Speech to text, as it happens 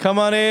Come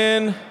on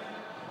in.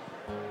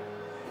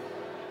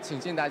 请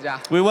进大家。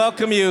 We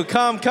welcome you.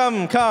 Come.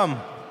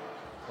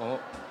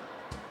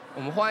 我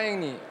们欢迎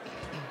你。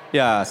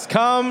 Yes,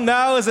 come.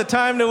 Now is the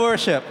time to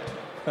worship.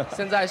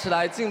 现在是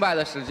来敬拜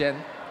的时间。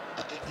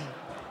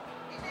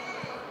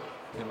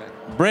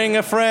Bring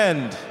a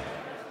friend.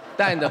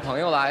 带你的朋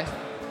友来。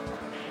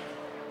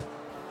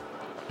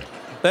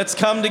 Let's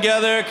come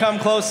together. Come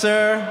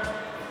closer.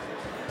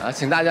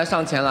 请大家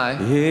上前来。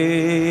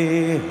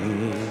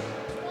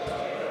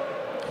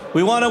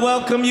 We want to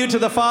welcome you to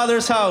the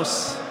Father's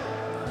house.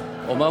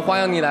 我们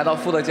欢迎你来到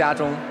父的家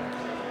中。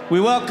 We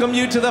welcome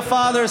you to the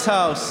Father's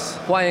house.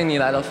 欢迎你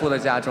来到父的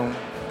家中。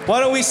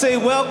 Why don't we say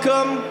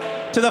welcome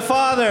to the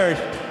Father?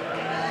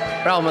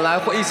 让我们来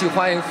一起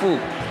欢迎父。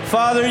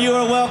 Father, you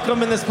are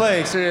welcome in this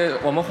place. 是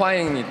我们欢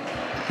迎你。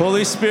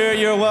 Holy Spirit,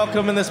 you're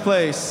welcome in this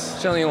place.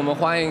 圣灵，我们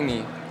欢迎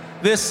你。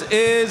 This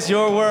is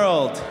your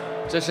world.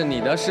 这是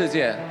你的世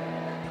界。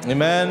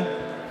 Amen.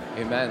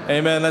 Amen.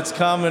 Amen. Let's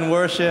come and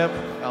worship.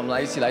 让我们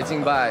来一起来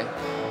敬拜。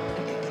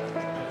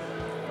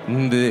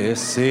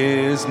 This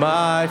is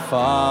my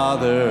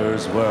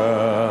Father's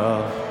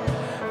world,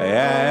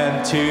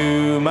 and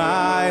to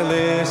my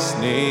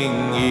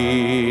listening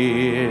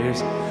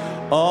ears,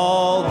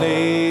 all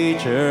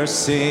nature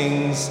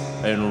sings,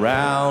 and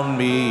round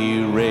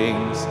me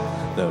rings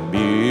the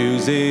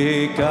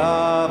music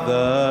of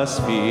the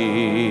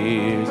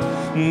spheres.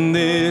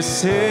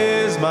 This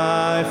is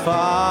my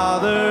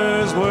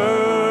Father's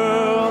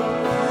world.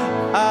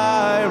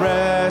 I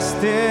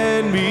rest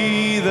in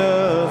me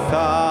the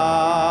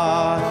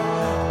thought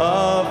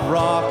of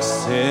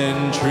rocks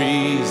and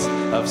trees,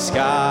 of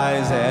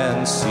skies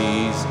and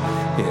seas.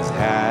 His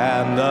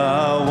hand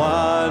the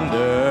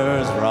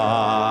wonders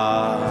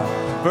wrought.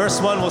 Verse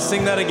 1, we'll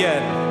sing that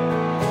again.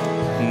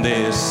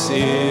 This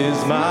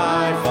is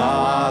my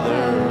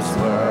Father's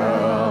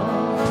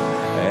world,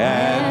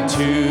 and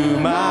to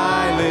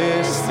my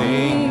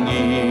listening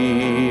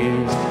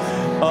ears,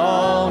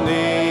 all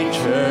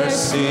nature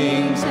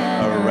sings,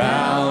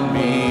 around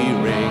me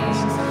rings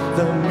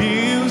the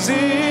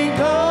music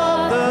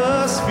of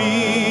the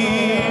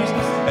spheres.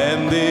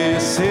 And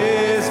this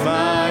is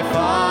my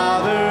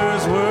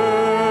Father's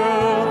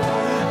world.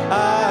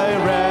 I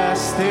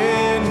rest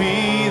in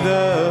me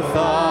the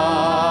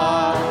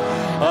thought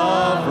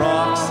of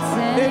rocks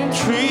and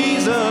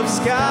trees, of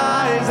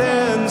skies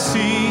and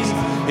seas.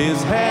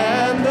 His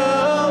hand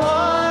the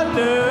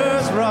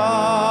wonders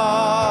wrought.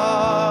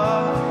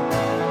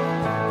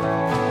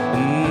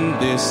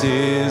 This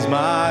is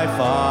my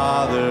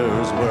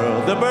Father's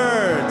world. The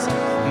birds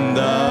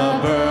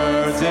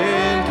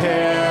in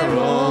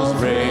carols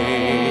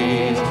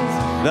raise.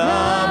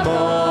 The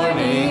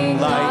morning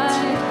light,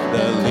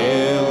 the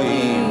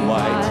lily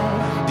white,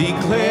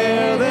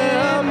 declare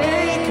their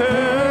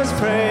Maker's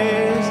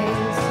praise.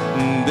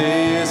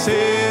 This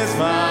is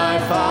my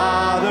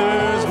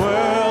Father's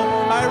world.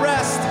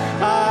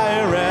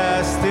 I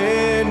rest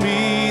in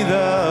me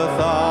the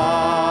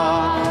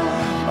thought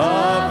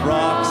of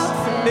rocks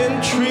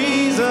and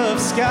trees, of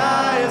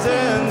skies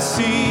and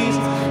seas.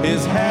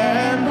 His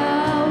hand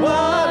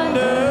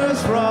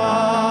wonders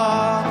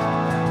wrought.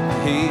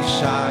 He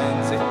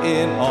shines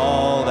in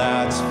all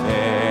that's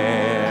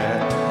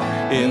fair,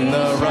 in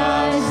the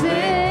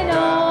rustling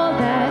all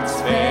that's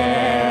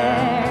fair,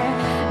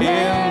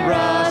 in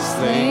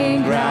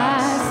rustling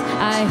grass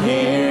I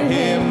hear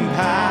him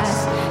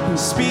pass. He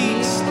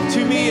speaks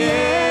to me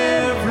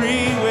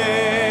everywhere,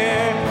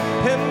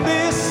 and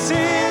this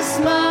is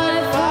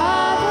my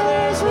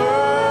Father's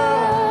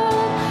world.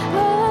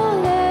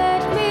 Oh,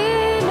 let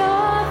me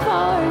not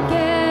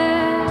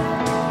forget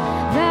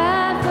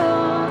that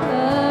though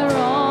the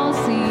wrong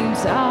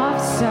seems off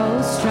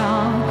so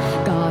strong,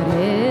 God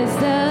is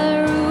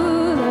the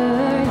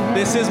ruler.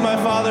 This is my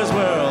Father's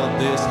world.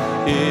 This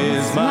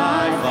is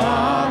my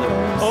Father's.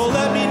 Oh,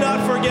 let me not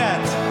forget.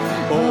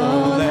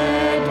 Oh,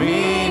 let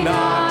me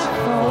not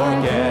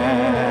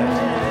forget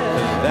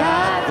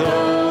that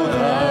though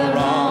the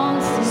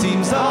wrong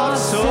seems off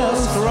so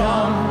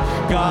strong,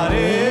 God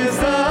is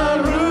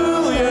the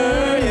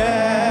ruler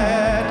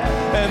yet.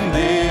 And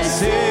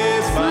this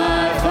is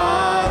my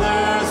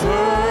Father's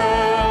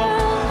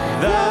world.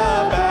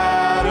 The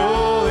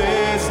battle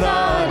is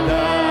not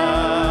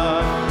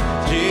done.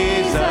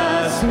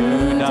 Jesus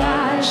who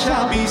died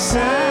shall be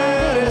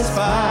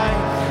satisfied,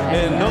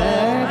 and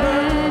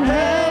over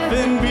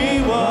heaven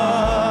be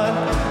won.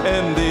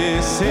 And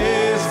this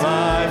is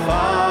my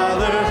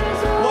Father's.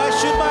 Why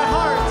should my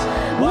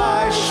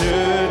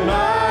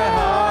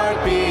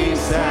heart be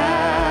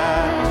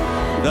sad?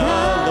 The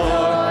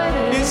Lord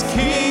is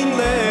King,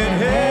 let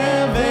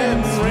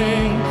heaven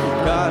ring.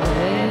 God,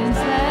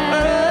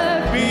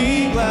 earth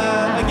be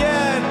glad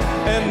again.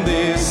 And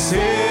this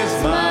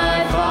is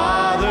my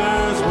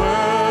Father's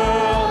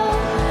world.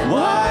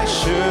 Why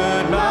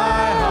should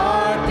my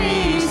heart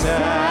be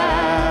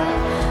sad?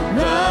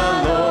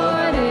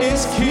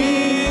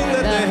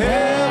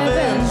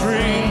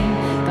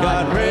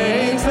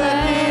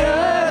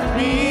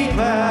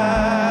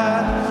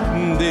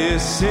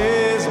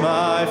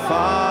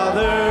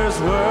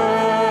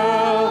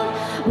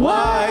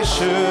 Why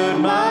should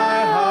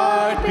my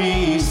heart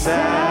be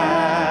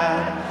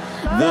sad?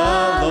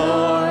 The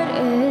Lord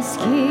is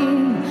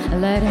King.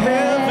 Let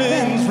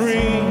heavens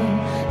ring.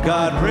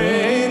 God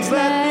reigns,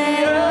 let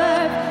the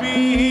earth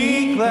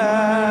be glad.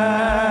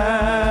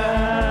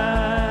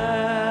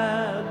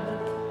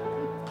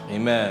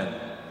 Amen.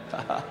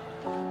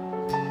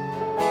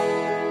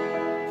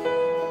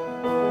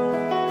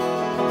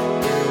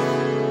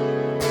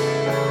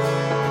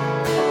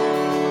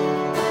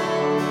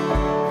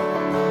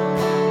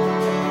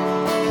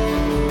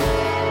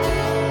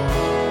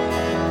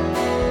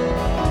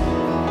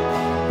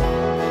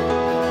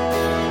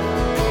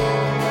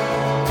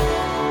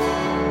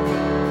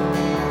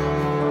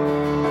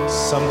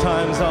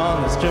 Sometimes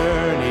on this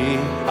journey,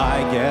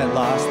 I get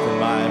lost in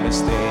my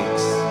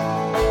mistakes.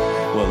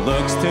 What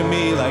looks to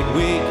me like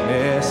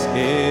weakness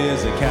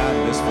is a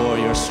canvas for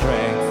your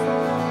strength.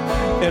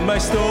 And my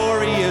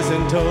story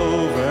isn't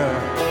over,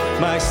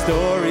 my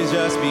story's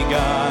just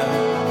begun.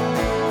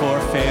 For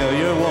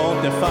failure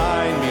won't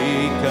define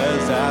me,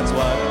 'cause that's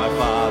what my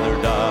Father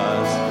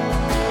does.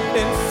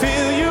 And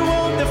failure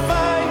won't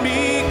define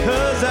me,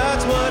 'cause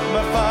that's what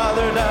my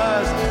Father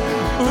does.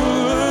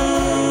 Ooh.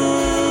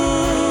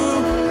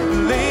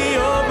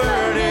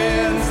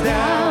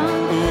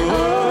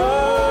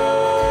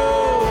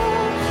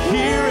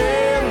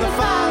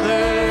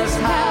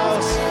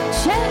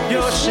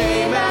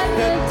 Shame at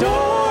the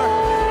door,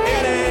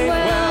 it ain't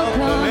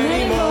welcome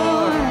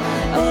anymore.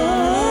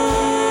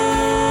 Ooh,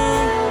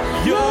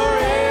 you're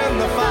in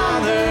the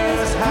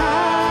Father's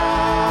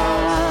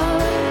house.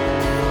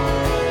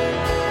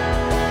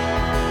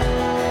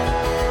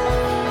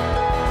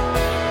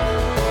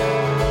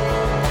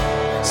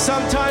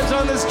 Sometimes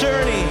on this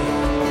journey,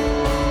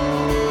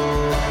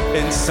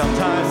 and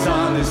sometimes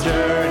on this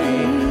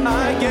journey,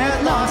 I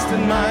get lost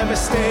in my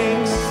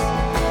mistakes.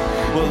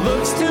 What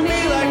looks to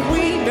me like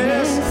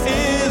weakness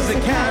is a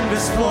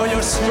canvas for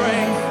your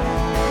strength.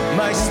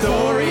 My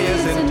story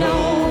isn't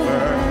over,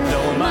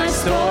 no, my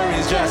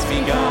story's just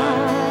begun.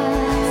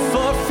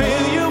 For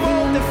failure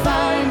won't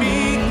define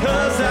me,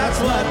 'cause that's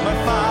what my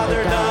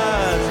Father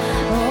does.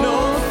 No,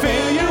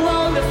 failure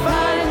won't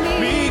define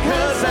me,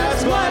 because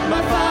that's what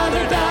my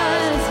Father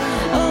does.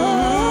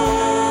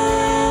 Ooh,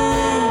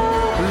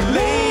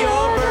 lay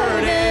your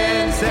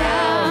burdens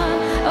down.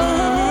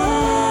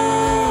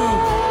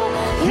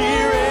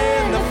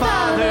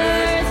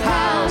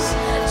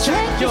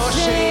 Check your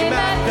shame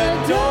at the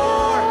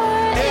door.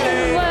 It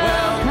ain't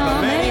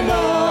welcome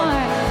anymore.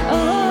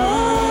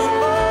 Ooh,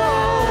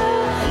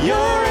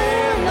 you're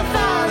in the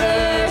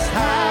Father's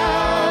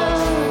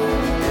house.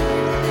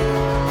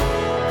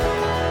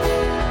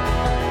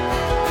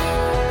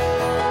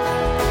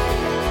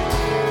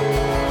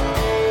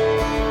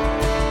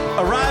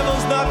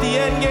 Arrival's not the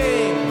end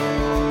game.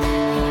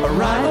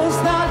 Arrival's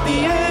not the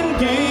end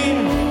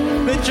game.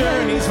 The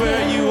journey's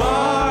where you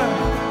are.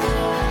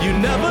 You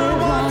never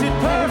wanted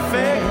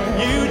perfect,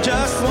 you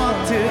just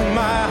wanted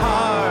my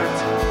heart.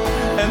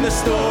 And the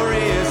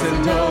story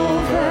isn't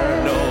over,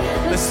 no,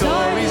 the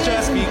story's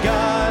just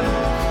begun.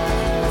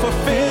 For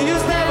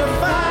failure's never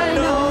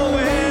final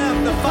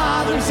when the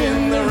Father's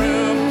in the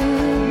room.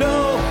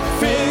 No,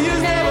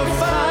 failure's never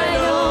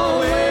final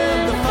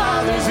when the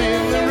Father's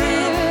in the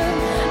room.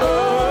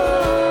 Oh,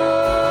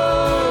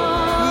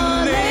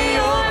 lay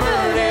your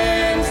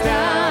burdens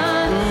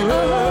down.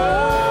 Oh,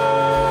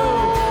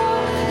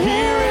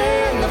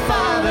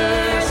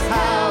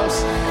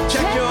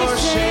 check your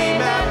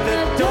shame at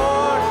the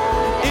door.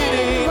 It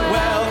ain't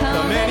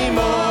welcome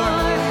anymore.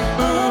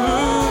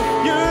 Ooh,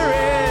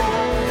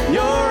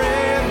 you're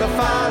in the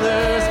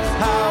Father's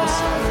house.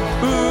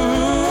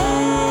 Ooh,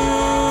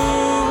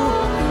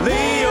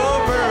 lay your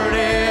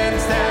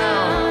burdens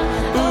down.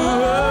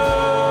 Ooh,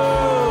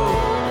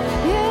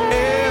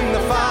 in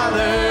the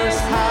Father's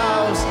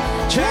house.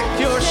 Check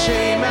your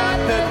shame at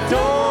the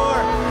door.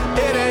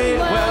 It ain't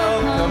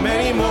welcome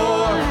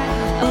anymore.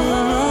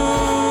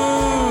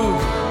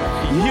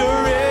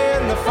 You're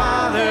in the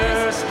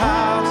Father's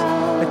house.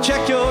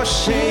 Check your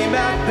shame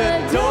at the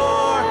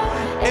door.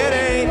 It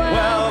ain't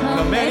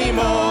welcome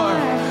anymore.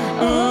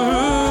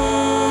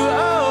 Ooh,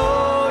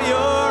 oh,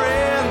 you're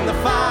in the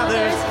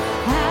Father's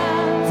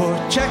house. For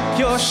check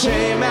your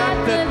shame at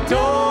the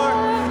door.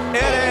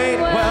 It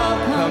ain't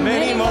welcome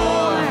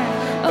anymore.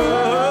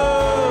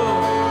 Ooh,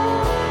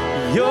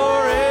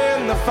 you're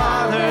in the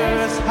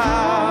Father's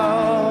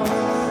house.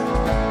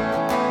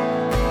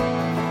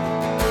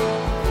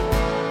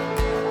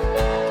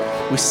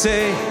 We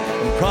say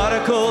when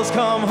prodigals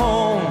come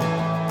home,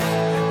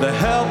 the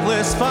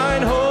helpless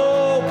find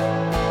hope.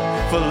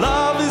 For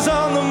love is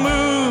on the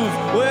move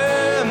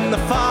when the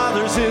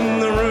Father's in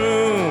the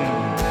room.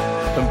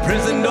 And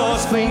prison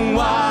doors fling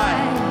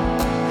wide,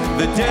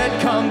 the dead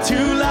come to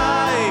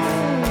life.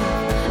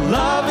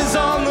 Love is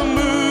on the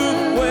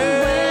move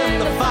when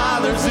the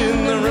Father's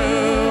in the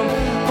room.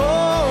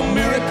 Oh,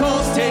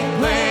 miracles take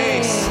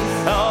place,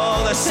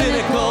 all the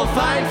cynical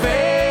find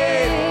faith.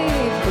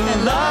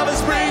 Love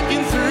is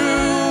breaking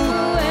through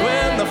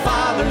when the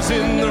Father's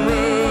in the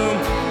room.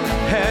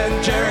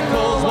 And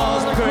Jericho's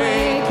walls break.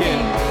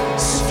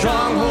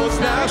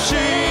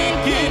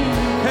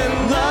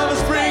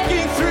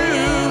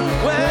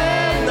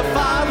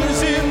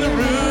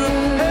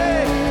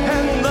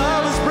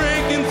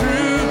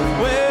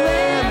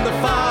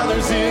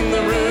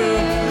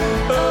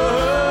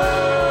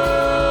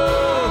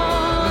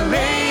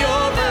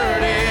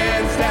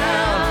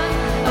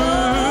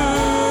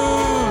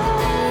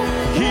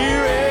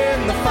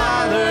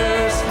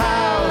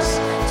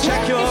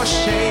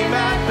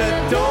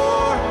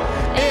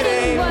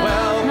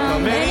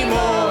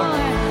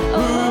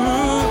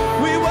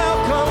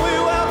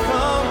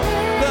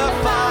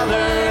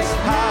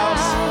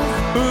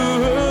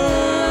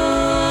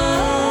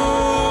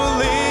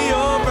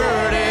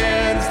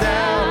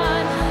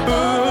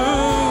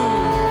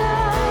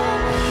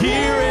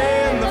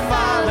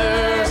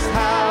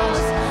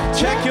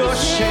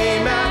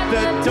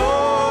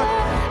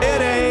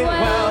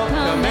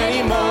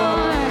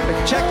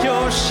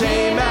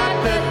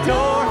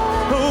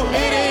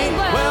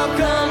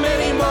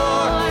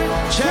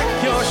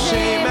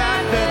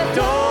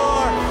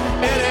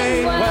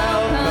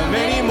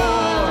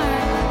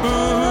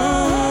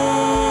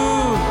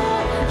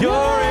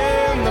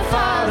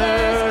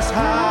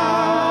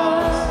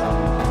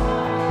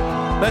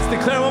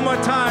 declare one more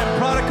time,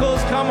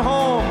 prodigals come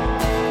home.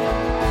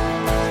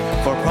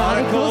 For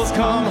prodigals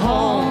come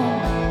home.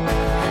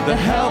 The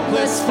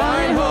helpless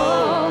find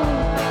hope.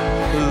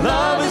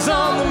 Love is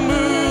on the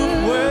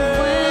move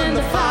when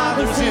the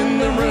Father's in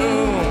the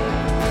room.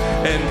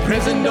 And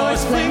prison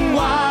doors fling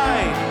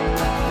wide.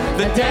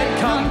 The dead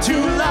come to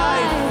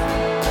life.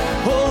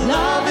 Oh,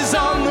 love is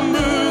on the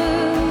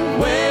move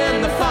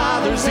when the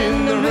Father's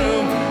in the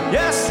room.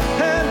 Yes,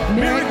 and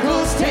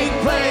miracles take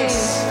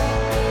place.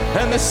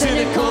 And the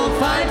cynical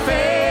find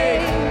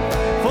faith.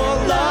 For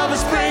love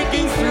is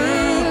breaking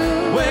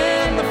through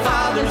when the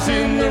Father's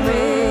in the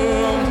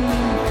room.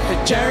 The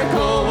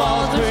Jericho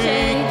walls are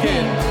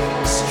shaking.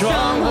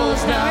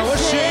 Strongholds now are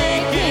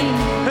shaking.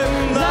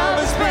 And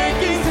love is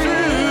breaking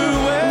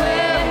through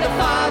when the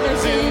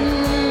Father's in.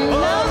 Oh,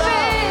 love,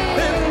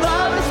 and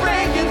love is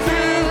breaking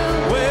through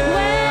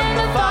when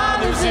the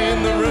Father's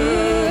in the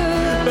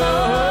room.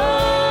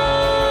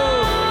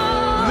 Oh,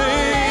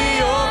 lay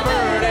your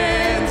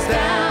burdens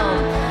down.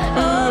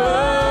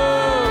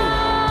 Oh,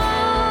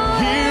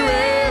 here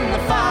in the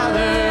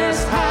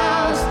Father's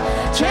house.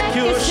 Check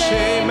your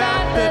shame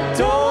at the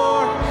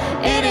door.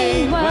 It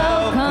ain't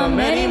welcome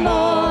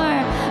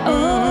anymore.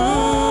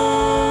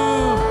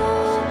 Ooh,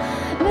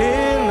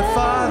 in the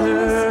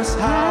Father's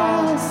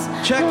house.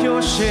 Check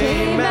your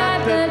shame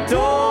at the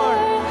door.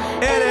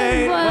 It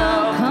ain't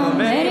welcome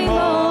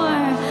anymore.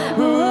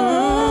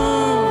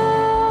 Ooh,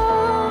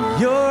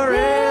 you're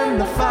in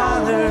the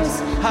Father's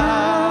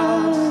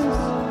house.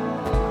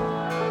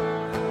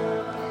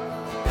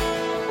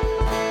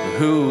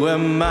 Who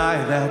am I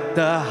that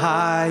the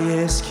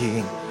highest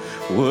King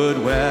would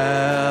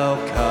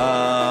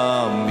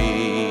welcome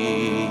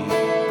me?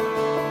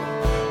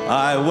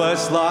 I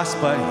was lost,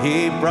 but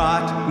He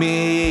brought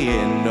me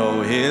in.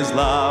 Oh, His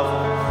love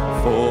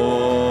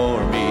for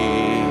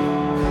me.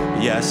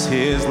 Yes,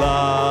 His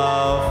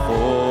love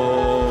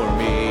for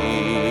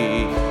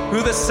me.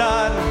 Who the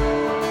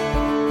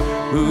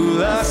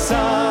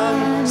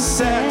Son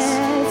sets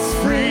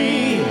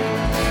free,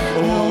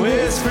 oh,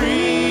 is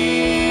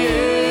free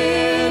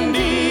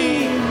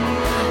indeed.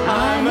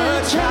 I'm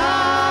a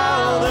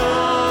child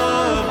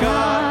of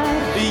God.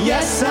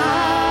 Yes,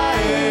 I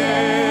am.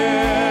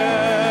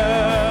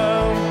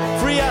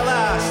 Free at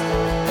last.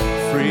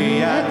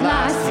 Free at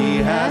last. He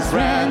has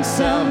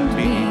ransomed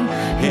me.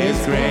 His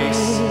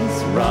grace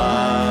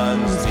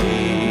runs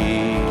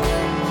deep.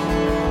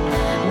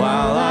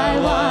 While I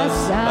was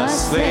a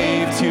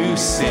slave to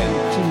sin,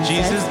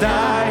 Jesus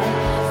died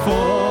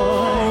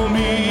for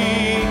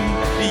me.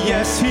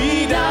 Yes,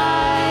 He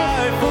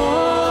died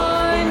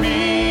for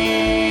me.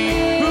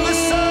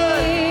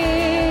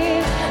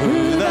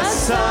 Who the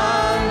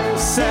Son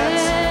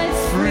sets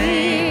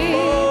free,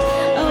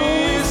 oh,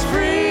 is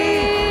free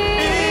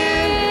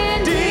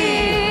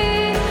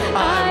indeed.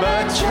 I'm a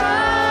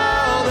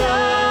child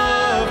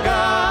of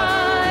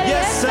God.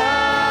 Yes, I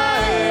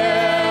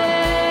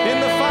am. In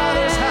the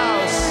Father's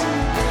house.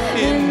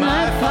 In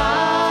my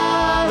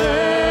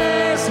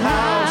Father's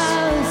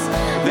house.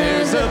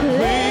 There's a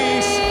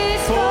place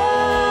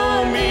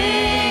for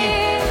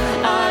me.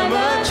 I'm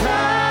a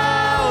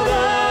child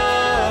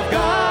of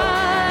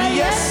God.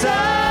 Yes, I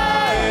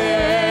am.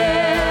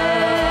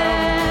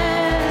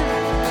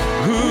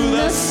 Who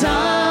the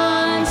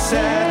Son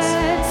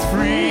sets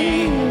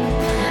free,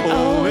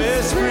 oh,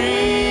 is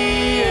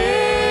free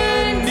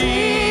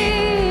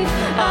indeed.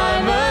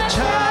 I'm a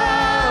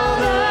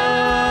child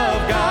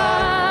of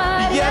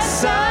God.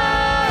 Yes, I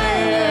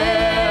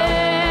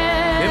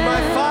am. In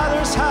my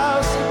Father's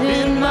house.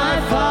 In my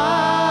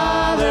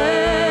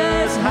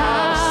Father's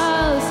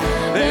house.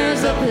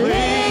 There's a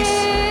place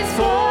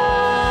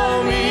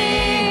for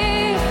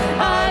me.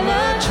 I'm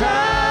a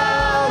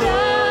child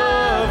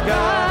of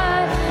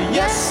God.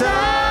 Yes, I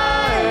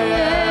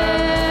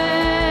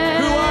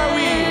am. Who are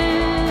we?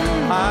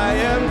 I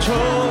am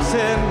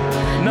chosen,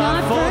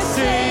 not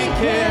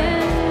forsaken.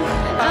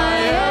 I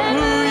am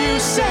who you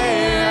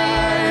say I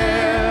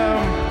am.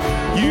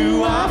 You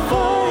are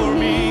for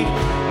me,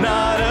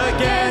 not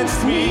against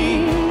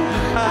me.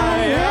 I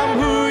am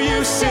who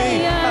you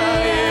say I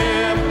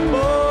am.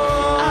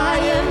 Oh, I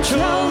am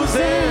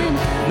chosen,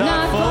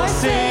 not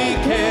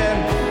forsaken.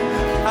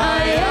 I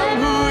am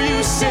who you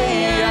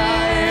say I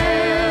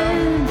am.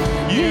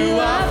 You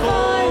are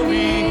for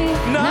me,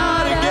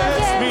 not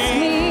against me.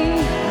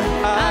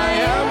 I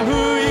am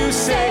who you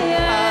say I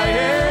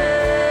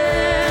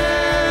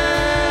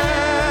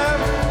am.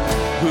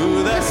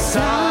 Who the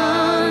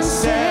Son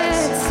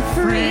sets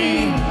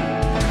free,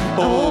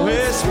 oh,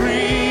 is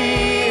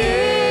free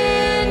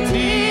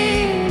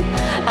indeed.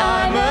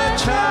 I'm a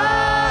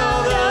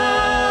child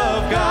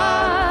of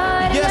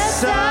God.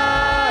 Yes, I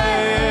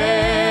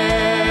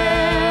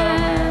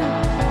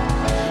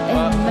am. In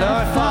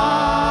my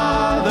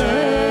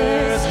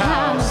Father's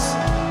house,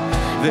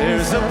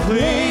 there's a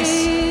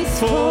place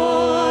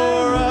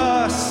for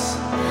us.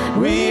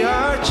 We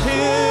are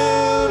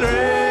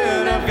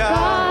children of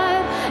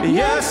God.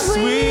 Yes,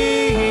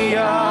 we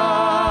are.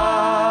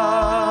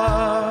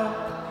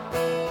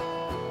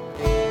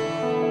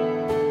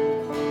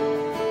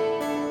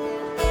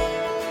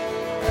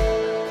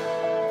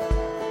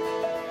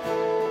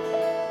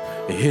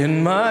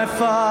 In my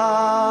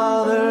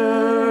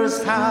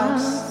Father's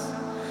house,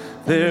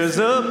 there's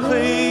a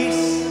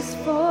place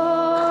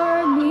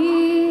for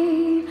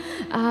me.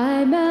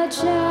 I'm a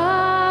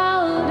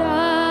child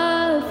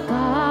of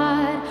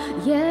God.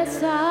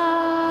 Yes,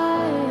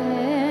 I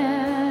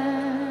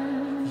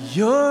am.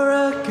 You're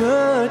a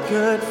good,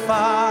 good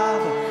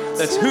Father.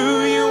 That's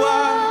who you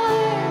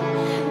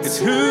are. It's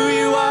who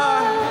you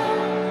are.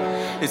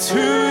 It's who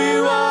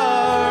you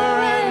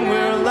are, and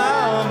we're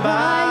loved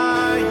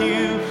by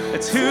you.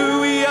 It's who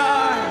we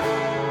are.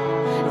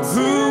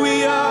 Who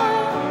we are.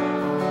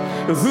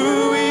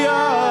 Who we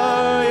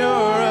are.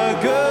 You're a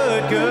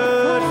good,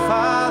 good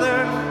Father.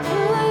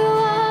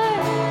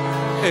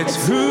 It's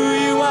who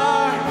you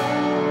are.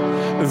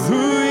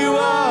 Who you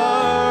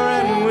are,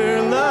 and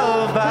we're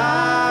loved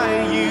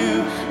by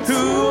you.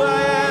 Who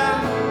I am.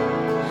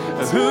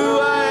 Who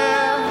I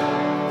am.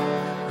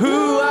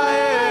 Who I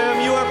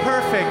am. You are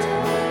perfect.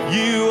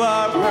 You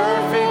are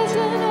perfect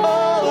in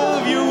all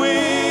of your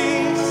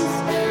ways.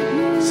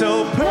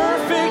 So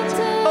perfect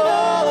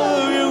all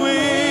of your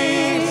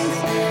ways.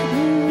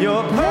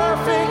 You're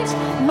perfect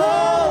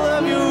all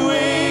of your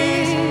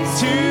ways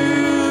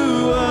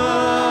to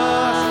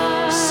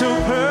us. So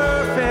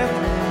perfect.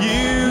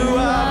 You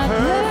are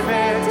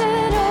perfect.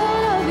 in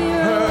all of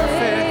your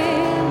Perfect.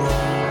 ways.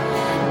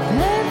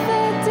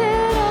 Perfect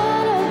in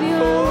all of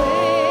your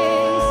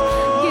ways.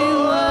 You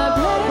are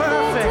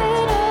perfect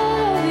in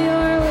all of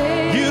your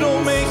ways. You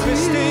don't make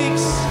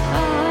mistakes.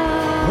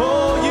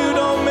 Oh, you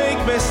don't make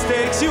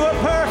mistakes. You are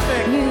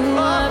perfect. You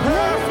are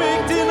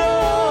perfect in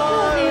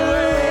all your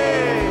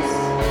ways.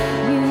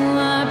 You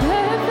are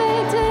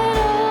perfect in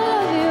all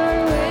of your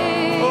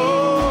ways.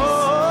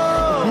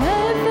 Oh,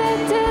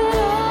 Perfect in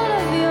all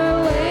of your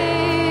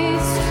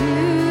ways to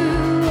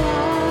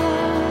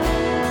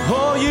us.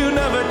 oh, you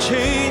never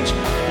change.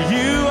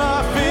 You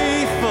are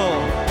faithful.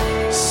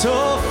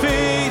 So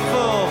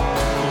faithful.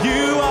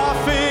 You are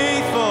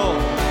faithful.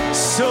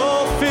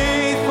 So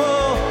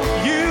faithful.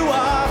 You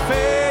are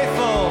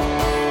faithful.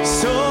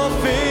 So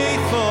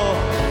faithful.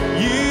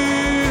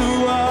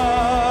 You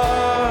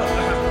are.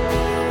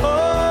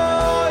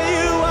 Oh,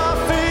 you are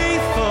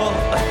faithful.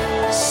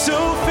 So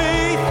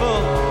faithful.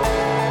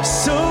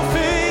 So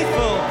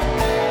faithful.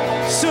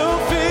 So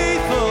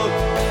faithful.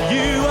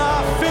 You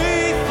are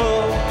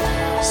faithful.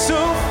 So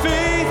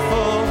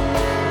faithful.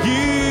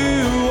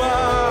 You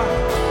are.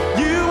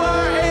 You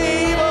are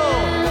able.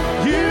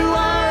 You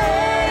are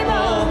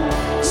able.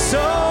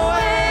 So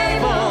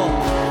able.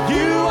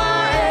 You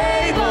are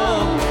able.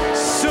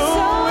 So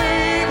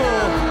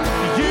able.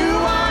 You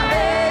are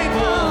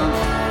able.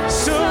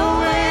 So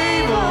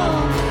able.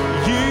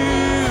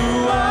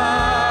 You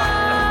are.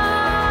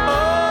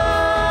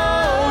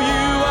 Oh,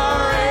 you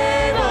are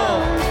able.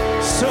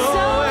 So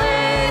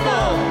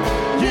able.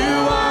 You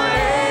are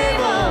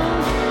able.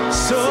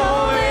 So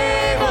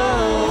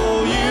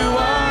able. You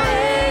are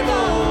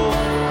able.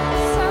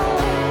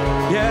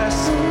 Yes,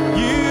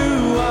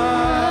 you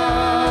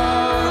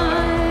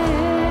are.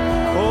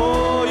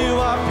 Oh, you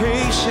are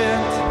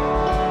patient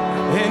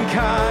and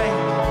kind.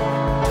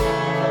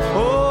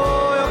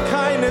 Oh, your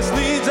kindness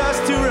leads us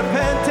to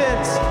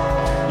repentance.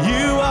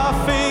 You are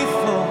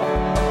faithful,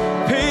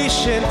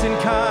 patient and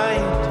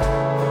kind.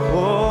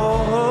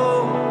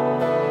 Oh,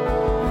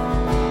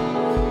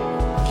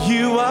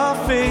 you are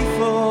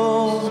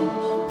faithful.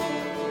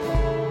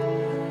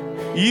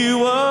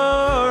 You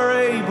are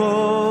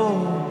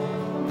able.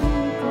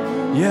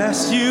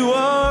 Yes, you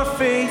are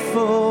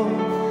faithful.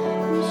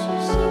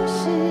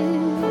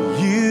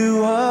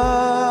 You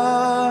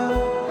are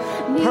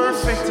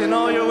perfect in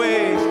all your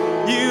ways.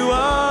 You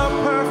are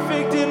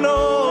perfect in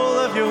all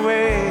of your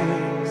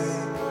ways.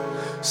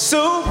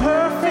 So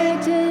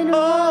perfect in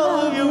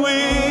all of your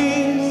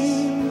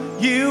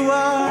ways. You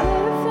are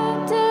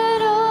Perfect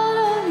in all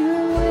of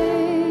your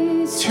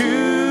ways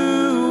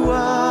to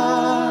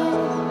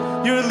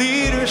us. Your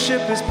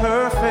leadership is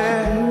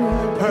perfect.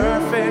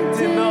 Perfect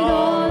in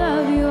all.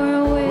 of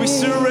your ways. We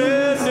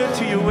surrender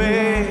to your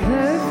ways.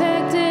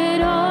 Perfect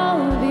in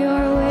all of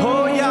your ways.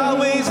 Oh,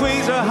 Yahweh's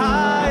ways are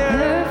higher.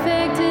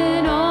 Perfect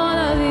in all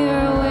of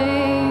your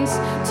ways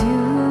to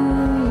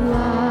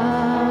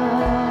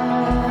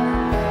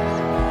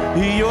us.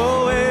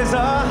 Your ways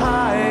are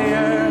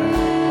higher.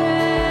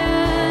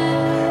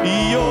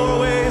 Your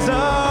ways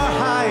are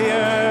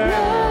higher.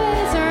 Your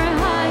ways are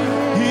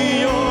higher.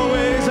 Your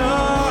ways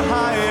are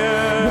higher.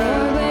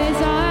 Your ways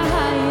are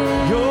higher.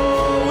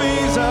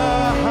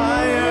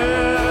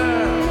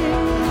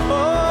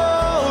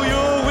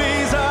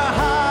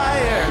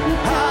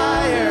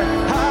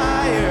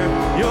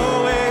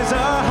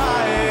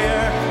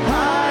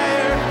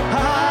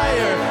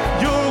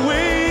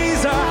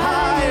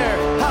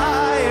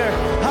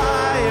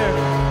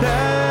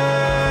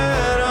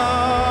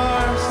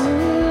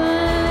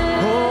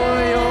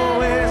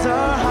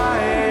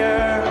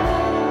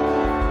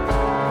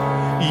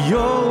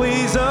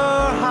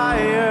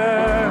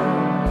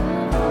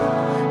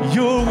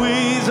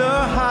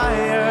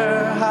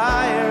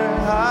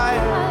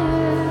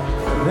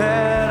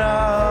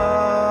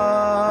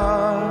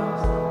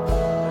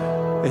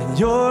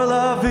 Your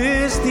love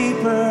is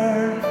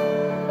deeper.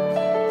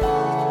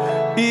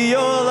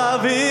 Your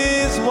love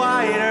is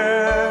wider.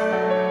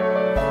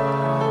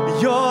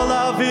 Your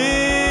love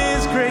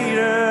is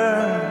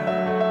greater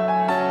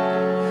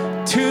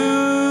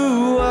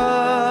to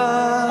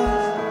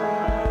us.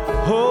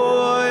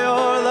 Oh,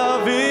 your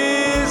love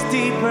is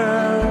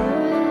deeper.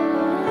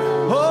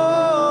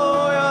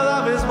 Oh, your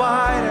love is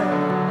wider.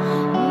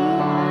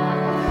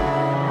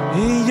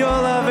 Your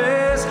love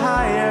is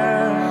higher.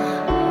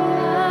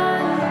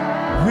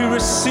 We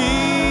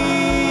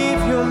receive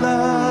your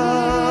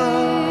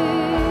love.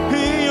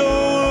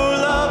 Your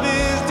love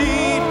is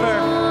deeper,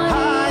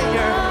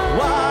 higher,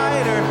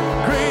 wider,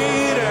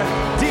 greater,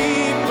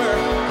 deeper,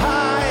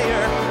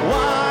 higher,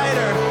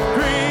 wider,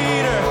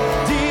 greater,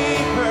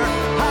 deeper,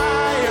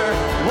 higher,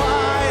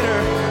 wider,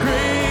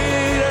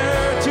 greater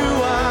to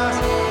us.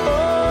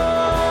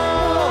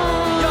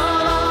 Oh, your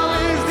love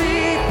is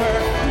deeper,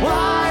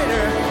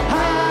 wider,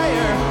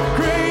 higher,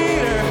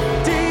 greater,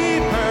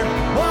 deeper,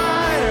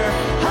 wider,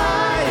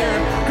 higher,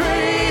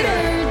 greater,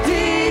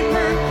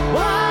 deeper,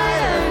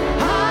 wider,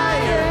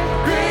 higher,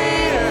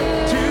 greater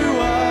to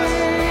us.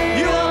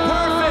 You are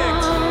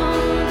perfect.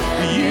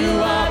 You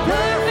are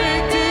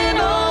perfect in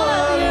all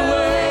of your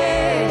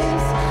ways.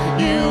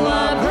 You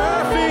are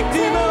perfect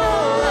in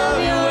all of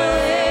your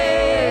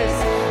ways.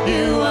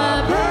 You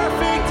are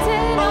perfect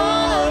in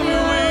all of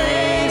your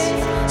ways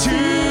to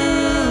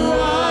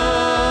us.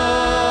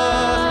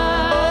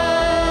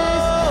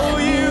 Oh,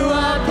 you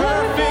are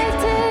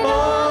perfect in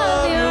all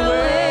of your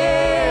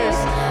ways.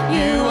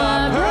 You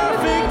are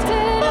perfect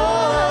in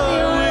all of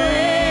your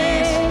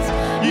ways.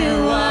 You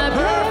are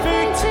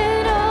perfect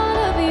in all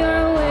of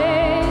your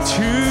ways.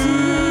 to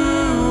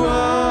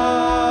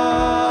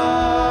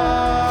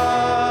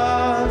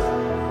us.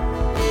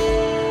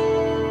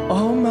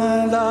 All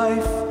my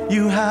life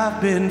you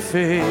have been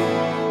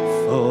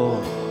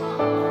faithful.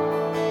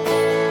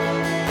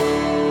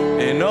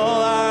 In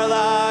all our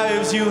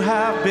lives you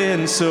have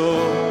been so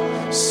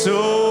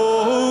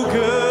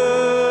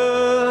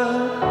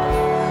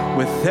good.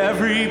 With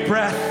every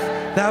breath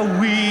that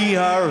we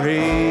are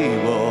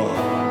able,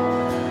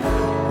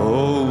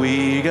 oh,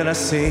 we're gonna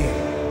sing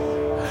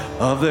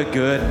of the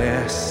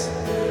goodness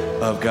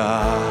of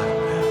God.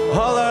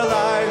 All our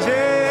lives,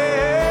 yeah,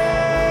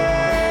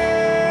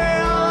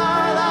 all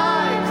our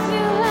lives,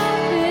 You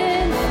have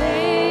been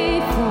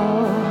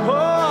faithful.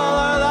 all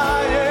our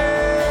lives,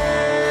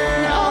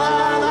 yeah, all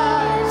our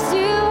lives,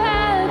 You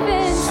have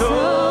been so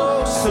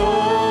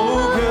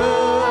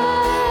good.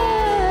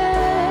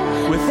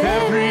 With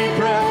every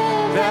breath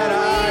that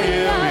I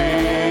am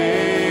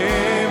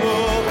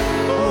able,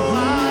 oh, I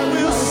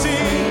will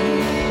sing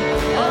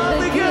of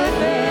the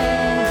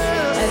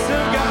goodness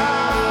of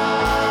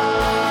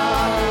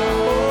God.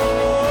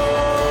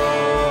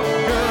 Oh,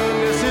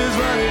 goodness is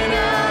running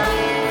out,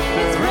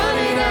 it's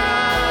running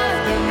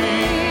after me.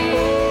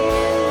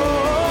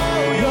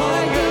 Oh, your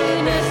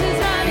goodness is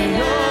running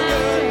your after,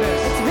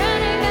 goodness. it's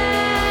running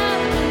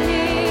after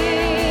me.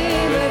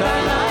 With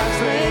our lives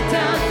laid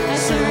down, I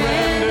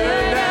surrender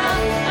now.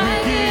 I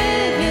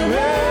give you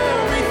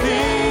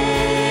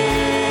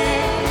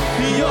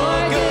everything. Your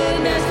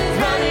goodness is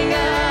running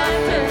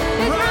after,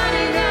 it's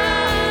running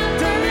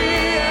after me.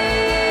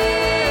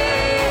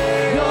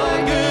 Your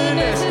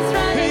goodness It's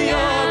running your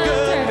after,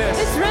 goodness.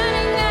 it's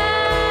running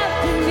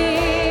after me.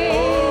 Oh,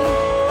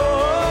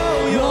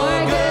 your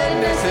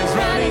goodness is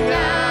running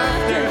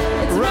after,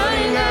 It's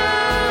running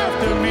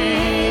after me.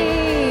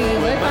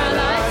 With My our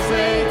life lives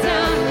laid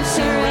down, we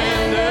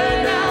surrender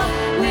now.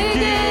 We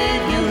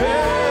give you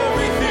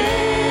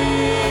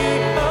everything.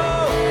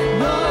 Oh,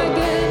 your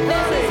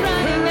goodness is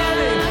running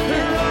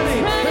after, it's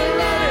running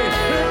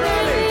after me.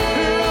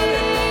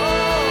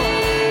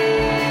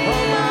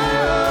 Oh, my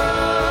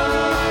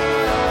heart.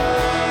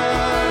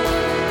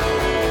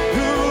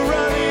 Ooh,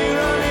 running,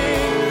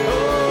 oh.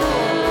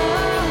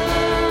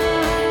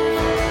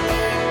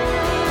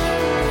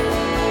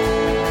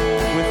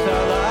 With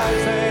our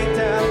lives laid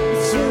down,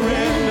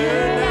 surrender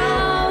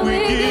now. We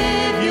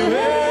give you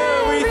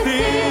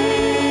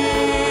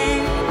everything.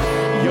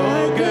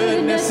 Your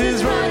goodness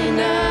is running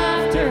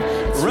after,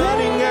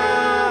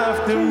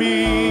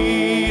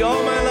 me.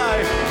 All my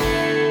life,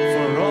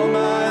 for all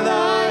my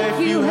life,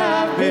 you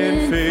have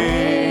been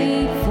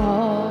faithful.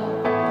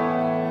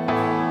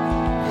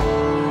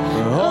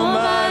 All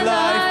my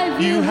life,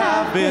 you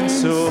have been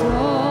so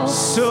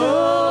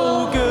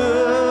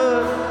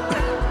good.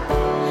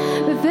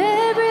 With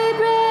every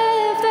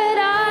breath that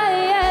I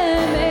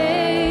am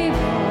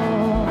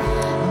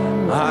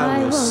able, I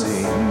will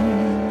sing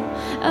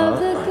of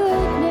the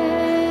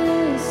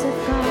goodness of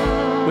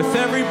God. with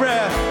every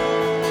breath,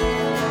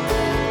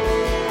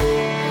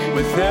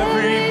 with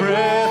every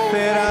breath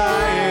that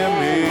I am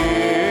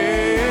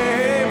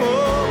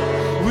able,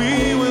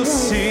 we will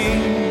sing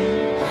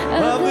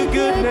of the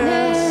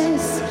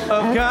goodness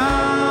of God.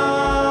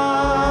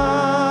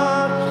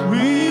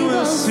 We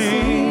will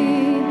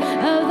sing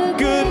of the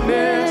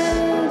goodness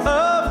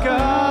of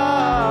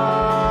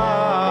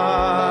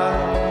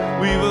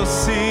God. We will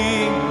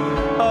sing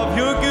of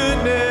your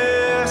goodness.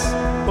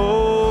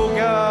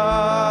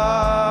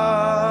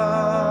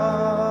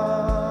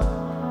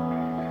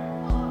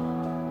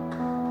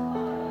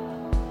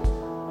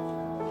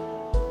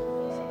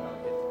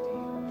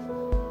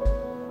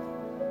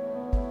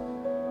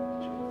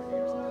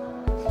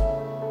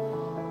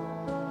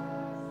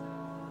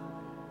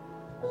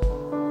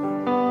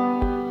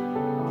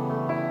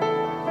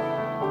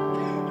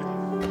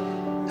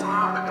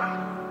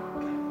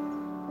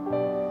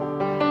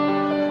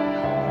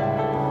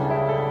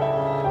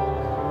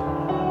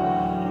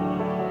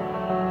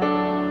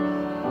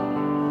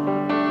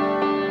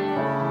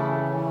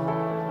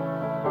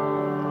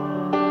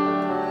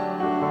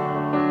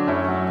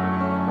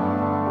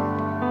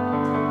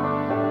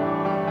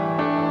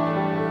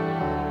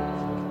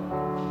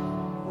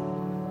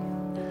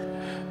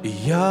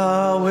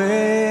 Yahweh,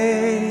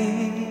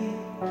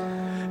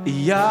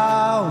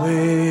 Yahweh,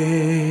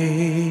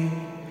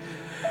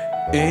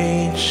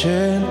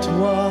 Ancient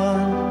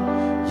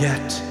One,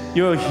 yet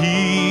you're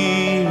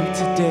here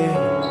today.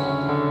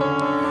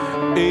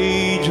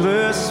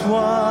 Ageless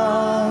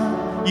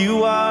One,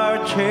 you are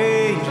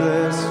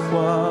changeless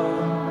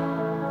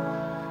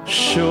One,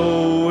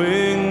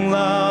 showing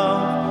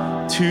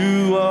love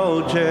to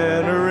all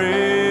generations.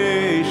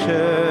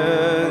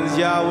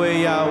 Yahweh,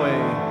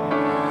 Yahweh,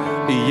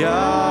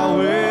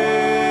 Yahweh,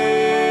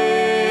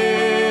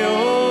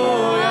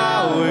 oh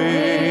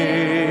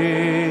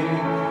Yahweh,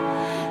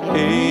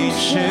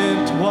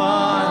 Ancient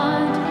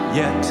One,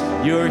 yet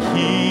you're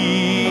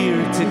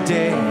here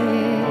today.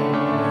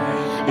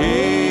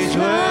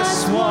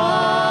 Ageless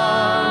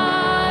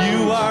One,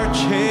 you are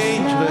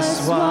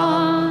changeless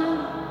One,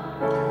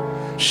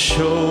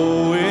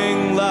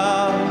 showing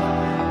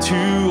love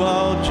to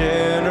all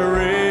generations.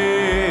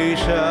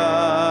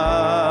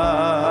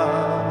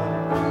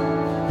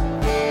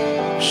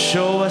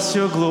 Show us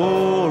your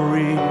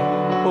glory,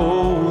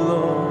 oh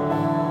Lord.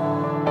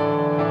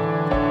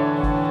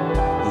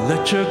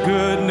 Let your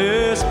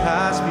goodness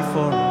pass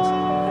before us,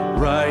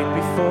 right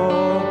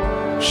before.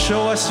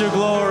 Show us your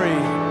glory.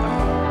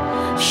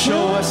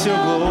 Show us your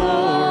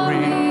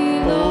glory,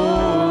 oh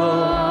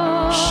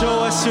Lord. Show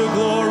us your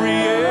glory,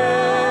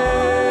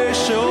 yeah.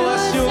 Show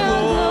us your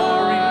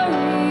glory.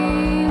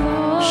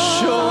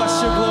 Show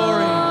us your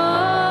glory.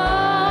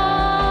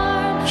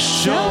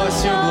 Show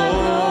us your glory.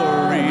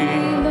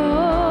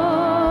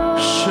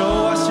 Show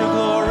us your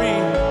glory.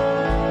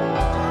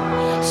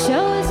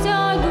 Show us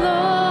your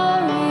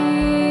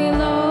glory,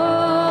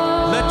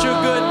 Lord. Let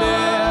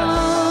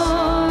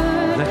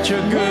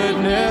your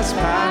goodness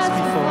pass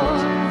before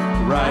us,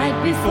 right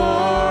before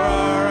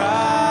our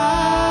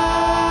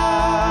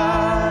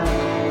eyes,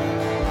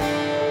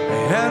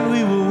 and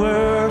we will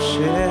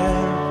worship,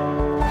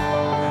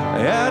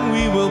 and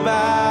we will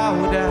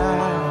bow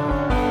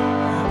down,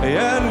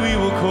 and we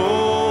will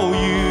call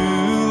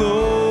you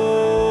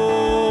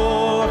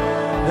Lord,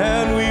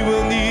 and we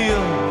will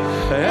kneel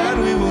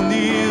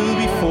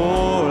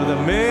before the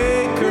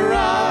Maker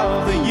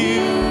of the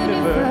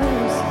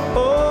universe.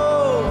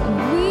 Oh,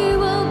 We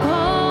will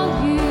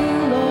call you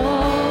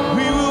Lord.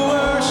 we will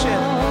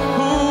worship,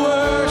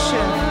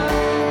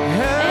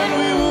 and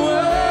we will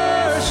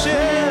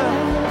worship,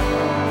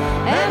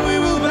 and we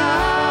will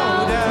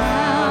bow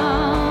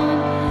down.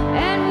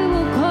 And we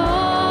will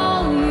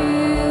call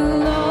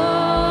you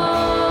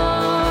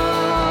Lord.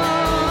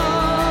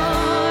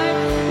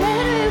 And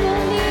we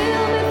will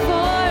kneel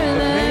before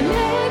the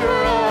Maker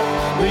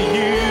of The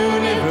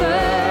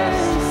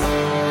universe,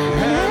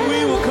 and we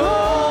will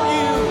call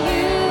you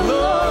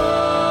Lord.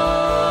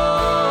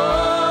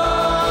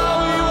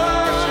 We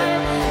worship,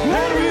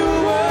 and we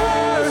will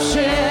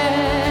worship,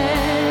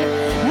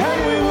 and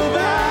we will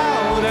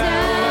bow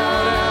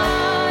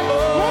down.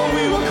 Oh,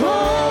 we will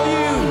call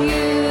you,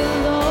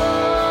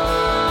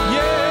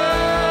 yeah.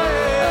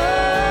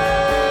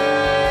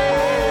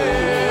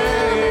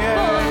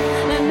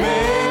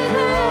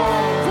 Maker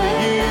of the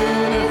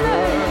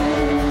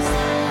universe.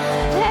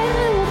 And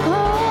we will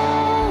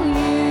call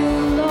you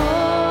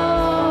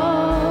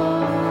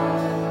Lord.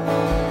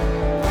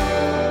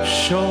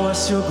 Show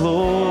us your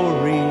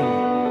glory,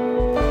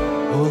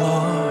 oh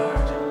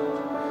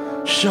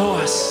Lord. Show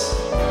us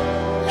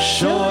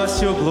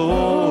your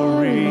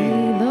glory.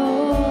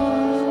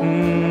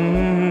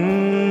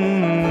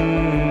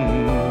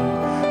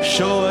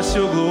 Show us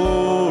your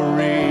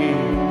glory.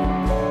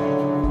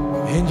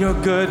 In your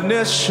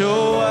goodness,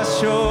 show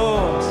us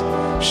yours.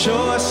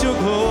 Show us your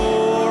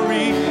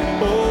glory,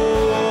 oh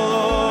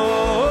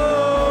Lord.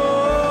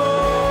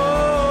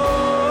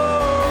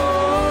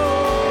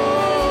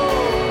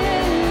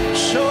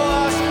 Show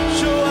us,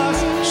 show us,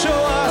 show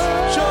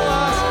us, show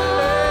us.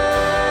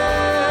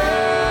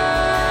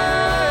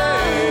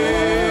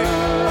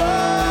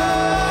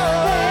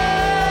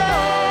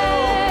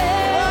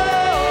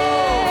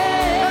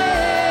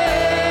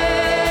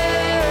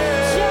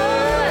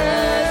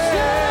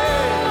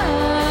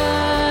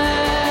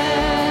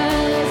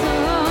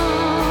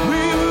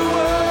 We will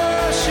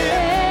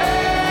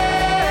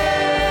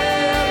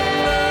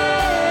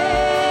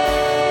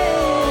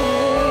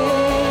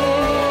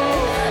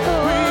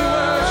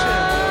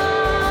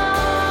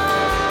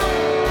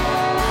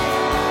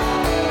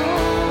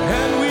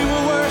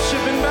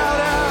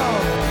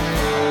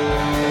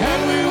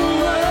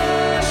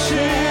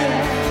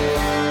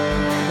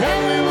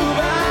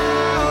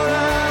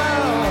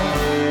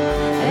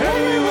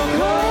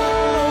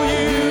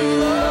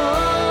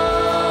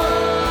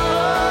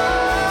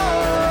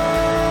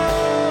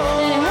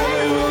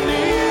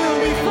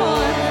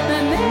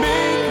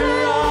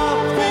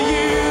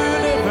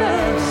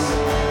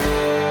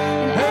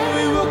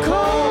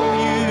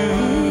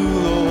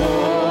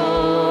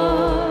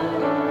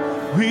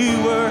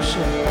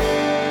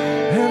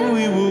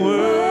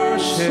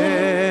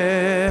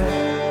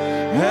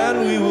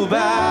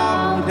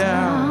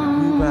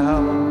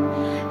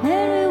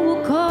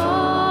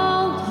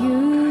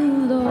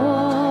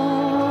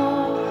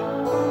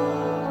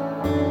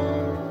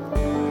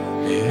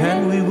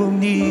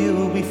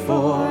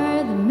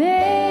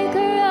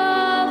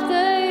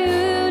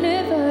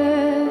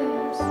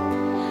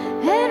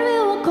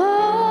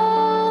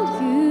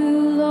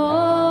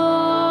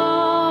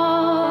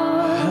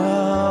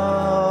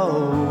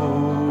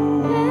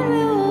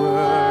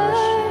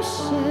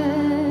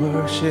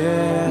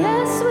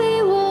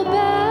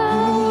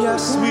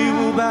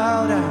will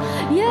bow down,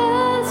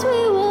 Yes,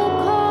 we will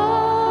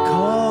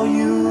call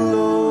you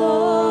Lord.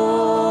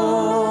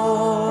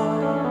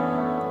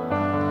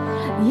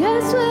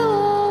 Yes, we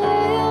will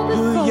wail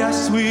before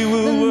Yes, we the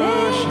will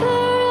worship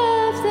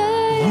maker of the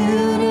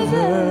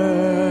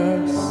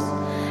universe.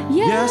 universe.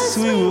 Yes,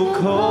 we will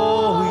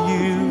call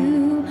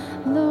you.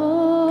 Lord.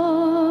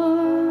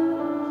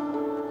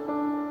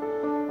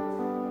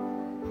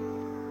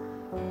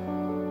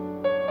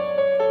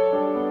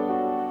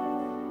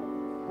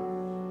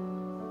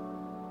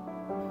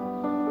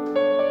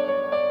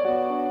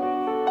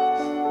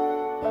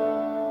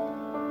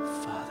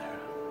 Father,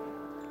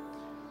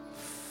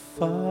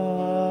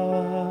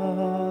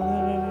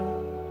 Father,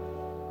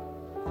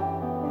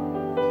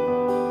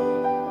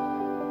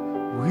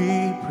 we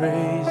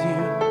praise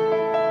you,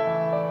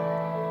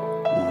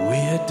 we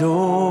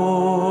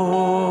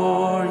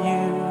adore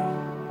you,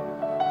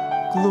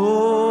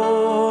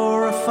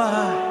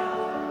 glorify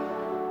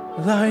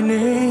thy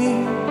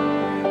name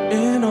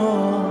in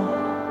all.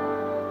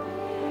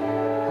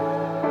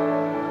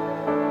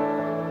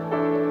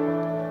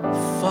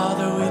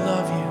 Father, we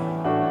love you.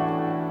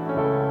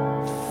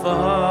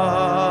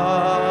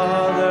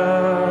 Father,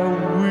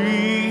 we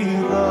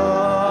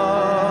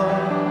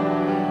love,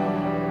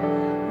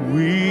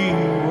 we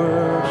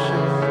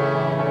worship,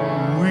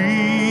 we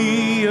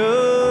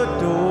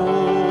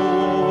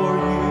adore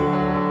you,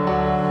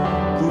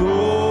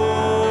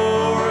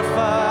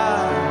 glorify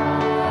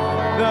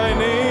thy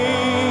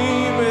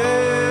name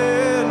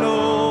in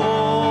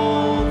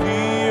all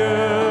the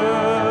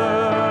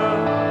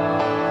earth.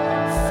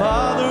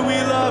 Father, we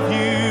love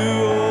you.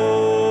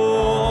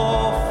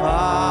 Oh,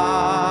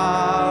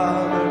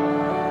 Father,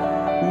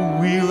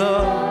 we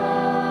love.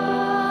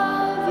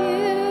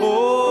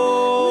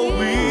 Oh,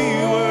 we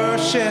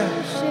worship.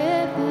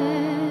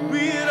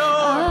 We adore.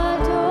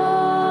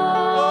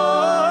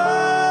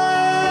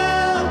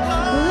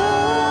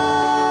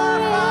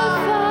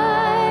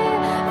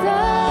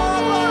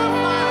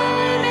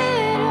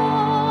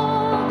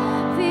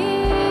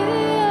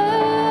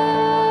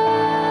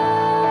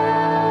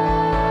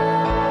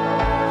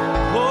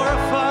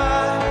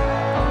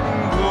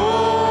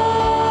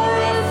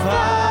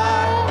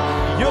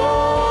 Glorify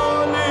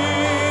your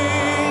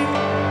name.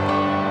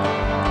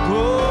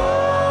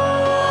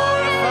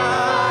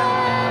 Glorify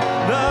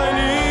thy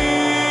name.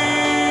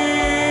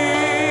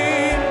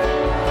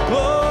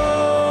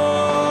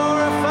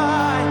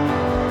 Glorify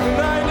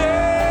thy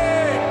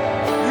name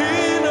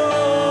in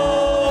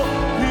all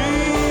the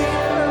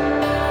earth.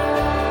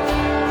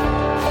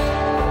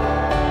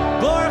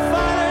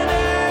 Glorify thy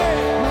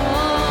name.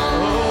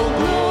 Oh,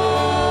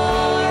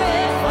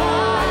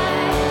 glorify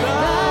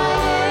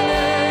thy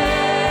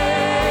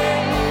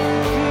name.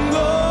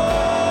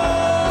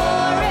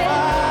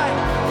 Glorify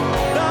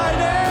thy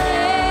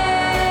name.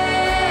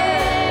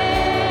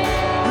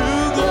 You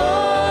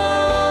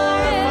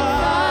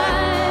glorify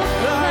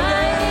thy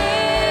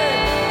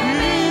name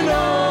in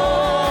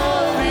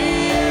all the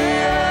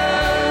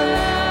earth.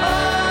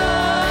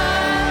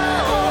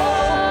 Oh,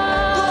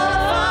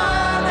 glorify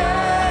thy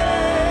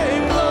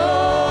name.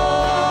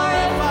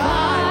 Glorify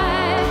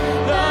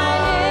thy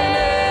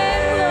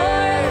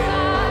name.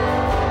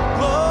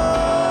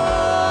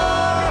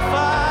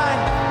 Glorify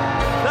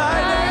thy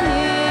name.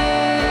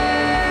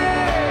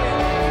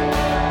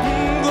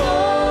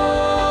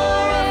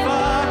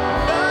 Glorify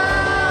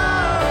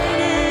thy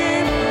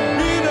name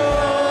in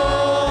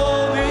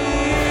all the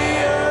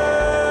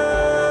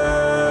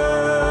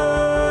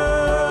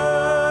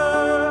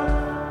earth.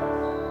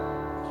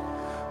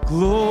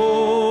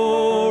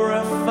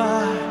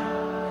 Glorify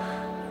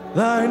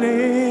thy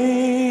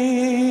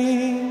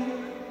name.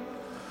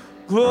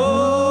 Glorify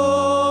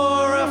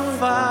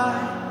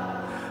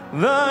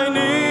thy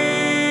name.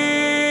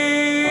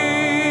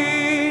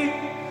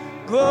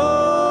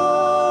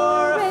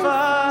 Glorify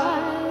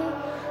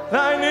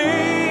thy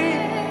name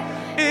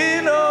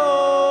in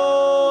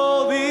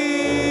all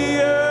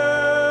the earth.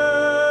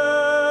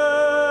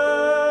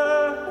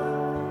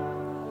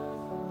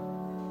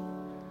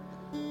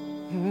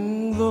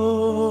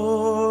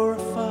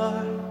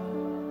 Glorify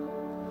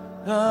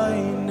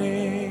thy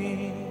name.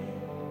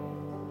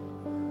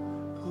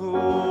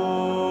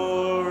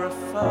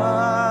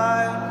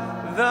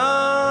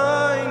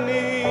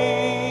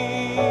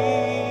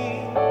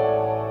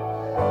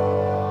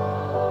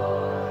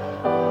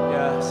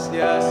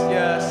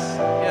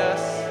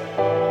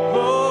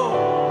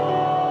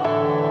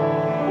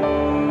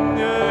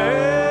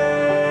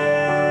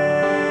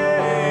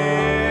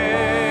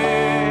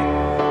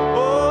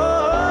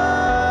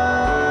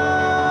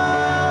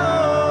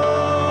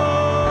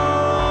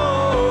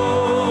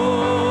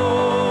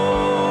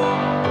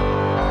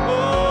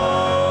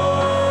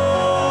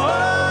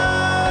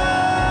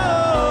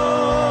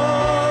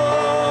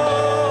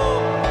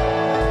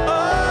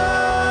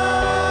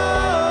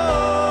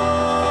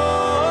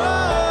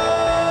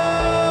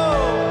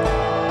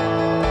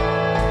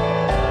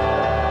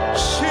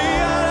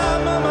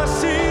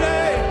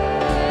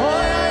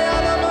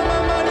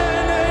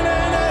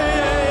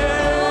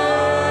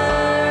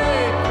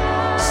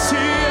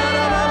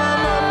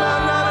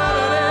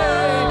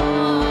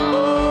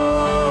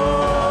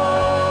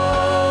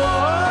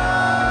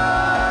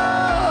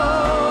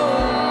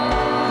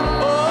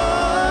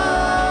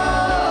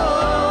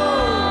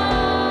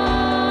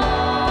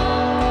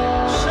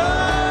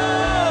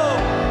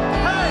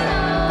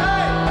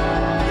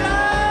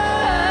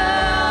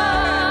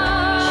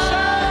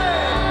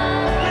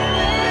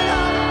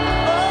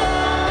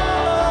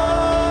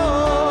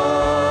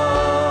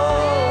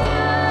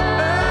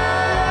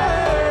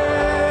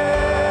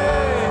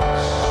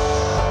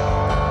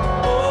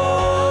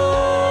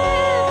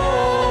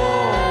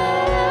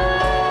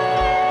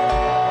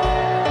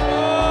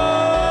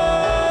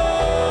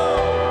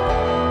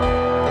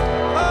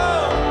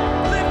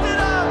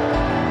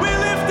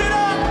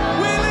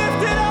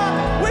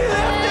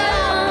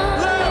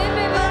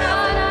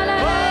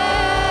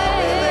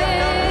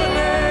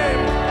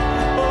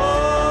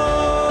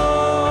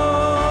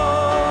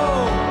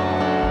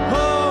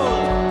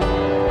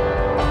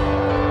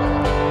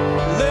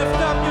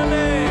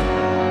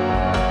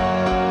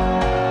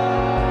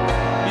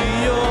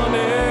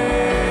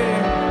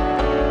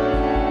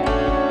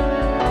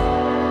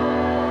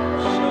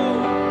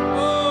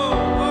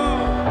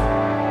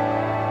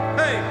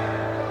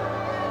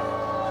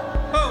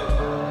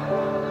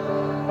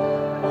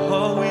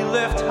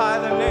 high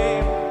the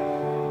name.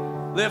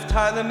 Lift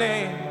high the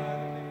name.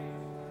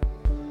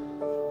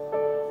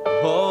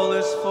 All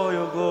is for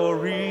your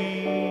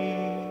glory.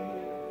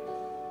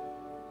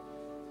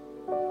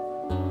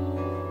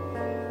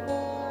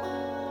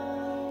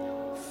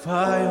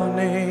 Magnify your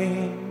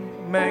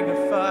name,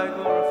 magnify,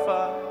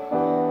 glorify,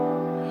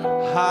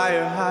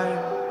 higher,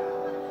 higher,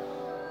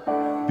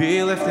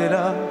 be lifted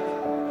up,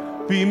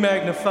 be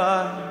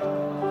magnified.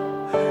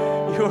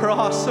 You are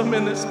awesome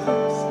in this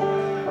place.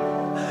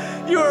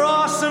 You are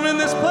awesome in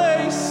this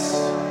place.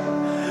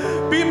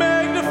 Be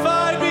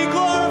magnified, be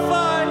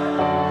glorified.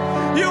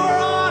 You are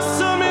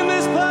awesome in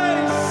this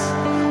place.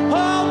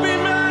 Oh, be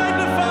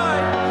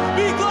magnified,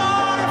 be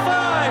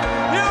glorified.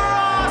 You are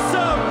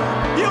awesome.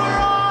 You are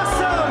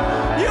awesome.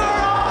 You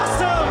are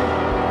awesome.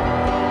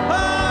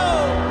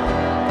 Oh,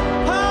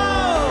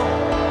 oh.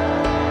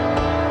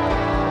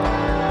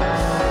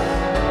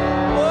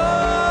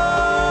 Whoa.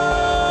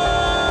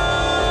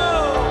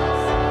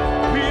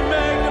 Be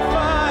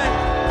magnified,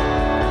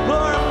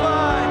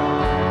 glorified.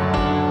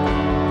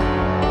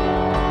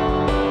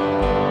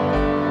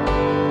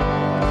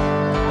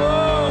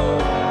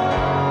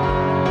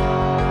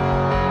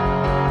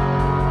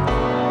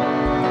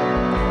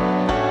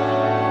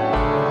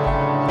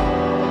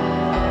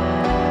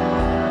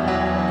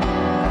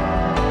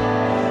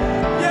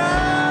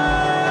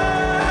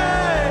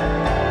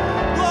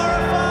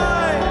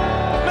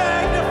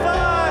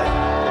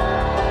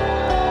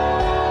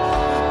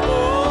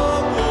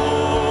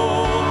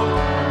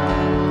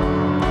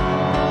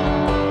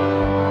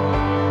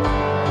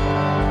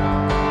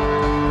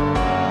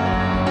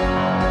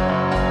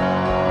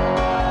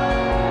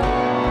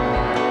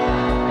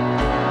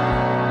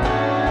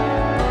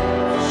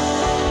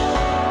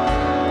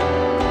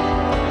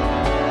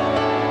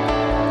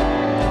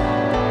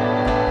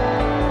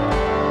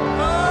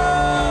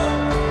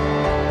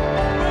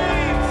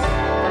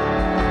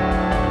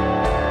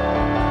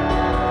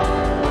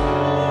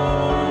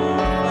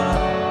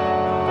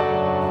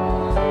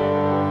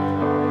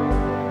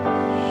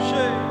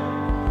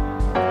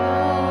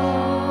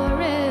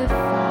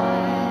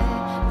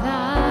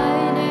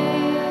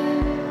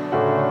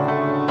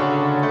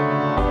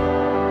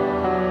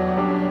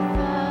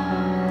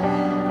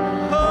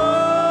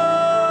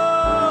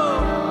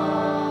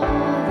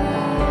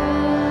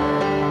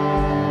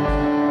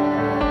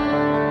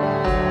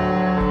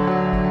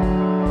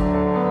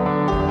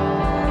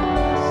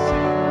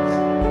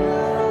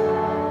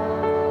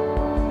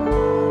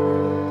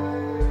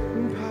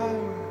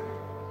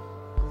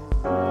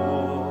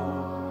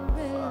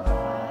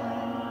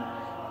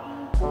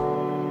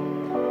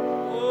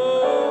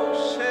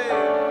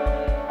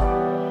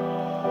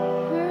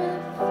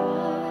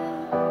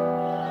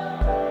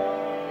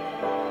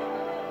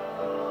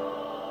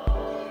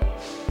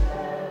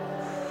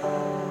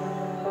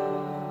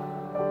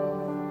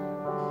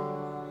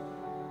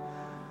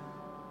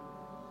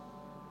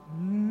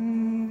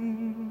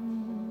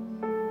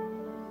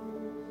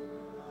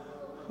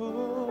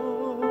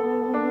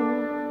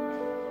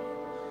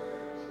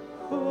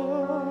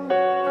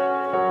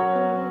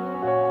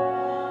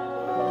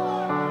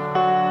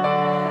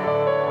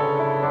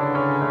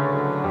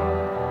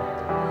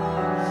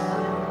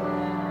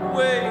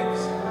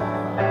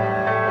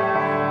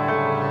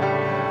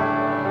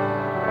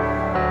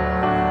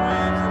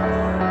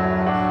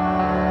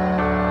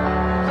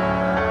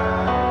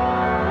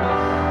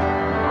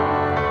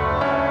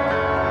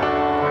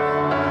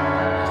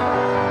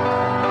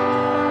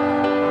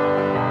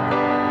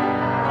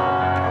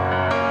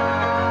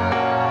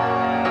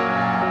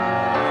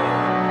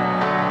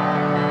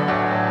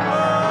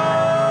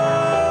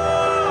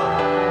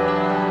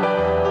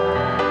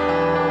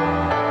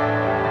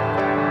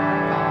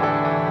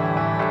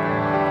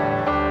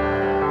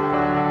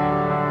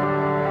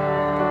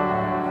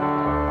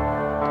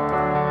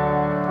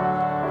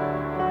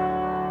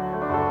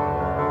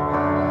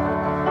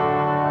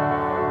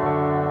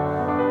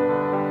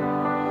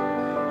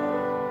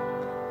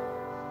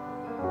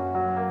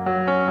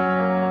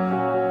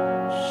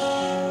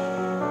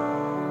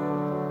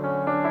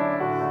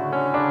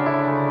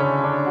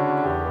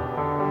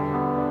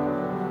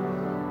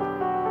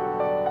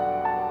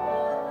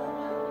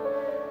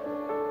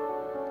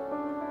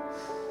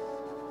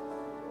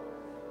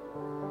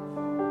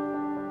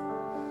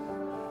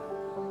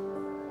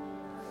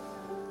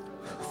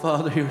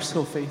 Father, you're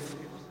so faithful.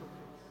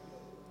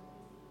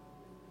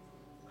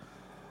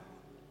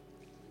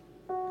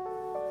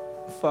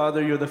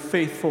 Father, you're the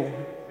faithful,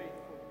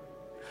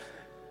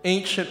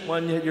 ancient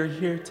one, yet you're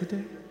here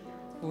today.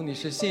 父，你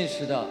是信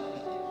实的，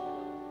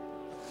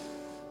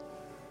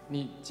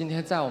你今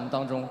天在我们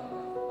当中，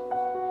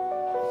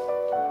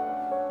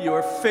 You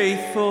are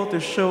faithful to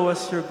show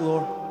us your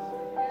glory.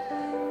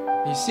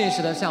 你信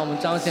实的向我们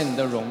彰显你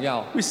的荣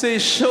耀， We say,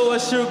 show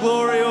us your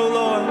glory, O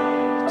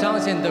Lord. 彰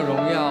显你的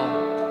荣耀，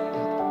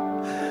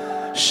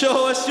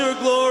 Show us your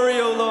glory,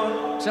 O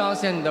Lord. 彰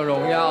显你的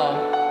荣耀。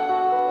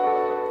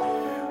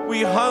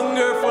 We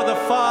hunger for the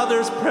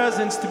Father's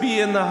presence to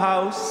be in the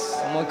house.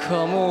 我们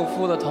渴慕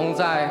父的同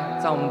在，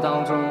在我们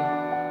当中。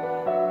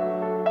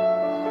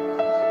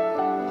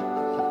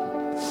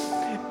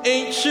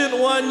Ancient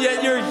One,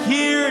 yet you're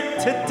here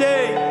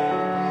today.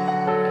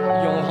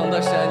 永恒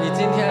的神，你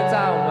今天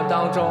在我们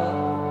当中。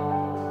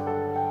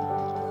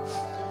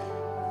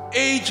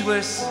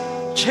 Ageless,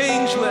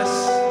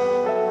 changeless,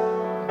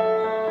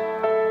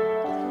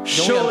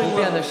 永远 showing 不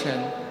变的 love, 神，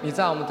你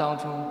在我们当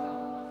中，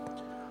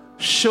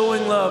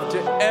 showing love to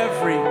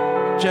every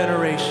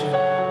generation.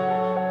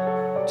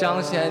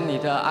 彰显你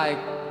的爱，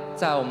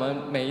在我们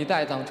每一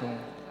代当中。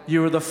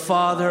 You are the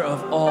Father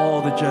of all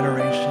the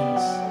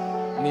generations.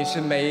 你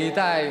是每一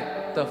代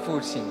的父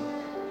亲。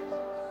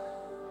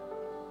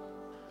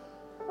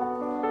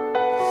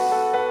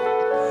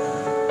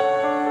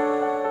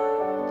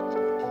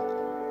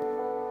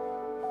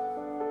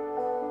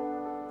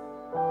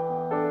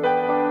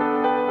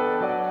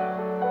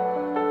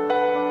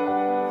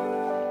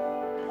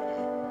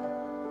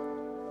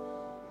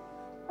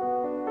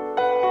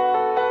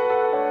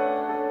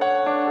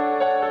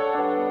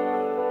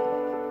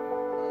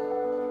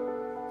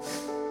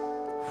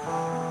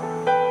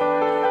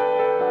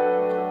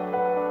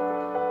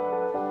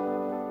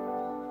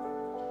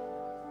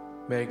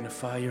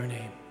 Magnify your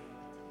name.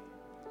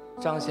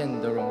 彰显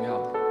你的荣耀，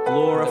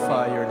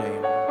 Glorify your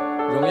name.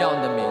 荣耀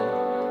你的名，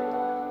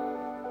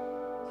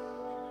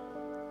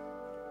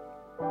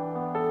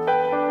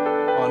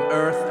 On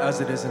earth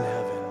as it is in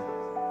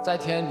heaven. 在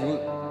天如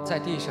在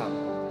地上。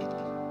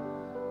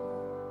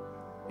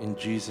 In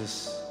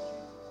Jesus'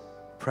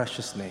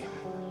 precious name.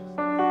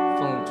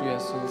 奉主耶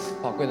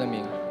稣宝贵的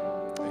名。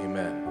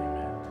 Amen.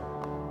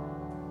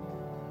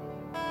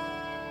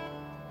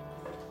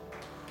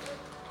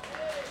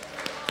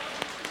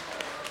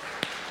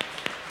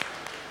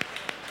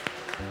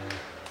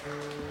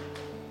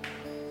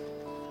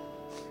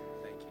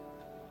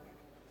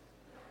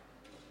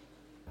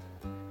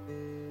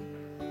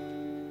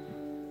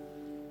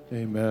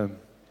 Amen.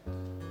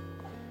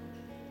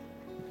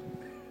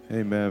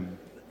 Amen.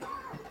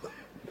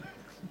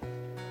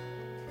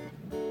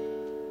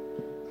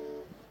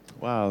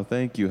 Wow,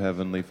 thank you,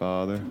 Heavenly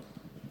Father.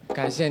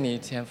 感谢你，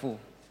天父，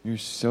 You're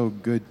so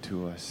good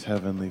to us,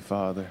 Heavenly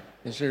Father.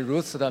 你是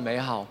如此的美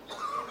好。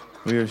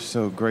 We are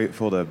so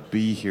grateful to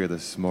be here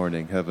this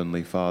morning,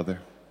 Heavenly Father.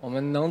 我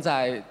们能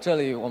在这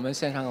里，我们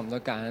献上我们的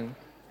感恩。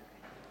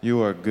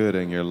 You are good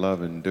and your love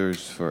endures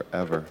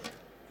forever.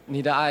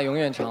 你的爱永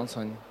远长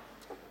存。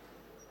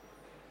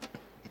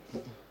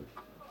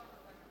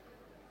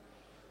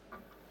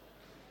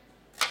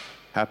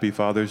 Happy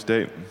Father's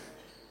Day.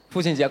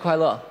 父亲节快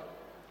乐！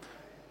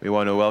 We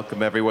want to welcome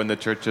everyone to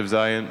Church of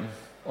Zion,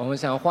 我们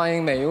想欢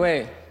迎每一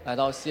位来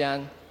到西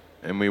安，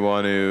 and we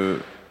want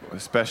to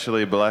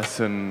especially bless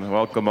and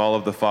welcome all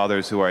of the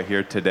fathers who are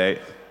here today.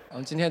 我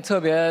们今天特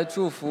别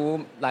祝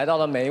福来到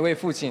了每一位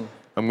父亲。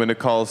 I'm going to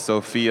call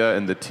Sophia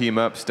and the team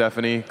up.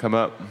 Stephanie, come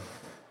up.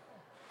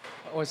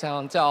 我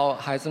想叫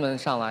孩子们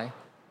上来。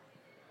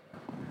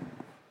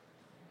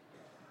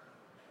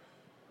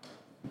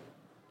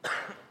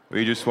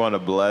 We just want to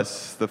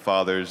bless the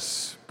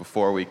fathers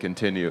before we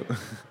continue.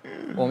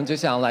 我们就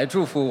想来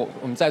祝福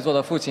我们在座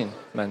的父亲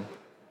们。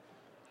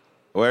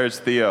 Where's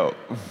Theo?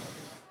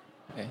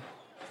 哎，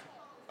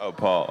 Oh,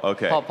 Paul.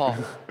 Okay. 泡泡，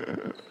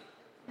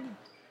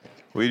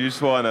 We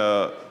just want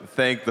to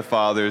thank the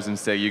fathers and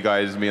say you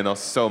guys mean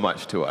so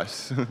much to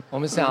us. 我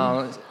们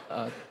想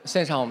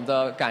献上我们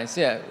的感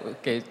谢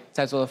给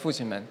在座的父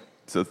亲们。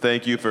 So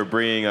thank you for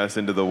bringing us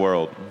into the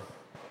world.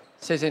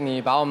 谢谢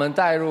你把我们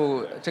带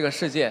入这个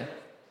世界。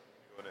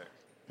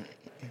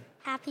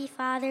 Happy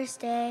Father's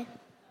Day.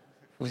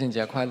 父亲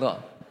节快乐！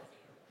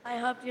 I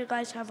hope you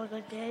guys have a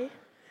good day.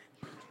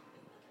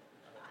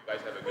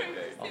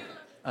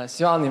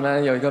 希望你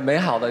们有一个美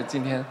好的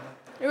今天。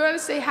 We're going to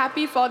say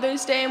Happy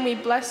Father's Day, and we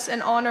bless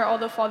and honor all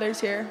the fathers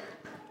here.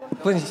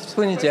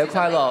 父亲节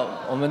快乐！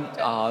我们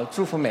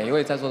祝福每一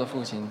位在座的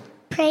父亲。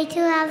 Pray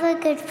to have a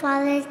good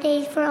Father's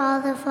Day for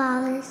all the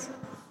fathers.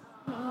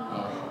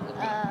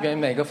 愿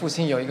每个父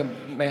亲有一个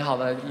美好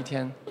的一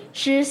天。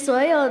 使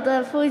所有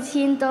的父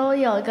亲都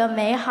有个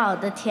美好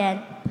的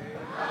天。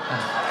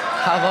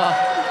 Have a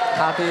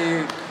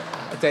happy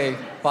day,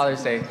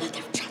 Father's Day,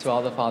 to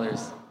all the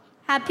fathers.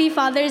 Happy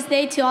Father's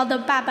Day to all the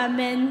爸爸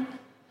们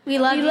We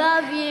love We you.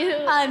 love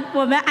you.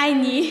 我们爱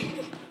你。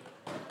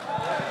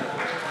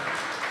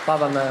爸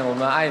爸们，我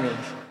们爱你。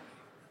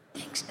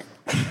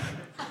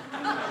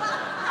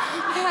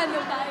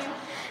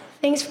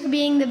 Thanks for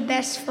being the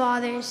best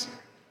fathers.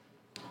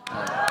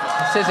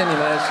 谢谢你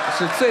们，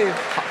是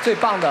最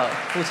棒的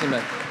父亲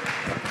们。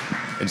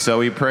 And so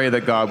we pray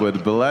that God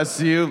would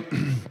bless you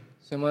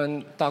所以我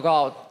们祷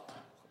告，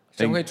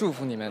神会祝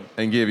福你们，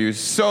 and give you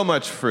so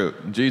much fruit.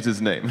 In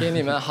Jesus' name. 给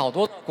你们好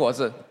多的果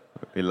子。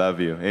 We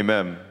love you.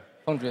 Amen.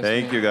 奉主耶稣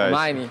Thank you, 名 guys. 我们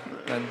爱你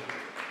们。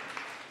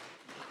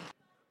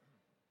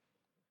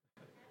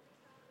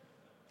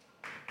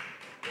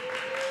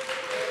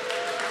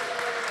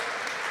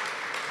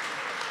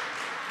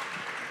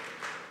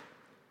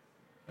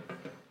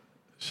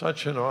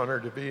 Such an honor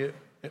to be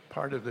a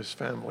part of this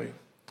family.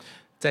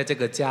 在这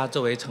个家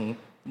作为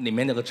里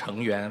面那个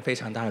成员，非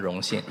常大的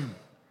荣幸。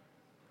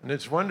 And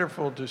it's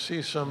wonderful to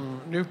see some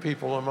new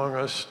people among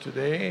us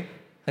today.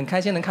 很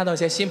开心能看到一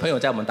些新朋友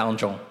在我们当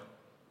中。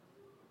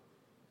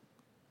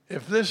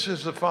 If this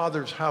is the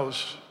Father's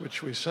house,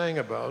 which we sang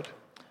about,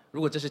 如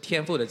果这是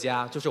天父的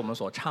家，就是我们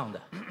所唱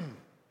的，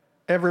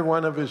 every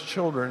one of his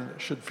children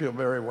should feel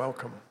very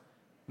welcome.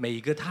 每一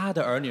个他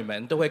的儿女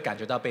们都会感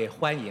觉到被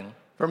欢迎。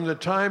 From the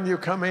time you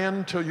come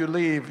in till you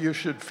leave, you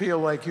should feel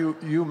like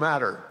you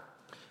matter.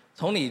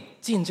 从你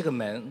进这个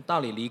门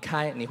到你离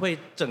开，你会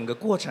整个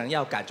过程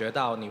要感觉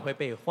到你会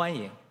被欢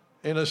迎。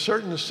 In a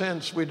certain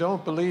sense, we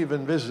don't believe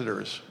in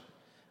visitors.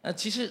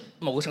 其实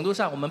某个程度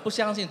上，我们不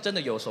相信真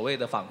的有所谓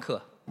的访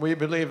客， We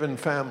believe in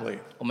family.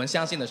 我们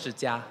相信的是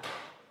家。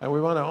 And we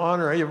want to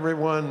honor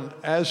everyone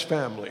as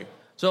family.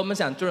 所以我们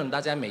想尊重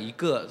大家每一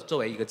个作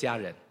为一个家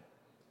人。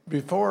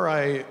 Before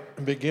I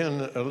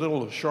begin a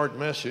little short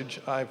message,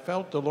 I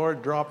felt the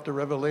Lord dropped a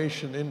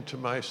revelation into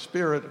my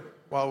spirit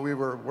while we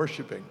were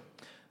worshiping.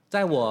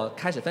 在我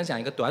开始分享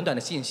一个短短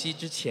的信息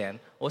之前，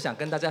我想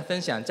跟大家分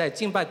享，在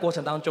敬拜过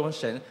程当中，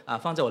神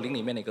放在我灵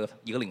里面的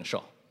一个领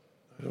受。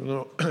 I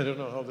don't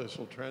know how this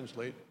will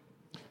translate.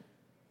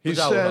 不 He 知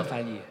道如何 said,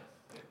 翻译。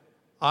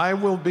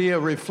 I'll be a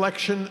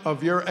reflection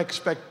of your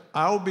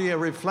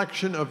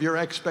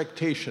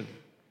expectation.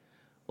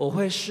 我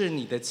会是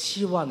你的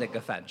期望的一个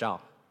反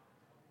照。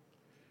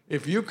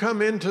 If you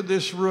come into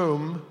this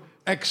room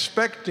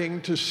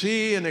expecting to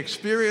see and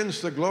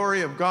experience the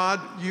glory of God,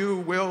 you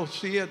will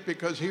see it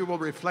because He will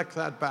reflect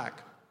that back.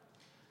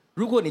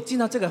 如果你进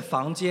到这个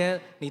房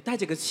间，你带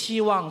着个期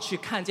望去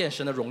看见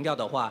神的荣耀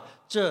的话，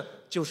这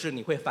就是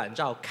你会反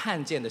照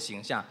看见的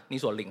形象，你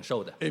所领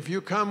受的。 If you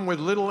come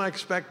with little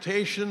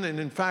expectation and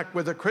in fact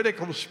with a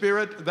critical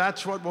spirit,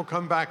 that's what will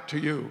come back to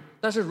you.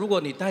 但是如果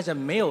你带着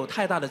没有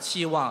太大的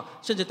期望，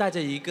甚至带着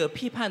一个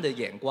批判的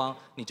眼光，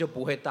你就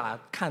不会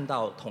看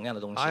到同样的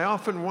东西。 I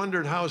often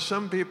wondered how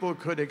some people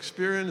could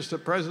experience the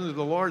presence of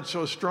the Lord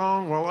so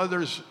strong while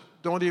others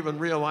don't even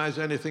realize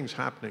anything's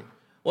happening.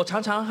 我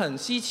常常很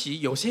稀奇，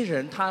有些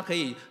人他可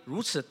以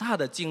如此大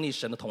的经历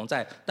神的同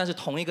在，但是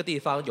同一个地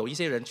方有一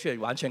些人却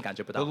完全感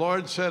觉不 The 到。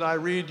 Lord said, I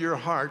read your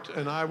heart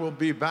and I will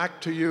be back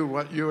to you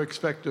what you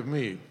expect of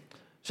me.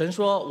 神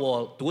说：“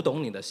我读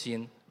懂你的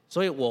心，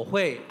所以我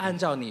会按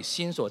照你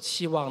心所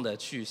期望的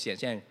去显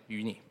现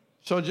于你。”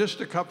 So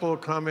just a couple of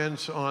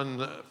comments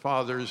on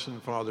fathers and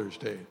Father's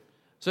Day.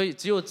 所以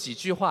只有几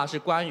句话是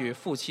关于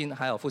父亲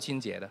还有父亲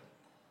节的。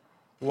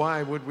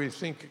 Why would we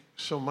think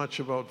so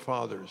much about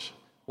fathers?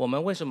 我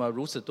们为什么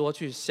如此多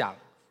去想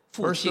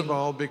父 First 亲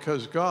of？all,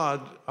 because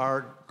God,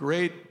 our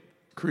great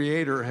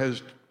creator,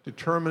 has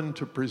determined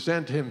to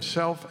present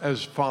himself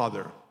as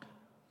Father.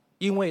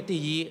 因为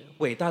第一，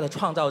伟大的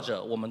创造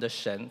者，我们的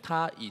神，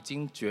他已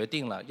经决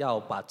定了要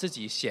把自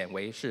己显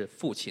为是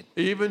父亲。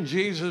 Even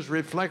Jesus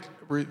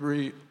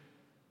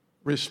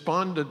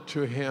responded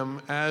to him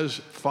as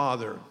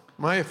Father.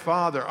 My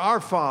Father, our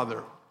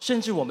Father.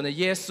 甚至我们的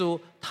耶稣，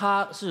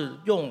他是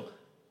用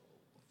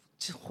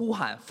呼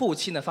喊父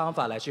亲的方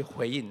法来去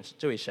回应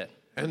这位神。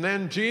 And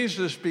then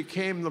Jesus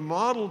became the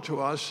model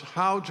to us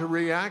how to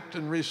react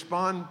and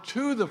respond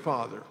to the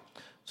Father.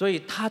 所以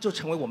他就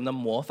成为我们的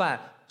模范，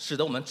使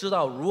得我们知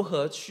道如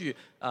何去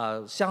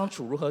相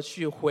处，如何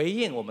去回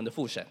应我们的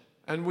父神。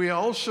 And we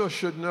also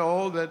should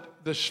know that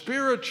the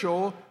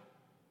spiritual,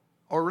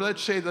 or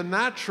let's say the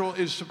natural,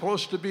 is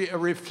supposed to be a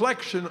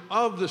reflection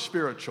of the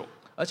spiritual.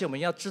 而且我们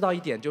要知道一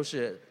点，就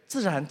是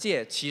自然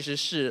界其实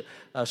是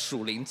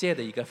属灵界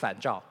的一个反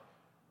照。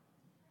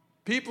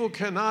 People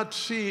cannot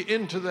see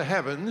into the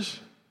heavens,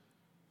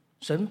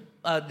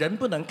 人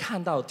不能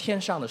看到天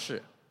上的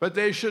事， but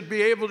they should be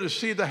able to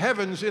see the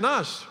heavens in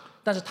us.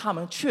 但是他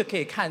们却可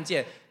以看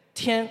见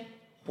天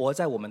活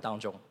在我们当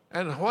中。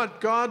 And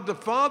what God the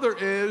Father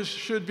is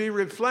should be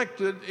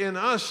reflected in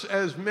us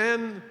as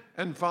men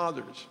and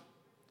fathers.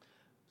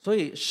 所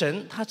以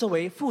神他作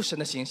为父神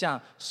的形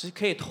象，是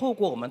可以透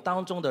过我们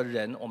当中的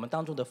人，我们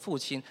当中的父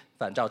亲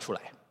反照出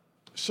来。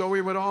 So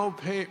we would all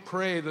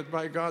pray that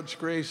by God's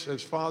grace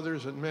as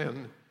fathers and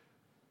men,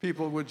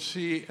 people would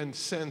see and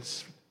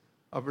sense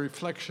a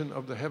reflection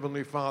of the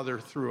Heavenly Father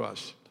through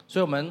us.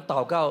 所以我们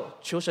祷告，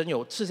求神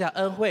有赐下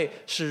恩惠，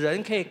使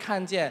人可以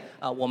看见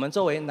我们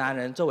作为男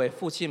人，作为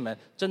父亲们，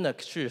真的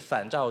去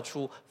反照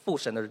出父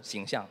神的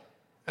形象。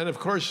 And of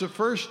course, the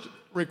first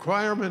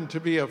requirement to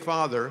be a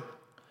father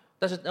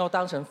但是要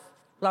当成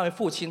为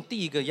父亲，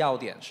第一个要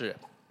点是，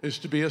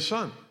 is to be a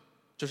son.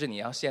 就是你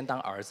要先当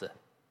儿子。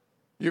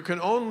 You can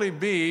only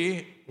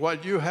be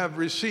what you have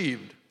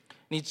received.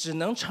 你只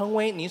能成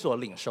为你所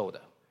领受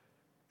的。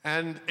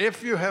 And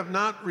if you have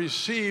not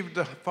received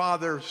the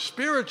Father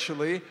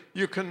spiritually,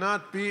 you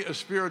cannot be a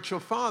spiritual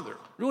father.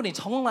 如果你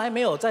从来没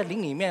有在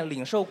灵里面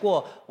领受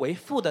过为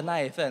父的那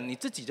一份，你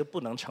自己就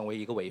不能成为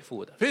一个为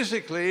父的。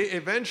 Physically,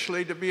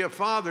 eventually, to be a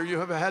father, you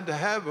have had to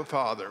have a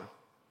father.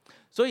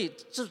 所以，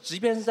即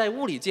便是在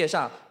物理界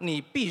上，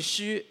你必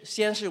须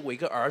先是我一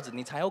个儿子，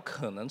你才有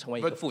可能成为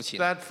一个 But 父亲。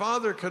 that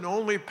father can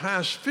only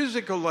pass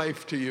physical life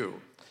to you.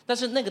 但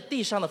是那个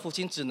地上的父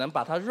亲只能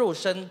把他肉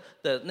身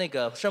的那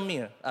个生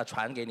命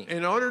传给你。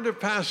 In order to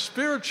pass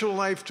spiritual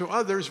life to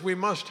others, we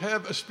must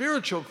have a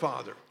spiritual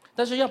father.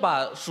 但是要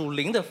把属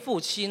灵的父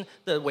亲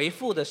的为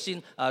父的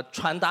心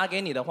传达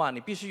给你的话，你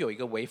必须有一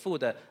个为父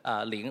的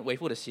灵为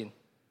父的心。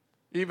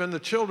 Even the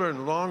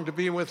children long to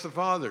be with the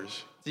fathers.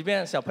 即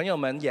便小朋友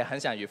们也很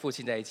想与父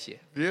亲在一起，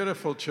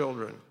 Beautiful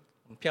children.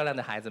 漂亮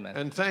的孩子们，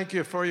 And thank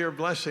you for your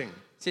blessing.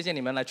 谢谢你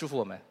们来祝福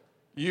我们。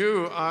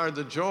 You are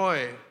the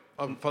joy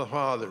of the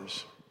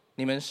fathers.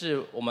 你们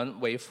是我们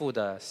为父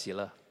的喜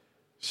乐。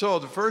 So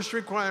the first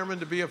requirement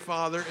to be a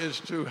father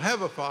is to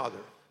have a father,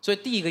 所以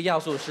第一个要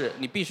素是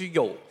你必须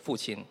有父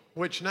亲，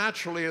 which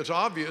naturally is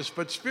obvious,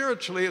 but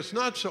spiritually it's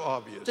not so 这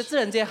obvious. 自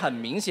然界很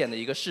明显的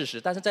一个事实，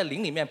但是在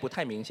灵里面不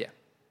太明显。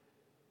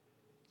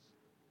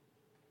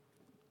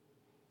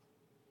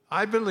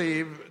 I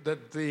believe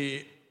that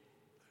the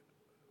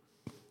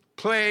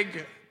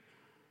plague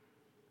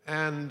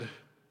and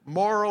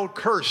moral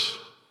curse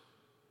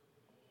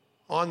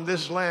on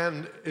this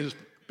land is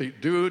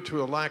due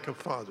to a lack of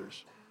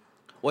fathers.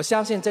 我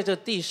相信在这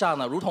地上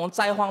呢，如同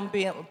灾荒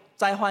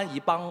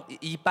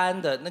一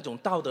般的那种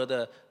道德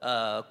的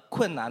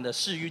困难的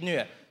肆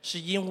虐，是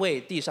因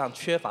为地上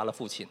缺乏了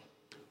父亲。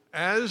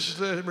 As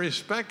the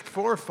respect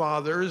for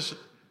fathers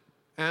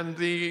and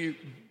the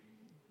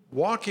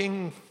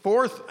walking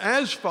forth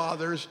as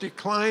fathers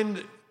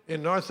declined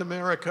in North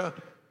America,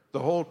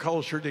 the whole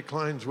culture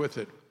declines with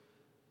it.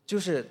 就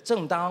是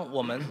正当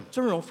我们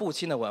尊荣父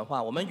亲的文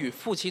化，我们与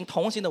父亲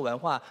同行的文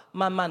化，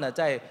慢慢的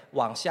在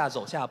往下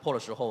走下坡的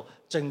时候，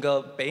整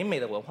个北美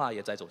的文化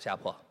也在走下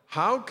坡。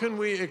 How can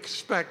we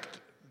expect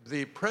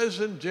the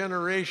present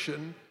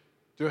generation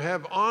to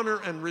have honor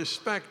and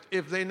respect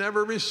if they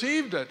never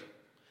received it?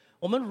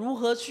 我们如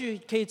何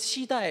可以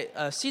期待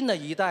新的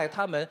一代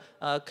他们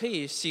可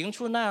以行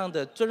出那样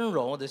的尊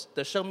荣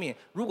的生命，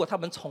如果他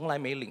们从来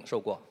没领受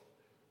过？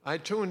 I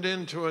tuned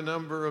into a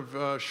number of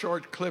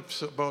short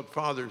clips about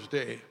Father's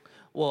Day.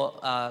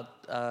 我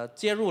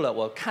接入了，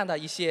我看到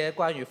一些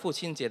关于父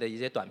亲节的一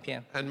些短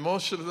片， And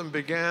most of them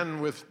began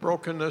with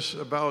brokenness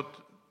about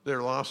their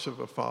loss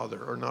of a father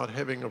or not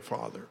having a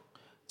father.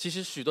 其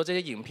实许多这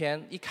些影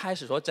片一开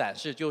始所展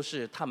示就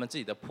是他们自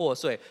己的破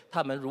碎，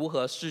他们如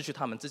何失去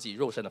他们自己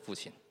肉身的父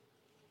亲。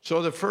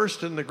 So the first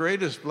and the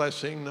greatest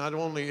blessing not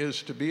only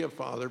is to be a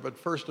father, but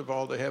first of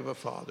all to have a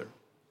father.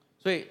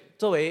 所以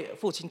作为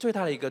父亲最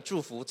大的一个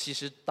祝福，其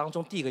实当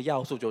中第一个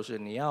要素就是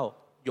你要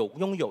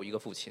拥有一个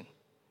父亲。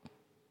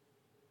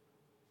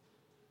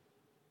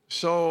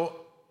 So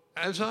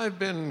as I've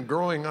been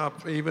growing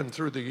up, even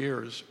through the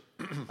years,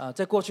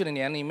 在过去的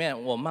年里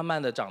面，我慢慢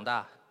的长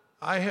大，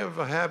 I have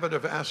a habit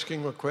of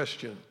asking a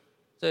question.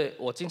 所以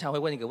我经常会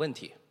问一个问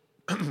题：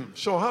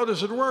 So how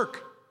does it work?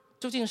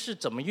 究竟是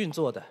怎么运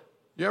作的？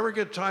 You ever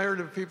get tired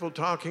of people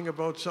talking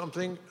about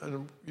something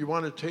and you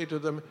want to say to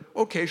them,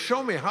 okay,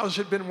 show me, how's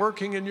it been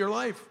working in your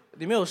life?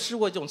 你没有试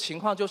过一种情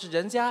况，就是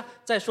人家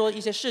在说一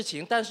些事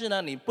情，但是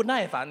呢，你不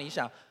耐烦，你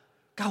想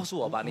告诉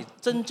我吧，你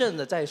真正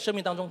的在生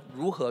命当中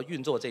如何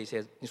运作这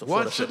些你所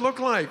说的 What's 事 it？look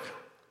like?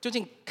 究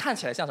竟看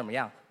起来像什么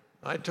样？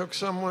 I took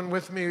someone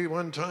with me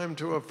one time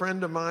to a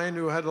friend of mine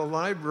who had a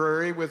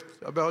library with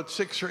about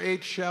 6 or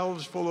 8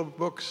 shelves full of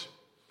books.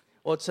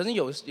 我曾经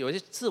有一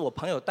次，我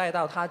朋友带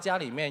到他家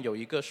里面有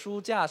一个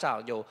书架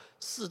上有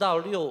4到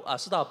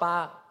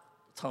8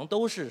层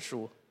都是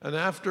书。 And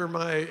after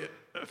my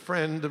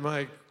friend,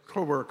 my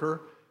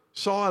coworker,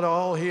 saw it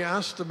all, he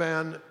asked the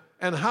man,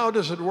 and how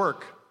does it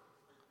work?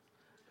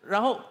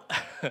 然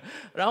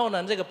后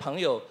呢，这个朋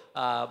友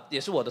也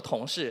是我的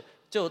同事，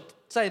就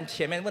在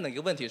前面问了一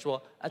个问题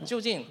说究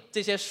竟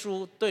这些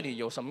书对你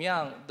有什么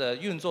样的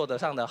运作的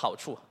上的好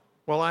处？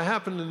 Well, I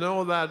happen to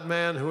know that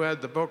man who had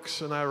the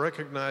books, and I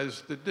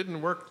recognized it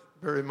didn't work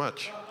very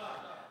much.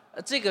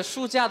 这个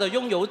书架的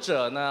拥有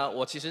者呢，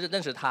我其实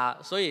认识他，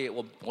所以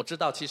我知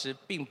道其实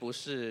并不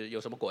是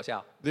有什么果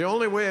效。 The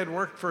only way it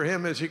worked for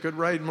him is he could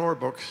write more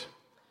books.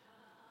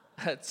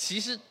 其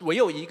实唯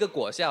有一个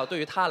果效，对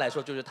于他来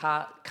说，就是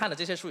他看了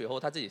这些书以后，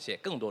他自己写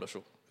更多的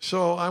书。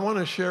 So I want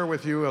to share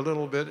with you a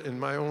little bit in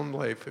my own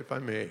life, if I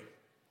may.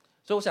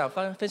 所以我想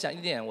分享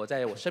一点我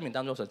在我生命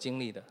当中所经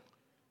历的。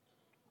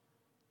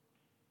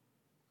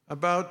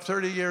 About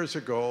 30 years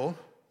ago,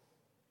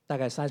 大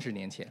概30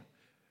年前，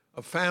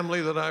 a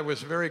family that I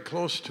was very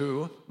close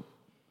to,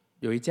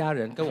 有一家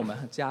人跟我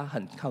们家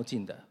很靠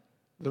近的，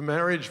 the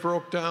marriage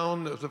broke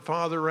down, the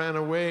father ran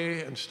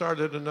away and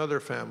started another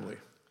family.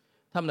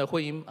 他们的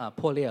婚姻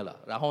破裂了，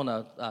然后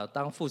呢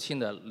当父亲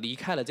的离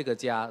开了这个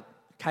家，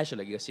开始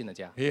了一个新的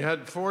家。 He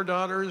had 4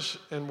 daughters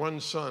and 1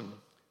 son.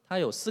 他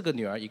有4个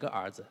女儿，1个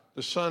儿子。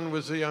 The son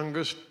was the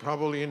youngest,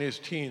 probably in his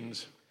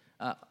teens.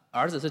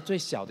 儿子是最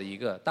小的一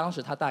个，当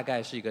时他大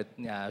概是一个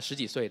10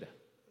几岁的。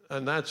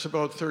 And that's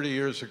about 30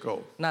 years ago.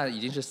 那已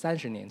经是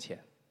30年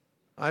前。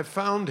 I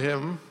found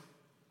him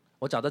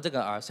我找到这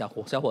个小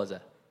伙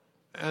子，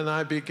 and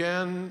I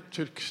began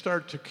to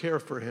start to care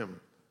for him.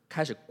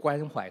 开始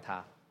关怀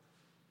他。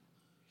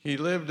 He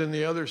lived in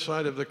the other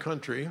side of the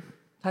country.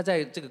 他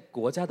在这个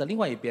国家的另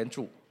外一边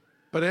住，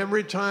 But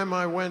every time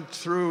I went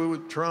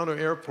through Toronto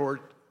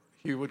Airport,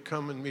 he would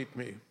come and meet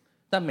me.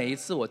 但每一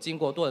次我经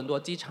过多伦多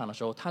机场的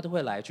时候，他都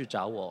会来去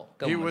找我，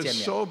跟 He 我们 was 见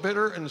面。 so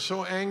bitter and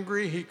so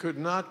angry, he could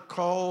not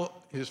call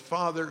his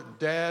father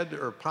dad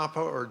or papa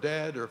or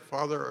dad or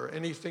father or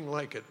anything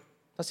like it.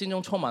 他心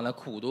中充满了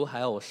苦毒，还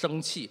有生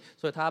气，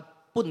所以他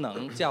不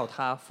能叫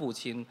他父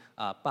亲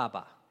爸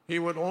爸。He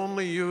would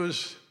only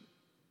use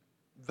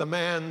the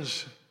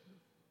man's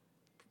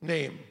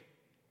name,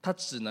 他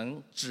只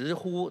能直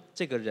呼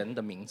这个人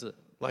的名字，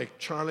 like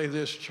Charlie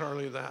this,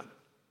 Charlie that.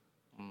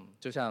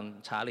 就像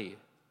查理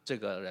这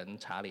个人，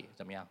查理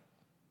怎么样？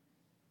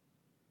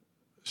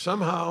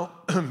 Somehow,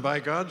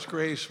 by God's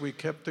grace, we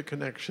kept the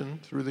connection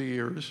through the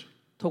years.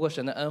 透过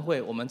神的恩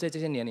惠，我们在这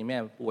些年里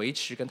面维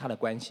持跟他的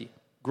关系。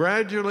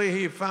 Gradually,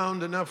 he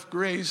found enough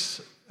grace,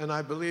 and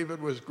I believe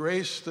it was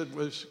grace that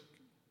was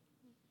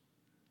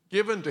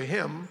given to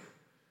him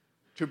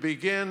to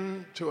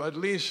begin to at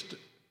least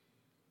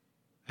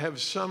have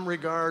some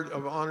regard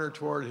of honor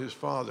toward his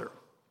father.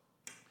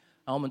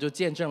 然后我们就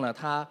见证了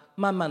他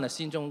慢慢的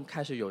心中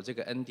开始有这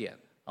个恩典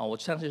我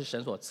相信是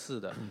神所赐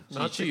的，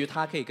以至于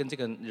他可以跟这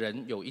个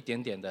人有一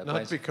点点的关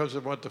Not 系， because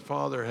of what the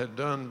father had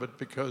done, but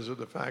because of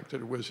the fact that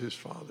it was his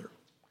father.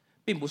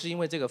 并不是因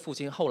为这个父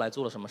亲后来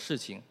做了什么事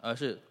情，而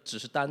是只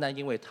是单单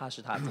因为他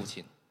是他父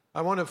亲。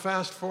 I want to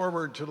fast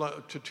forward to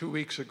 2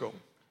 weeks ago.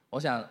 我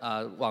想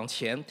往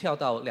前跳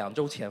到2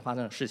周前发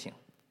生的事情。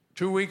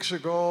 2 weeks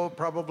ago,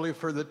 probably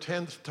for the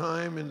 10th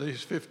time in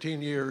these 15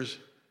 years,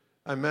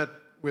 I met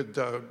with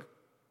Doug.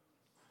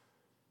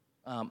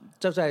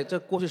 就在这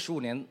过去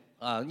15年，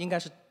应该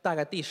是大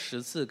概第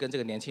10次跟这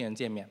个年轻人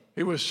见面。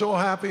 He was so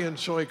happy and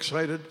so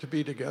excited to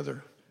be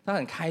together. 他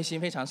很开心，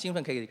非常兴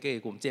奋，可以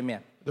跟我们见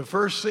面。 The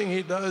first thing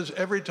he does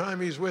every time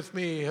he's with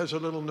me, he has a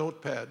little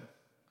notepad.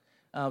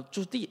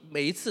 就是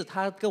每一次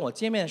他跟我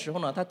见面的时候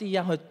呢，他第一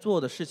样会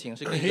做的事情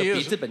是跟一 He 个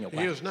笔 is, 记本有 he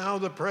关。 is now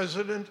the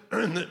president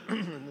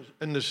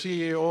and the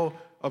CEO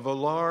of a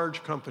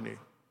large company.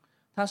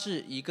 他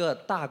是一个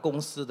大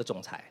公司的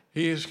总裁，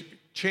 He has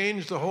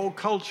changed the whole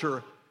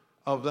culture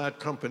of that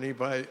company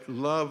by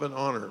love and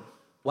honor.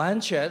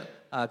 完全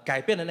改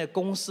变了那个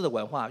公司的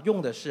文化，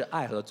用的是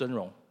爱和尊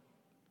荣。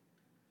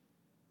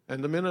 And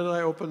the minute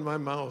I opened my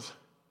mouth,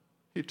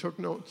 he took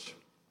notes.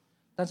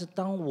 但是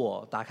当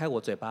我打开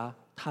我嘴巴，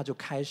他就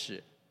开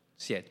始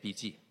写笔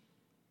记。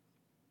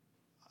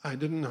 I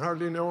didn't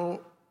hardly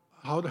know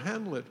how to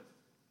handle it,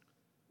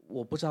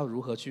 我不知道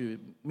如何去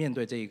面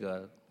对这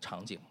个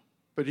场景，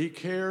 but he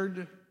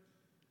cared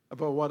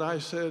about what I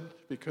said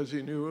because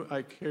he knew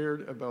I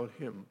cared about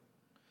him.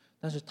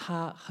 但是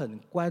他很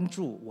关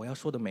注我要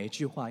说的每一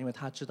句话，因为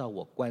他知道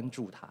我关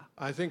注他。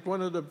 I think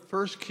one of the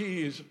first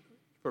keys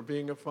for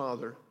being a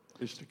father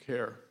is to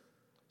care.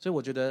 所以我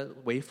觉得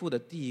为父的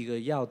第一个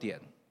要点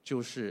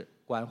就是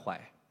关怀，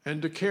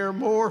 And to care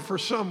more for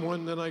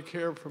someone than I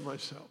care for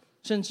myself.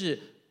 甚至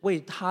为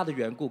他的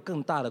缘故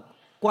更大的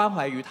关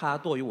怀于他，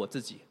多于我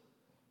自己。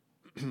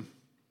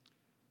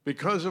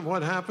 Because of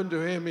what happened to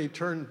him, he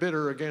turned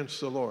bitter against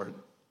the Lord.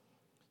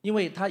 因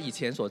为他以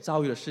前所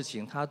遭遇的事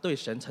情，他对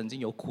神曾经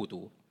有苦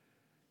毒。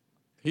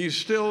 He's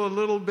still a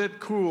little bit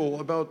cool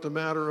about the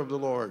matter of the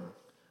Lord.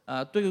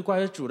 对于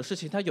关于主的事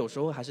情，他有时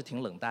候还是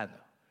挺冷淡的。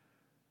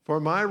 For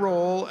my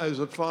role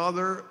as a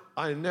father,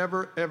 I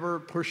never ever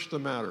push the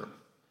matter.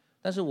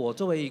 但是我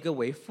作为一个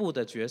为父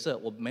的角色，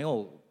我没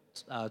有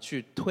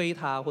去推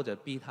他或者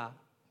逼他，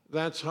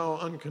 That's how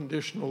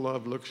unconditional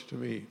love looks to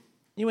me.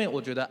 因为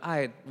我觉得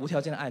爱无条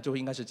件的爱就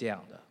应该是这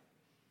样的。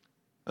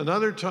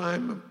 Another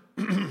time,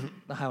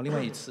 那还有另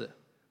外一次，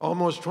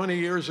 almost 20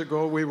 years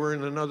ago, we were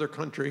in another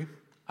country,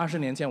 20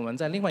年前我们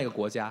在另外一个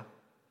国家，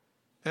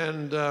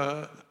 and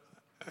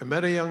I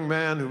met a young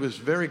man who was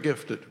very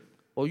gifted.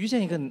 我遇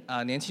见一个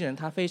年轻人，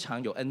他非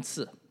常有恩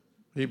赐，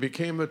 He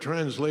became a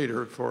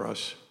translator for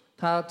us.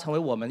 他成为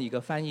我们一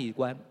个翻译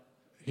官，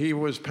 He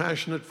was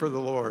passionate for the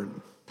Lord.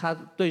 他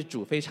对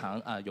主非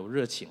常有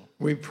热情。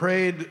 We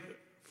prayed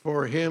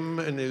for him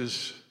and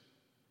his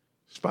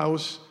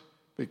spouse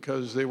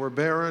because they were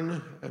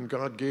barren, and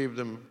God gave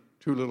them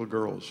 2 little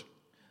girls.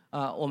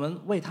 我们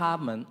为他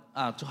们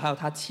还有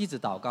他妻子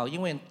祷告，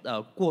因为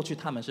过去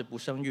他们是不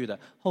生育的，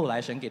后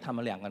来神给他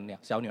们2个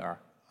小女儿。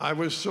 I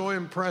was so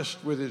impressed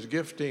with his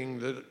gifting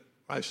that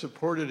we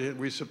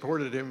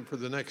supported him for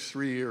the next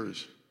 3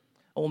 years.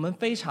 我们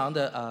非常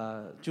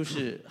的就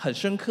是很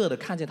深刻的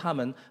看见他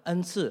们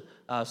恩赐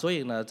所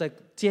以呢，在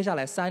接下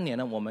来3年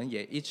呢，我们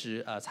也一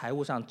直财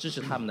务上支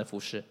持他们的服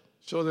事。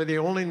 So that he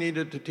only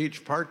needed to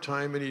teach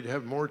part-time and he'd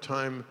have more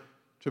time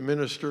to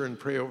minister and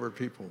pray over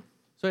people.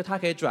 所以他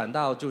可以转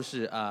到就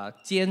是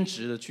兼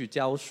职的去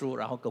教书，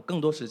然后有更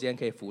多时间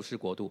可以服侍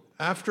国度。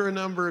 After a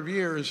number of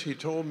years, he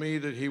told me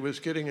that he was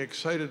getting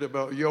excited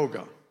about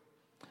yoga.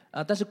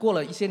 但是过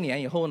了一些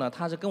年以后呢，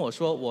他是跟我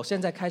说，我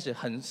现在开始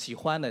很喜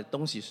欢的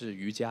东西是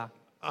瑜伽。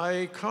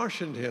 I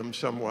cautioned him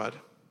somewhat.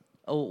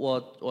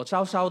 我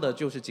稍稍的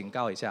就是警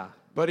告一下，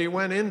 But he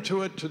went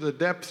into it to the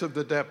depth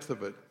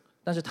of it.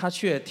 但是他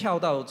却跳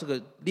到这个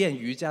练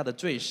瑜伽的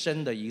最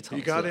深的一层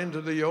He 次。 got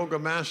into the yoga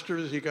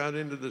masters, he got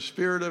into the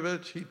spirit of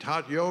it, he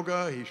taught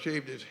yoga, he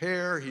shaved his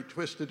hair, he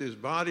twisted his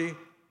body.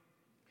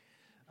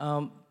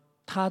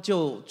 他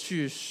就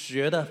去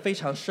学的非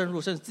常深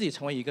入，甚至自己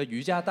成为一个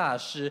瑜伽大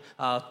师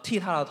剃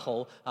他的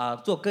头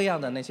做各样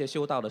的那些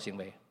修道的行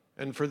为。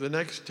And for the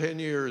next 10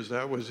 years,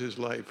 that was his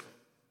life.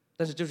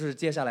 但是就是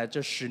接下来这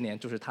10年，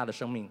就是他的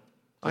生命。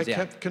 I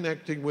kept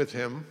connecting with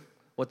him.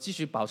 我继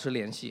续保持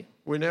联系。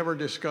 We never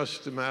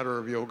discussed the matter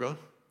of yoga.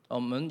 我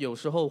们有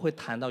时候会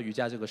谈到瑜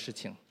伽这个事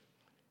情。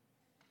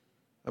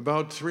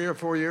 About 3 or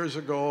 4 years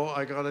ago,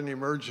 I got an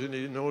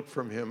emergency note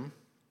from him.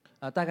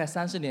 大概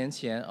30年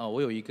前，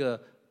我有一个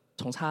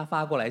从他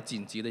发过来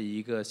紧急的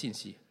一个信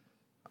息。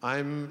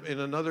 I'm in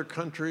another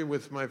country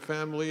with my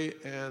family,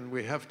 and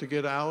we have to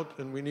get out,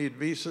 and we need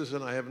visas,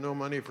 and I have no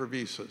money for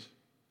visas.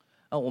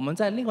 我们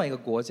在另外一个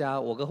国家，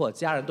我跟我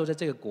家人都在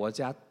这个国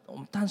家，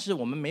但是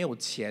我们没有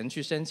钱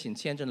去申请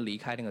签证离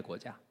开那个国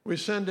家。 We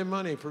send him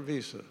money for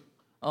visa.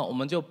 我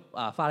们就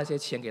发了一些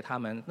钱给他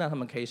们，让他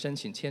们可以申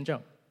请签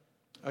证。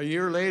 A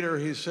year later,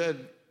 he said,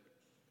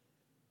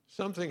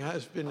 "Something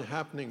has been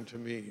happening to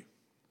me."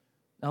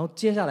 然后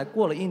接下来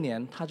过了1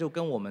年，他就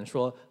跟我们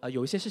说，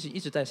有一些事情一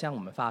直在向我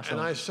们发生。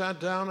 And I sat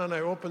down and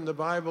I opened the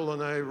Bible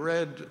and I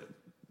read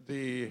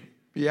the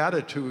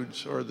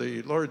Beatitudes or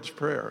the Lord's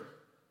Prayer.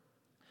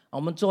 我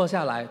们坐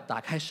下来，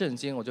打开圣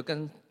经，我就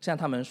向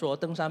他们说，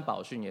登山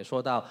宝训也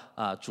说到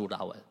主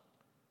祷文。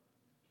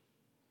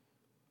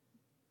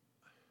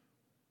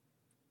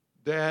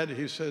 Dad,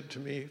 he said to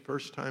me,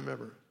 first time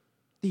ever,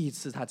 第一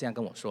次他这样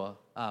跟我说，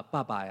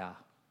爸爸呀，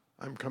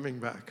 I'm coming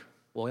back.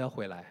 我要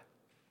回来，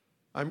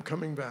 I'm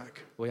coming back.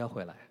 我要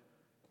回来。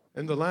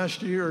 In the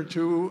last year or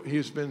two,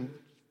 he's been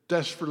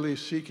desperately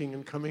seeking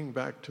and coming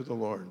back to the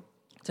Lord.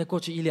 在过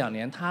去1、2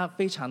年，他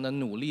非常的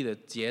努力的、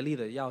竭力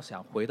的要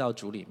想回到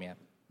主里面。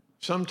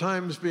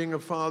 Sometimes being a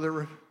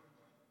father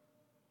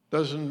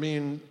doesn't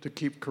mean to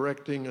keep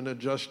correcting and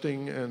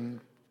adjusting and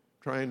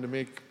trying to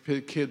make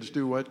kids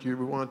do what you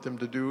want them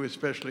to do,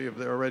 especially if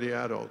they're already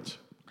adults.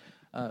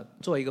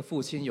 作为一个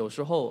父亲，有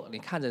时候你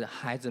看着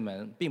孩子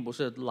们，并不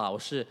是老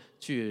是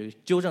去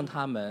纠正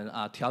他们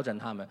调整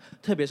他们，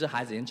特别是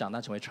孩子已经长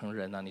大成为成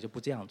人了，你就不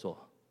这样做。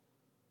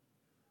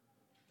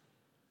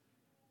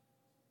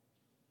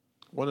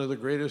 One of the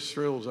greatest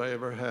thrills I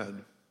ever had.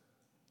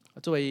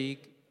 作为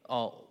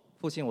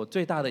父亲，我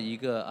最大的一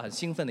个很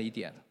兴奋的一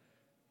点。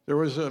 There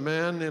was a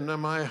man in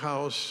my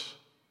house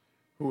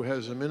who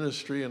has a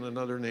ministry in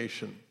another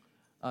nation.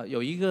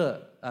 有一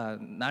个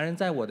男人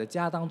在我的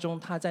家当中，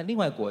他在另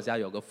外国家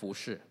有个服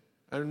侍。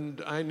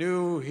 And I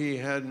knew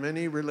he had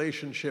many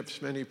relationships,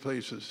 many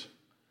places.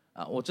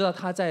 我知道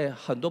他在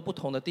很多不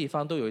同的地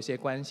方都有一些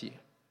关系。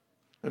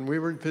 And we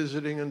were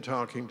visiting and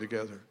talking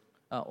together.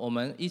 我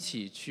们一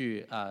起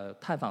去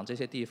探访这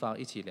些地方，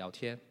一起聊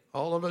天。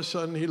 All of a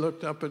sudden, he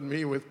looked up at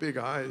me with big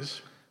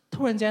eyes.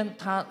 突然间，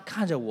他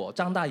看着我，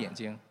张大眼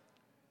睛。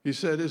 He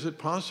said, "Is it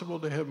possible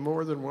to have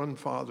more than one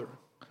father?"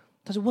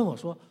 他就问我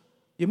说：“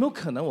有没有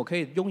可能我可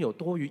以拥有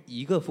多于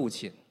一个父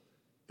亲？”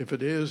 If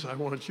it is, I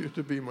want you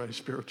to be my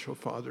spiritual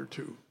father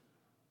too.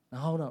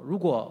 然后呢，如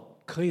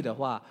果可以的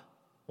话，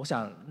我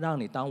想让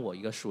你当我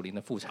一个属灵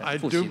的父亲。 I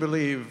do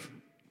believe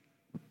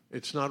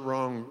it's not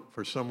wrong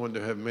for someone to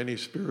have many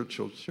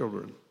spiritual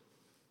children.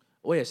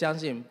 我也相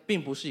信，并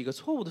不是一个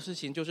错误的事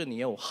情，就是你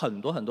有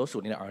很多很多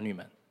属灵的儿女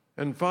们。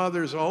 And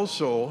fathers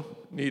also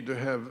need to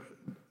have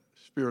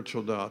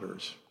spiritual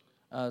daughters.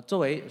 作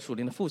为属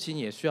灵的父亲，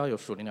也需要有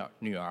属灵的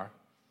女儿。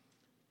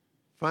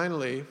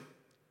 Finally,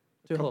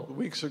 最 a 后 couple of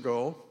weeks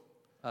ago,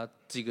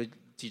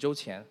 几周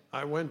前，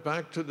 I went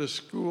back to the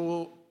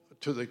school,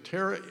 to the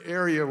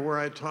area where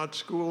I taught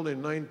school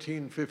in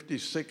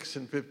 1956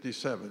 and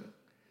 57.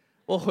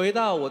 我回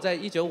到我在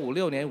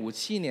1956年、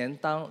57年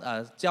当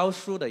教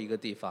书的一个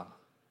地方，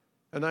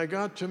 And I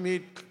got to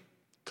meet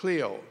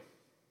Cleo.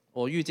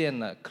 我遇见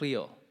了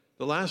Cleo。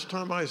 The last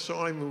time I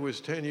saw him, he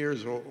was 10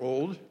 years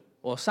old.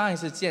 我上一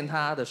次见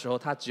他的时候，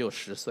他只有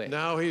10岁，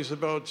 Now he's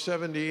about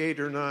 78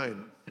 or 9.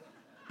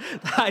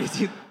 他已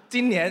经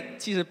今年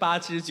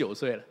78、79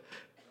岁了。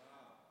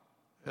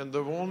 And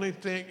the only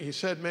thing, he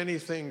said many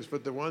things, but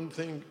the one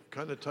thing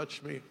kind of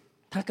touched me.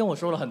 他跟我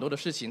说了很多的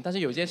事情，但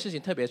是有一件事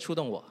情特别触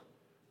动我。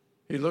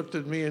 He looked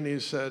at me and he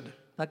said,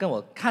 他跟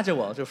我看着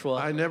我就说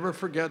I never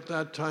forget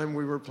that time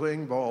we were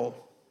playing ball.：“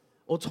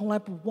 我从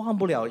来忘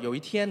不了有一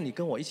天你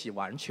跟我一起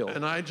玩球，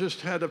 And I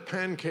just had a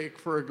pancake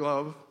for a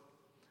glove.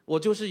 我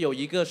就是有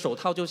一个手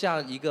套，就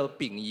像一个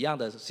饼一样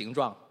的形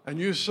状。 And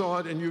you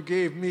saw it and you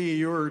gave me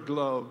your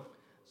glove.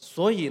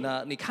 所以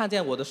呢，你看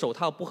见我的手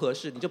套不合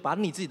适，你就把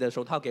你自己的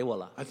手套给我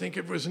了。 I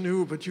think it was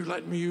new, but you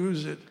let me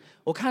use it.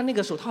 我看那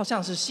个手套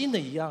像是新的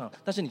一样，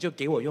但是你就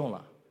给我用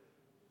了，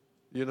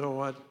 You know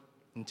what,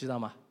 你知道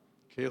吗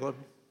Caleb?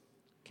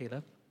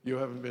 ？Caleb， You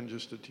haven't been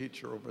just a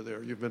teacher over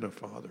there. You've been a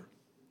father.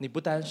 你不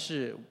单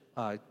是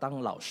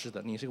当老师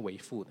的，你是个为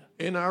父的。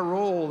 In our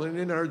role and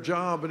in our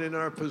job and in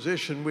our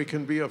position, we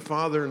can be a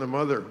father and a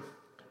mother.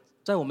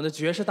 在我们的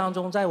角色当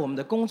中，在我们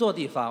的工作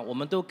地方，我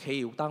们都可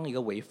以当一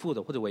个为父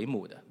的或者为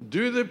母的。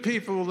 Do the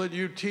people that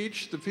you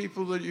teach, the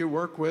people that you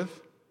work with,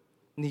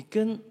 你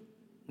跟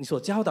你所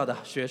教导的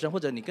学生，或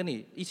者你跟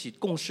你一起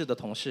共事的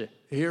同事，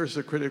 here's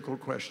the critical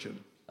question.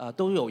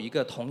 都有一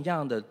个同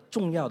样的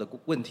重要的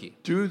问题。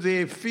Do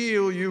they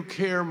feel you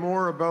care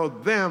more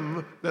about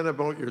them than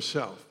about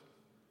yourself?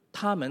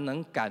 他们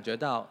能感觉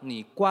到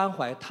你关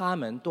怀他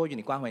们多于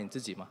你关怀你自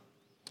己吗？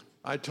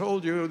 I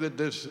told you that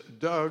this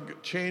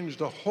Doug changed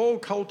the whole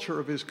culture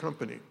of his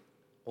company.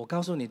 我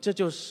告诉你，这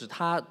就使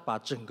他把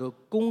整个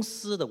公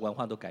司的文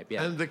化都改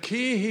变了。 And the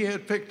key he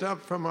had picked up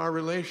from our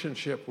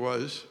relationship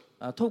was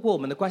透过我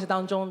们的关系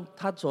当中，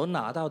他所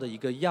拿到的一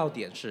个要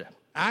点是，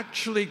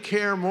 actually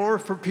care more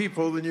for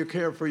people than you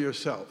care for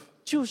yourself.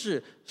 就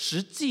是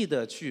实际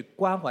的去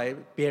关怀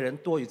别人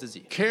多于自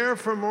己， Care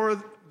for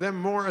them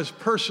more as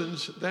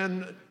persons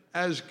than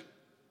as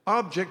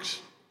objects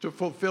to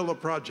fulfill a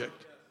project.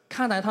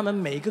 看来他们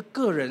每一个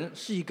个人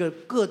是一个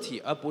个体，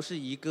而不是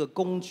一个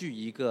工具、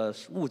一个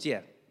物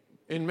件。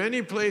 In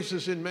many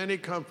places, in many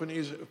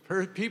companies,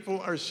 people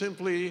are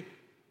simply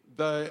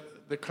the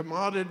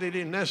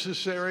commodity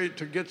necessary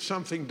to get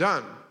something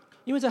done.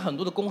 因为在很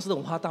多的公司的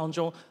文化当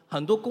中，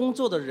很多工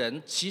作的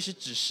人其实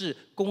只是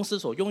公司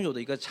所拥有的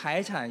一个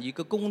财产、一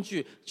个工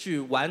具，去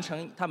完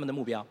成他们的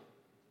目标。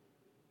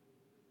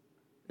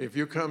 If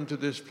you come to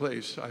this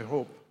place, I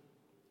hope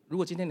如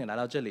果今天你来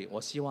到这里，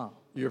我希望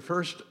your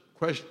first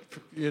question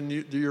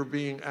you're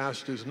being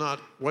asked is not,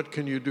 what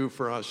can you do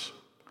for us?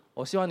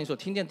 我希望你所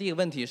听见第一个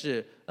问题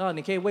是，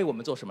你可以为我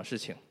们做什么事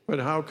情，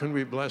 But how can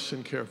we bless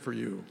and care for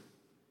you?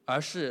 而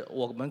是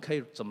我们可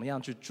以怎么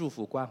样去祝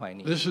福关怀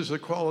你。 This is the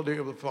quality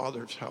of the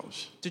Father's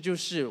house. 这就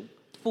是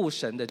父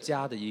神的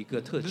家的一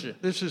个特质，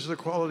 This is the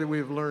quality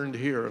we've learned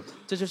here.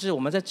 这就是我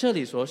们在这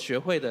里所学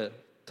会的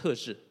特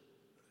质。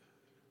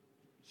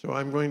 So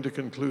I'm going to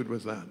conclude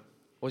with that.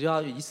 我就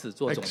要以此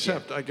做总结。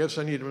 Except, I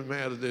guess I need to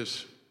add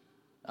this.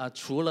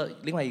 除了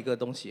另外一个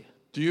东西，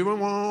 Do you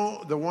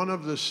know one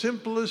of the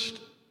simplest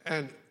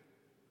and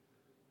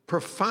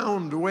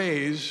profound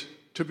ways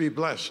to be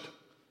blessed?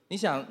 你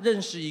想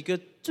认识一个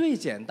最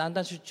简单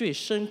但是最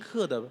深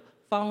刻的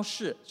方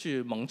式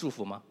去蒙祝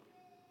福吗？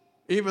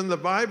 Even the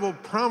Bible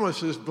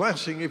promises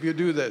blessing if you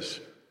do this.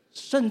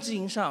 圣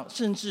经上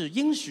甚至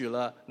应许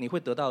了你会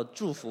得到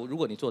祝福，如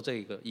果你做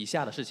这个以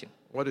下的事情。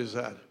 What is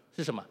that?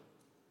 是什么？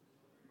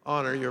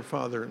 Honor your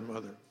father and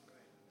mother.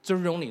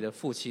 尊荣你的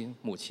父亲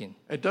母亲。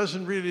 It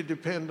doesn't really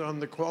depend on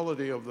the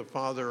quality of the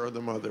father or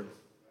the mother.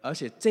 而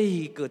且这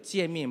一个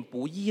诫命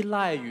不依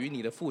赖于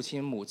你的父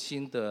亲母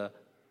亲的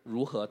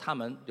如何，他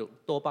们有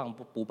多棒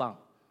不棒。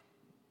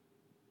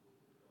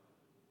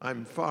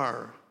 I'm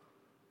far,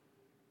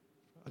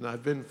 and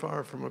I've been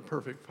far from a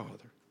perfect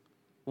father.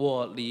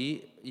 我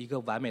离一个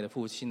完美的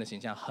父亲的形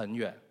象很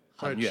远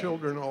My 很远。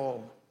 children,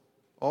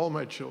 all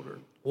my children,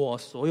 我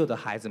所有的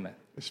孩子们，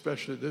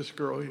 especially this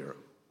girl here,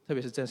 特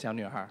别是这小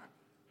女孩，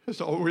 has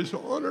always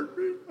honored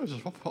me as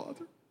a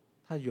father.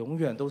 她永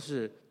远都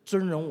是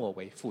尊荣我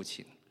为父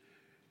亲。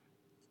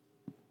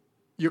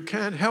 You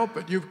can't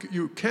help it. You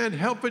can't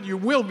help it. You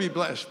will be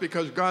blessed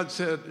because God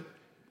said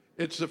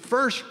it's the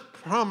first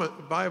promise,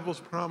 Bible's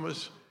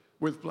promise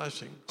with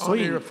blessing. 所 Honor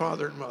以 your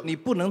father and mother. 你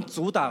不能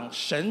阻挡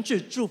神去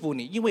祝福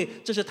你，因为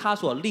这是他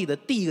所立的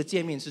第一个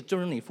诫命，是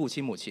尊荣你父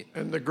亲母亲。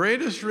 And the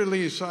greatest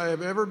release I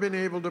have ever been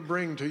able to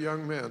bring to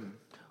young men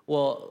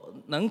我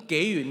能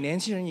给予年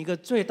轻人一个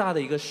最大的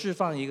一个释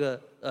放，一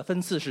个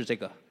分次是这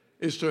个，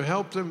 is to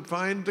help them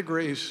find the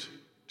grace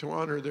to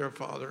honor their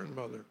father and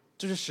mother.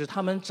 就是使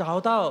他们找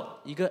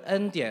到一个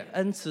恩典、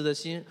恩慈的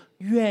心，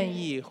愿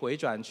意回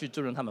转去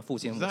尊荣他们父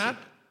亲母亲。 That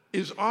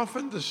is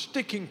often the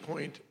sticking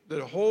point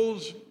that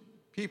holds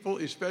people,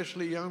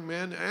 especially young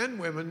men and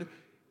women,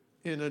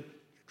 in a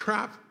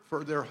trap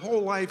for their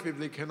whole life if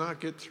they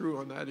cannot get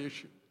through on that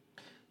issue.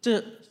 这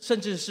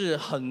甚至是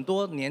很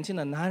多年轻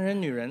的男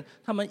人、女人，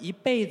他们一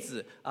辈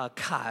子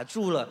卡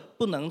住了，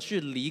不能去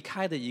离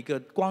开的一个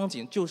光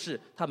景，就是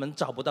他们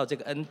找不到这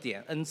个恩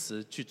典、恩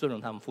慈去尊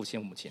荣他们父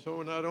亲母亲。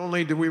 So not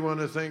only do we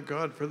want to thank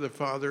God for the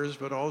fathers,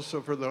 but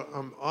also for the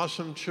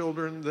awesome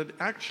children that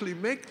actually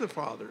make the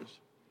fathers.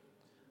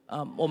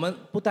 我们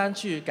不单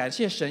去感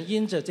谢神，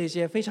因着这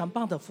些非常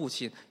棒的父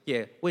亲，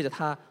也为着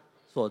他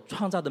所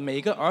创造的每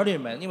一个儿女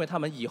们，因为他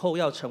们以后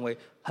要成为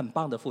很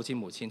棒的父亲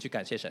母亲，去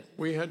感谢神。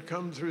 We had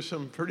come through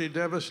some pretty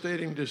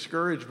devastating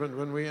discouragement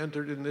when we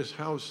entered in this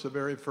house the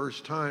very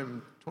first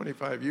time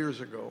 25 years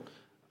ago.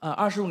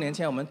 25年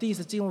前，我们第一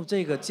次进入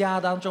这个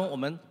家当中，我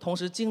们同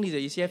时经历了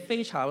一些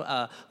非常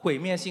毁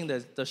灭性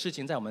的事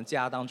情在我们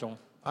家当中。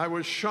 I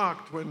was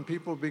shocked when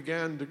people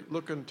began to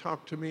look and talk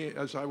to me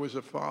as I was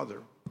a father.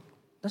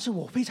 但是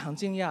我非常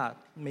惊讶，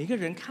每个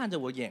人看着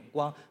我眼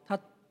光，他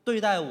对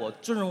待我、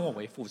尊荣我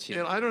为父亲。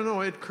 And I don't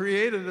know, it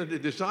created a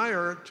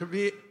desire to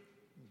be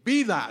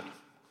that.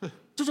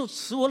 这就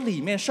使我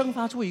里面生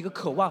发出一个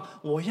渴望，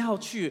我要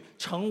去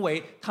成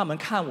为他们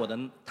看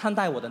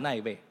待我的那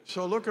一位。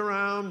 So look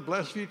around,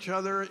 bless each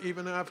other,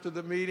 even after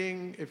the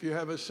meeting. If you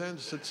have a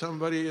sense that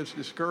somebody is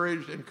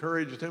discouraged,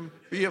 encourage them.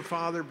 Be a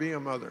father, be a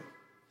mother.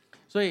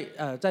 所以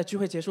在聚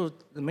会结束，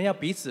你们要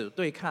彼此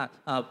对看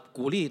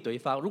鼓励对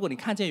方。如果你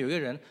看见有一个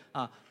人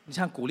你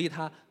想鼓励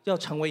他，要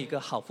成为一个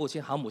好父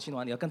亲、好母亲的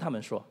话，你要跟他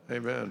们说。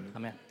 Amen.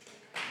 Amen.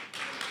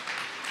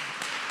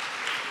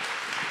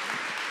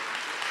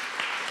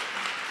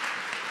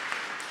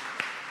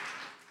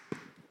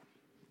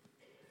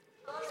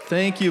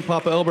 Thank you,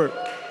 Papa Albert.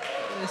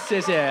 谢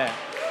谢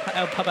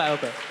Papa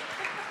Albert.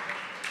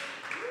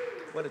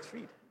 What a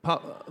treat.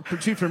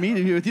 Treat for me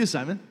to be with you,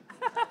 Simon.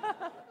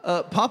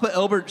 Papa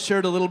Albert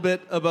shared a little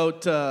bit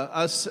about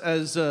us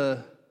as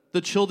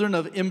the children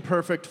of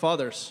imperfect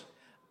fathers.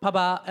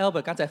 Papa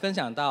Albert 刚才分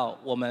享到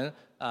我们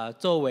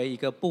作为一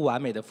个不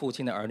完美的父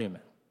亲的儿女们。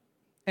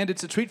And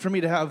it's a treat for me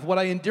to have what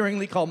I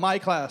endearingly call my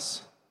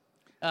class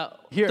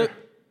here.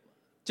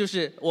 就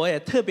是我也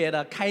特别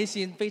的开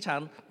心，非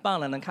常棒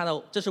的能看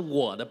到这是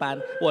我的班，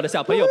我的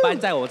小朋友班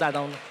在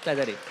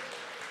这里。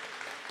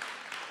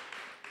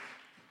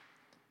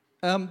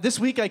This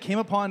week I came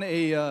upon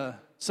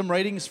some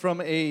writings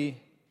from a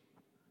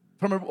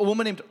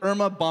woman named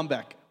Irma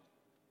Bombeck.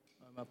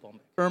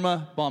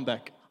 Irma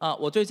Bombeck.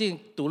 我最近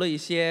读了一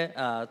些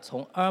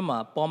从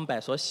Irma Bombeck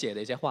所写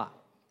的一些话。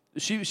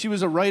She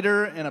was a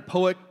writer and a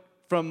poet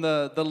from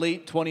the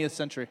late 20th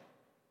century.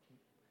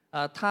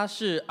 他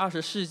是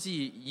20世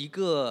纪一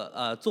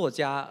个作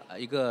家，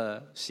一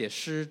个写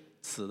诗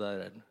词的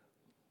人。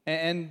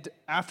And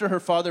after her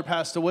father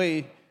passed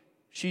away,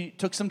 she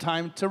took some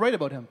time to write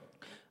about him.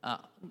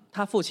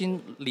 他父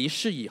亲离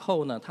世以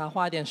后呢，他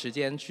花一点时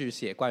间去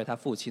写关于他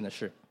父亲的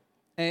事。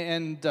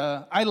And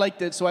I liked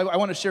it, so I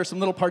want to share some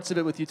little parts of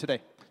it with you today.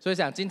 所以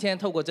想今天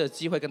透过这个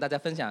机会跟大家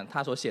分享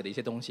他所写的一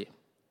些东西。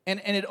And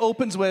it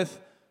opens with,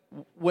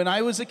 when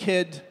I was a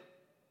kid,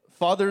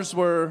 fathers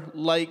were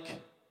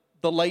like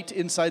the light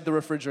inside the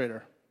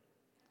refrigerator.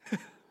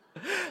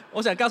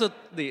 我想告诉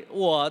你，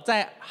我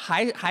在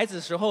孩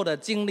子时候的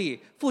经历，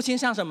父亲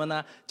像什么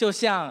呢？就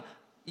像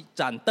一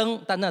盏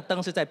灯，但那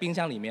灯是在冰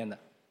箱里面的。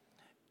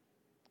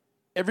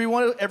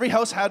Every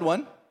house had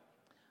one.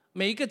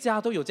 每一个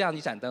家都有这样一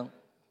盏灯。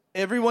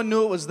Everyone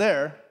knew it was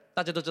there.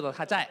 大家都知道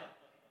它在。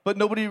But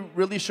nobody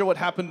really sure what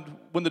happened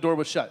when the door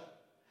was shut.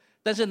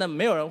 但是呢，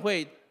没有人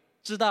会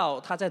知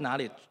道它在哪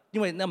里，因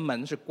为那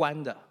门是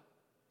关的。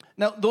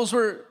Now, those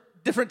were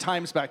different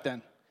times back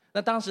then.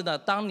 那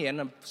当年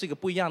呢，是一个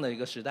不一样的一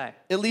个时代。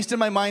At least in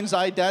my mind's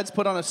eye, dads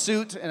put on a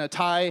suit and a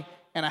tie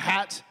and a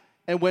hat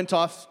and went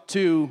off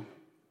to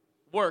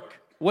work,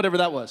 whatever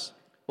that was.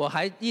 我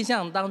还印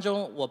象当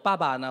中，我爸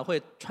爸呢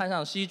会穿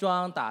上西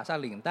装，打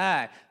上领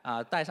带，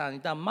戴上一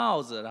顶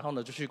帽子，然后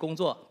呢就去工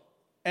作。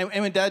And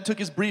when Dad took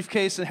his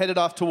briefcase and headed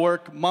off to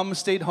work, Mom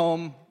stayed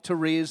home to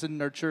raise and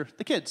nurture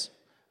the kids.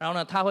 然后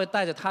呢，他会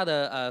带着他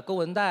的公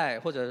文袋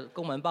或者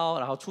公文包，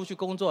然后出去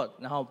工作，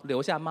然后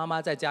留下妈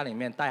妈在家里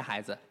面带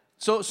孩子。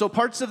So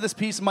parts of this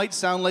piece might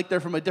sound like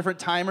they're from a different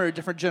time or a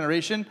different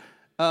generation.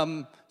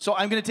 So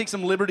I'm going to take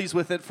some liberties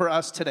with it for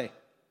us today.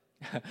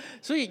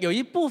 所以有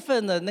一部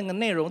分的那个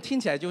内容听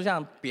起来就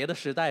像别的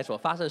时代所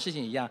发生的事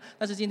情一样，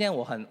但是今天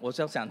我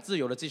想自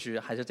由的继续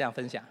还是这样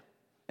分享。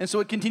And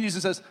so it continues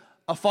and says,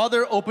 a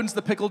father opens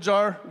the pickle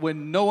jar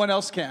when no one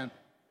else can.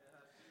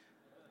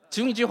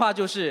 其中一句话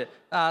就是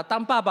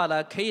当爸爸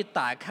呢可以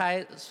打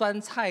开酸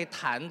菜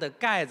坛的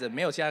盖子，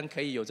没有其他人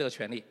可以有这个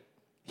权利。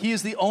He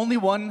is the only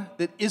one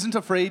that isn't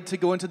afraid to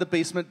go into the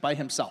basement by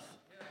himself.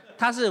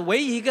 他是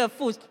唯一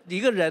一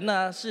个人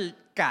呢，是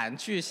敢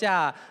去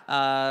下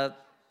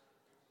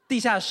地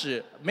下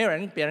室，没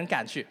有别人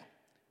敢去。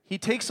He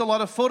takes a lot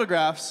of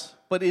photographs,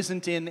 but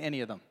isn't in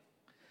any of them.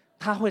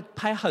 他会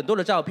拍很多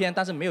的照片，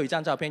但是没有一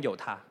张照片有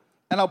他。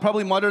And I'll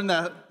probably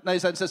modernize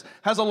that and says,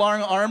 has a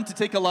long arm to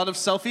take a lot of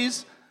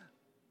selfies.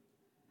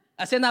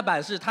 现代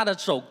版是他的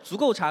手足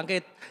够长，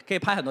可以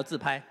拍很多自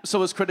拍。So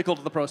it's critical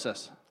to the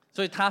process.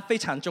 所以他非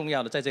常重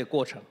要的在这个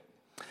过程。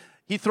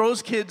He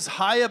throws kids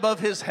high above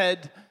his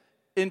head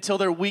until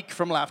they're weak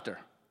from laughter.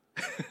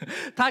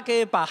 他可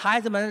以把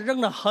孩子们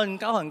扔得很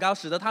高很高，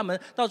使得他们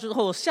到最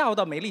后笑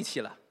到没力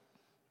气了。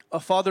A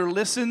father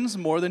listens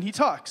more than he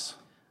talks.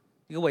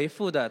 一个为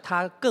父的，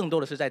他更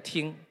多的是在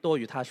听，多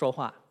于他说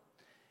话。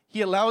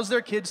He allows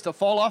their kids to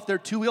fall off their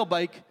two-wheel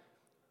bike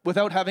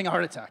without having a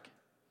heart attack.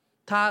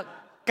 他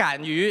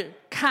敢于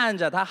看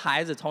着他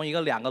孩子从一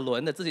个2个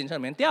轮的自行车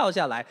里面掉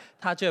下来，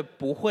他却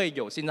不会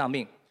有心脏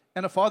病。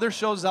And a father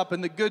shows up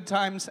in the good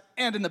times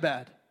and in the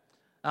bad.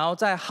 然后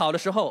在好的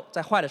时候，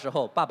在坏的时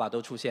候，爸爸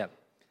都出现了。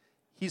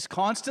He's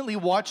constantly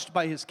watched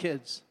by his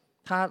kids.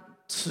 他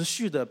持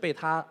续的被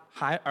他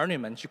儿女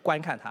们去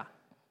观看他，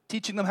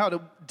 teaching them how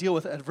to deal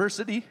with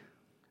adversity,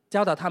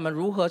 教导他们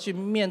如何去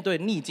面对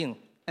逆境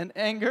and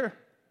anger,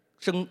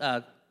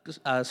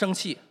 生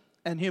气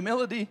and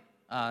humility,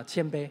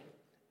 谦卑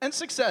and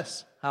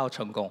success. 还有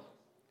成功。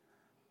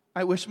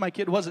I wish my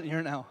kid wasn't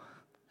here now.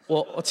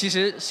 我其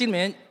实心里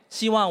面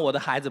希望我的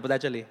孩子不在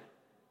这里。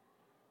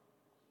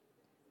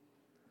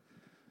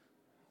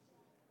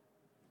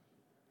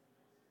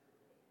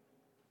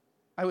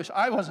I wish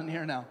I wasn't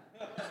here now.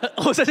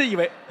 我甚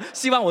至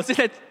希望我现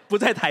在不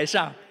在台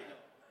上。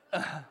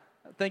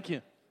Thank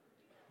you.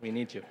 We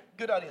need you.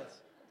 Good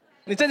audience.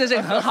 你真的是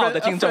很好的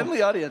听众。A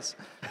friendly audience.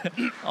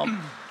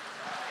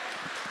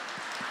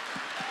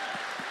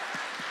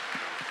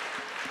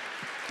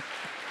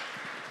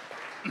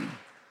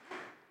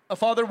 A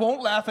father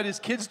won't laugh at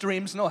his kids'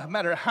 dreams, no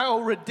matter how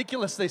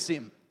ridiculous they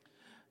seem.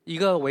 一一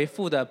个为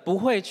父的不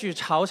会去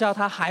嘲笑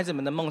他孩子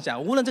们的梦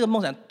想，无论这个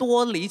梦想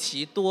多离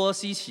奇、多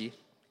稀奇。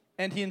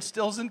And he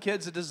instills in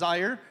kids a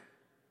desire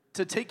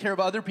to take care of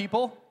other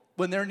people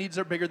when their needs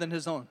are bigger than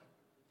his own.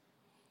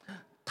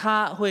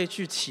 他会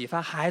去启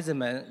发孩子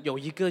们有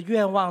一个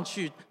愿望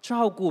去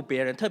照顾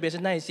别人，特别是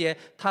那些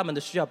他们的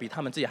需要比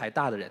他们自己还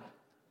大的人。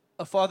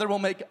A father will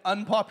make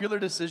unpopular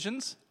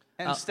decisions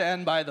and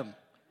stand by them.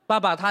 爸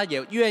爸他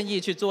也愿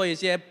意去做一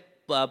些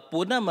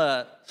不那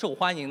么受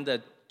欢迎的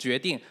决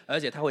定，而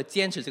且他会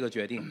坚持这个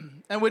决定。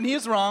And when he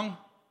is wrong,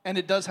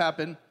 and it does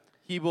happen,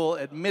 he will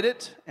admit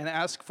it and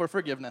ask for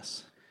forgiveness.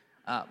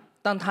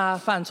 当他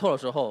犯错的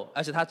时候，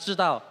而且他知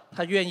道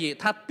他愿意，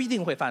他必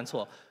定会犯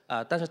错，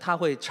但是他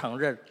会承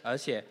认，而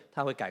且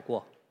他会改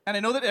过。And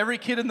I know that every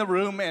kid in the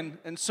room,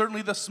 and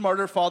certainly the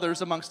smarter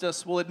fathers amongst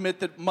us, will admit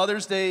that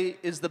Mother's Day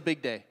is the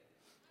big day.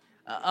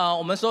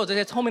 我们所有这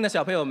些聪明的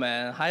小朋友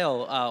们，还有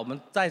我们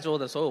在座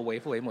的所有为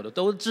父为母的，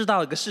都知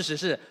道一个事实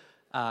是，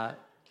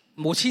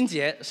母亲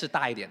节是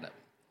大一点的。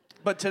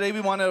But today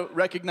we want to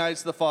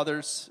recognize the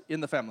fathers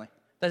in the family.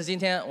 但是今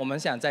天我们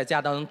想在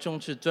家当中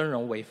去尊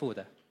荣为父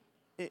的。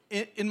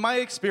In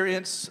my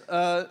experience,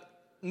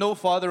 no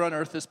father on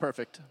earth is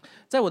perfect.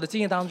 在我的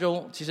经验当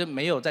中，其实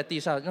没有在地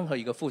上任何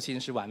一个父亲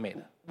是完美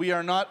的。We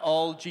are not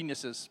all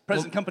geniuses,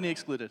 present company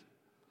excluded.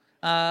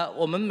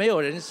 我们没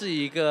有人是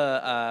一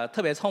个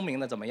特别聪明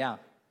的怎么样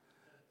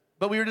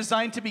But we are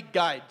designed to be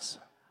guides.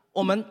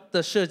 我们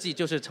的设计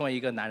就是成为一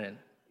个男人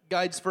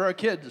Guides for our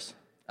kids.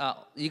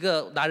 一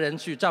个男人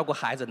去照顾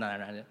孩子的男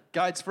人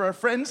Guides for our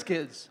friends'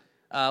 kids.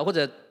 或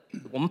者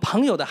我们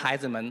朋友的孩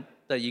子们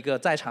的一个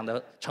在场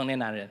的成年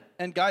男人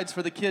And guides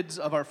for the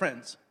kids of our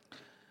friends.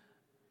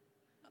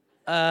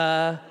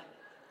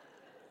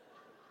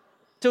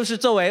 就是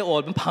作为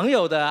我们朋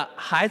友的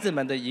孩子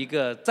们的一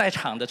个在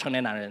场的成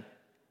年男人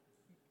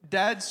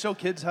Dads show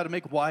kids how to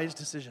make wise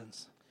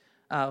decisions.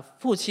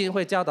 父亲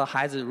会教导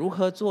孩子如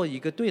何做一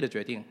个对的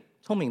决定，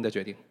聪明的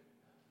决定。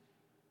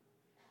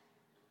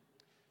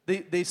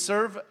They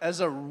serve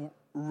as a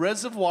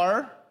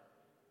reservoir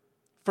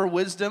for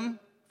wisdom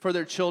for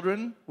their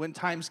children when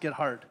times get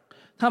hard.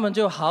 他们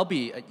就好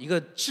比一个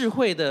智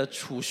慧的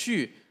储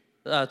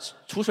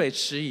水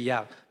池一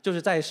样，就是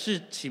在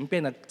事情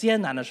变得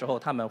艰难的时候，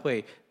他们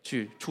会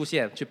去出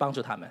现，去帮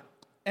助他们。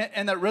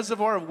And that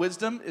reservoir of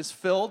wisdom is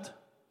filled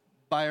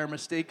by our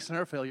mistakes and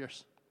our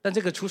failures. 但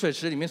这个储水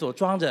池里面所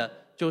装着，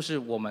就是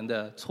我们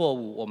的错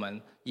误，我们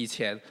以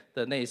前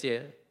的那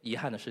些遗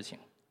憾的事情。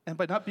And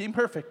by not being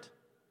perfect.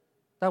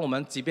 但我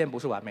们即便不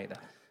是完美的。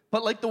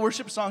But like the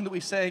worship song that we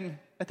sang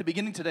at the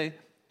beginning today,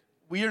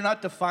 we are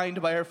not defined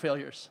by our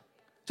failures.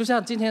 就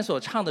像今天所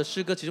唱的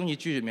诗歌其中一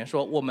句里面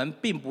说，我们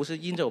并不是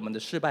因着我们的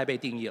失败被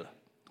定义了。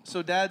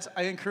So dads,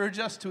 I encourage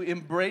us to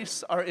embrace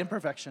our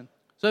imperfection.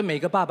 所以每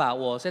个爸爸，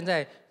我现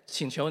在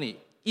请求你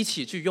一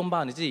起去拥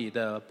抱你自己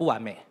的不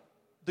完美。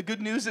The good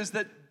news is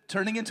that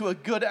turning into a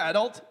good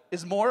adult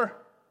is more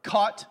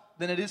caught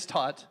than it is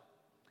taught.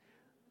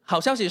 好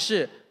消息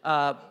是，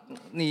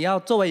你要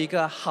作为一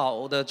个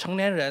好的成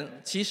年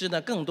人，其实呢，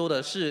更多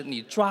的是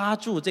你抓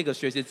住这个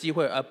学习机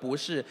会，而不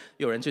是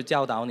有人去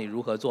教导你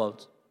如何做。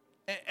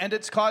And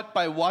it's caught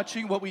by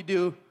watching what we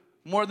do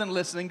more than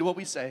listening to what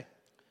we say.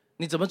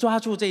 你怎么抓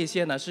住这一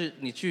些呢？是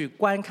你去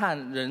观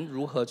看人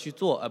如何去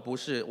做，而不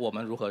是我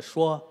们如何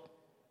说。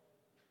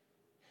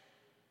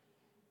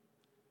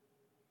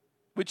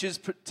Which is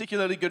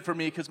particularly good for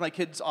me because my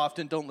kids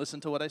often don't listen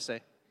to what I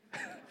say.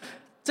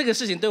 这个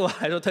事情对我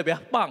来说特别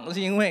棒，是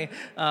因为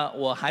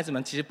我孩子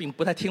们其实并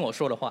不太听我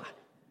说的话。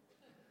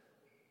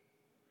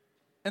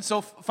And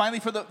so finally,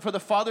 for the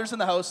fathers in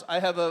the house,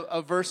 I have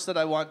a verse that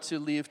I want to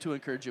leave to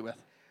encourage you with.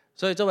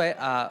 所以作为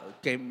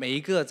给每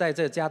一个在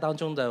这家当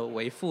中的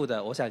为父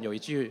的，我想有一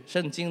句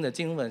圣经的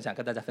经文想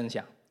跟大家分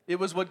享。It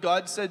was what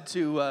God said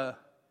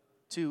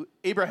to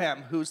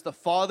Abraham, who's the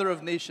father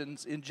of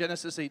nations, in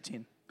Genesis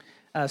 18.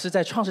 是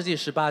在创世纪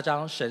18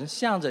章，神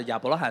向着亚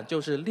伯拉罕，就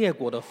是列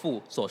国的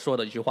父所说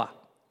的一句话。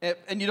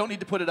And you don't need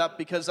to put it up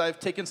because I've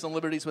taken some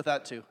liberties with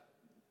that too.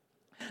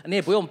 你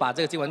也不用把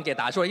这个经文给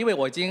打出来，因为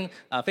我已经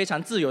非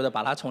常自由的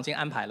把它重新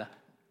安排了。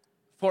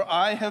For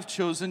I have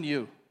chosen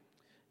you.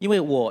 因为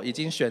我已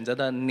经选择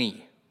了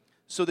你。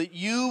So that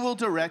you will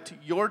direct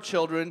your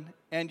children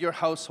and your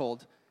household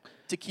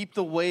to keep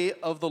the way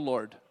of the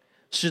Lord.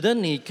 使得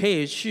你可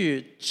以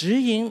去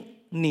指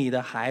引你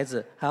的孩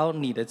子，还有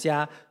你的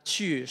家，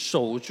去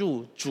守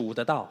住主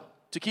的道。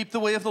To keep the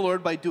way of the Lord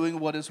by doing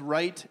what is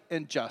right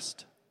and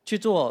just. 去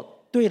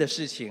做对的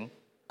事情，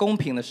公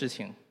平的事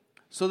情。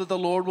So that the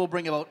Lord will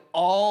bring about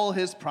all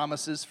His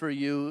promises for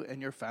you and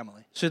your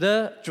family. 使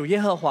得主耶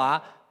和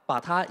华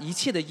把他一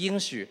切的应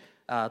许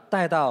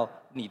带到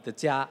你的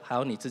家，还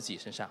有你自己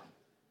身上。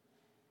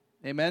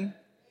Amen.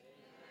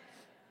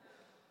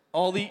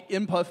 All the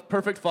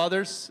imperfect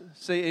fathers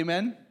say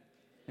amen.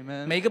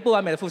 Amen. 每一个不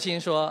完美的父亲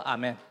说阿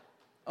们。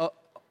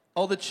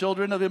All the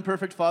children of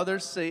imperfect fathers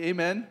say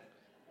amen.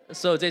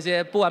 所有这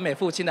些不完美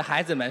父亲的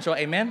孩子们说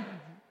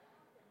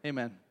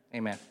amen。Amen.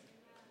 Amen.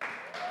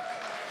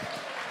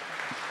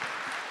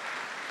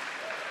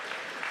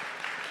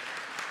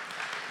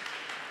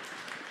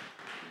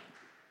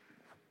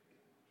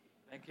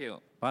 you.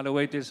 By the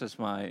way, this is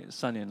my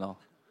son-in-law.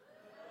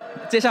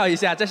 介绍一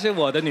下，这是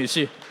我的女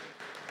婿。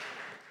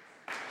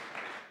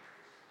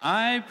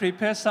I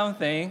prepared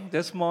something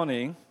this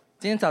morning.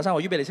 今天早上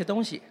我预备了一些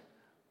东西。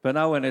But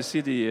now when I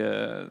see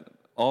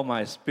all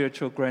my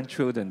spiritual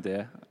grandchildren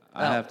there,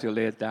 I have to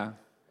lay it down.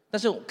 但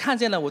是看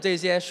见了我这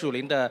些属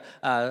灵的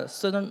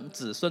孙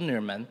子孙女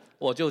们，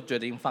我就决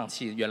定放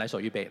弃原来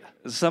所预备的。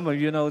Some of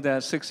you know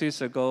that 6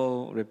 years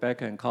ago,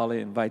 Rebecca and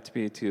Colin invited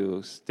me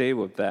to stay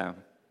with them.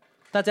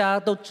 大家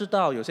都知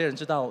道，有些人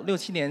知道，6、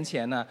7年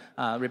前呢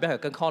，Rebecca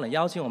跟 Colin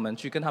邀请我们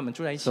去跟他们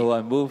住在一起。So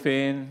I moved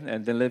in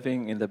and then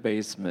living in the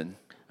basement.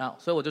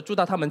 所以我就住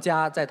到他们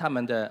家，在他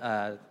们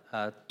的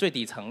最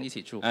底层一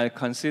起住。I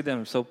consider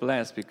them so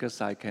blessed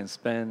because I can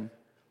spend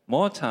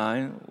more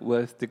time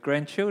with the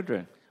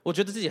grandchildren. 我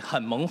觉得自己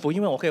很蒙福，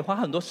因为我可以花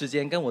很多时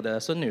间跟我的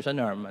孙女孙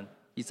女儿们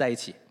在一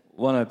起。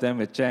One of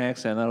them is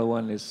Jax, another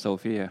one is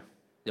Sophia.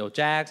 有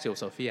Jax， 有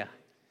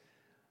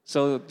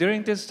Sophia。So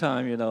during this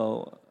time,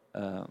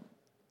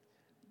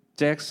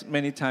 Jax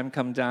many times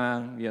come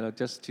down,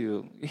 just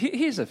to.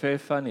 He's very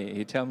funny.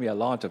 He tell me a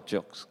lot of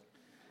jokes.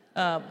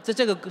 在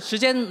这个时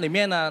间里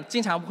面呢，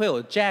经常会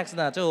有 Jax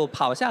呢就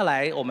跑下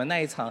来我们那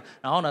一层，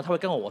然后呢他会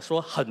跟我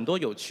说很多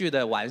有趣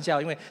的玩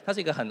笑，因为他是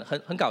一个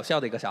很搞笑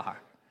的一个小孩。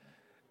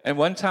And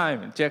one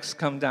time, Jax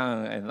come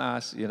down and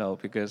ask,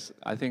 because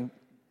I think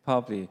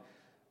probably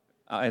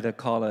either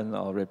Colin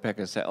or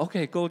Rebecca said,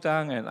 "Okay, go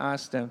down and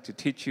ask them to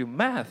teach you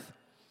math."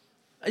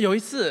 有一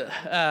次，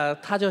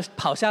他就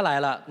跑下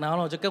来了，然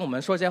后就跟我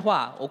们说一些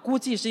话。我估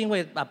计是因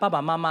为爸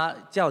爸妈妈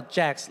叫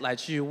Jax 来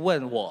去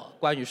问我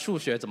关于数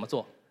学怎么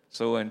做。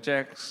So when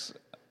Jax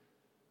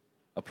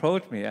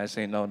approached me, I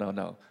say, "No, no,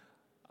 no.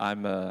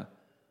 I'm a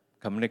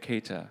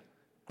communicator.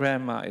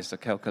 Grandma is a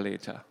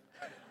calculator."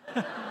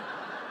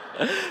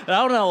 然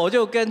后呢，我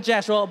就跟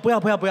Jack 说：“不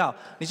要，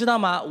你知道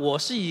吗？我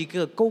是一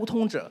个沟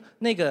通者，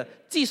那个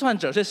计算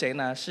者是谁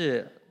呢？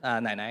是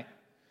奶奶，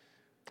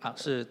好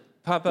是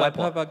外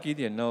婆。” Papa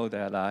Gideon know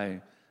that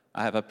I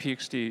have a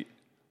PhD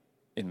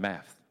in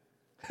math.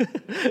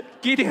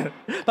 Gideon，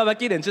 爸爸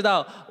Gideon 知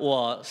道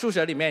我数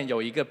学里面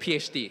有一个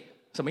PhD，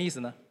 什么意思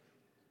呢？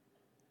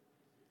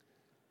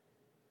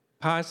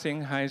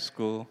 Passing high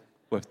school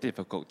with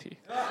difficulty.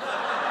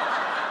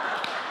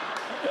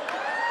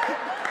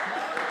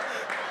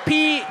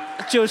 P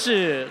就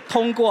是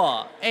通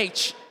过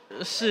 ，H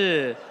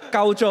是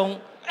高中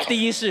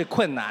，D 是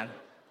困难，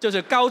就是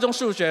高中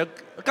数学，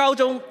高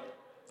中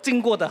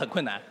经过的很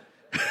困难。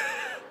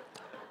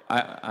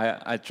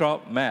I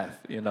dropped math,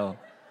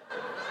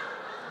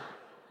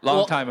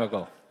 long time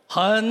ago.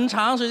 很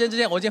长时间之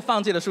前，我已经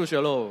放弃了数学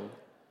喽。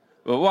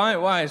But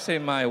why I say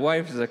my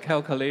wife is a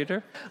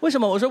calculator? 为什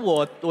么我说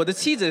我的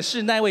妻子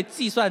是那位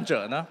计算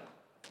者呢？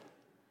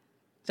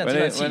像计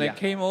算器一 When I 样。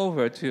 came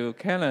over to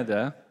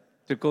Canada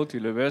to go to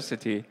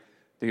university,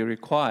 they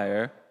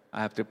require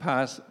I have to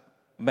pass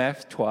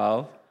Math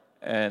 12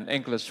 and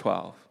English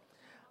 12.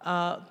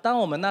 当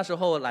我们那时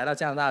候来到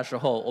加拿大的时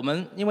候，我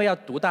们因为要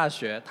读大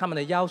学，他们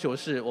的要求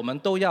是我们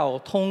都要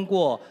通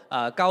过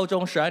高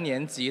中12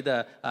年级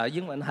的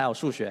英文还有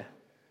数学。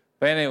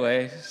But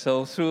anyway,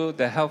 so through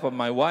the help of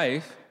my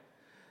wife,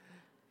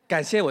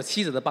 感谢我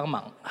妻子的帮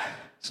忙。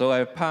So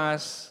I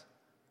passed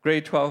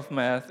grade 12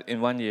 math in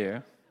 1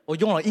 year. 我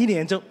用了1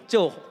年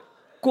就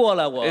过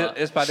了我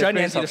It's by the 12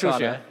年 grace 级的 of 数 God.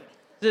 学，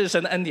这是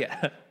神的恩典。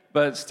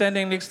But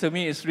standing next to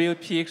me is real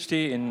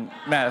PhD in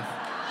math.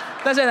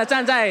 但是呢，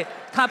站在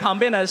他旁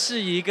边的是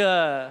一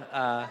个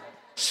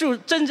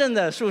真正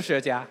的数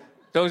学家。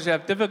Those who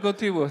have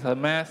difficulty with the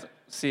math,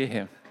 see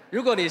him.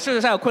 如果你数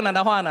学上有困难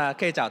的话呢，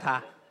可以找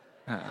他。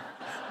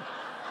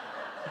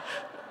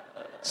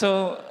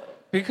So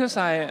because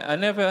I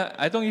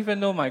don't even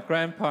know my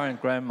grandpa and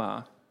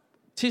grandma.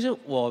 其实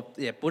我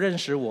也不认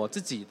识我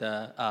自己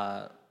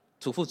的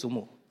祖父祖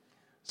母。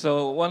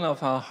So one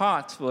of our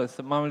hearts with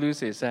Mama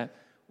Lucy is that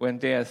when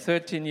they are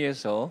 13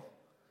 years old,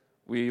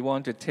 we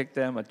want to take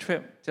them a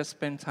trip, just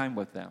spend time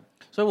with them.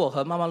 所以我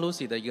和妈妈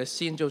Lucy 的一个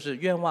心就是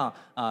愿望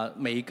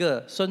每一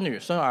个孙女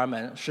孙儿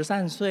们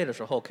13岁的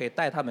时候可以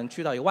带他们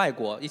去到外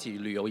国一起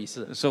旅游一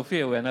次。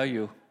Sophia, when are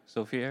you?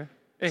 Sophia?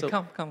 Hey,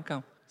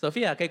 come.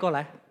 Sophia 可以过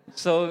来。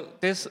So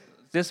this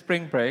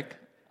spring break,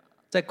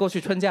 在过去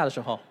春假的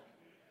时候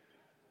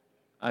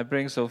I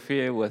bring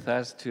Sophia with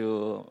us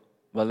to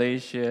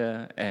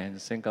Malaysia and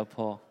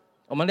Singapore.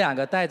 我们2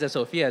个带着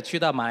Sophia 去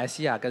到马来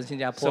西亚跟新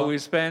加坡。So we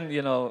spend,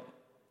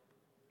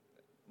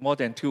 more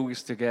than 2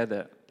 weeks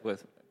together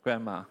with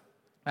grandma.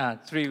 3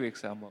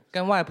 weeks almost.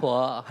 跟外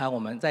婆还有我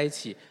们在一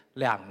起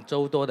2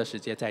周多的时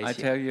间在一起。I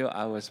tell you,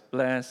 I was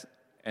blessed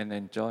and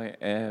enjoy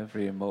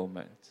every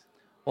moment.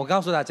 我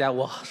告诉大家，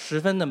我十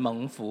分的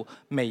蒙福，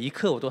每一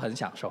刻我都很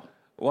享受。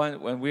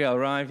When we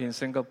arrived in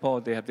Singapore,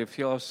 they have to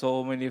fill out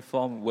so many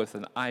forms with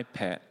an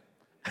iPad.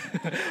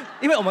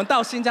 因为我们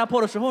到新加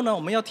坡的时候呢，我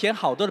们要填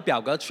好多的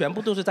表格，全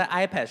部都是在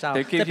iPad 上，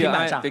在平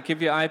板上。They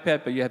give you iPad,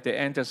 but you have to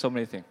enter so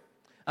many things.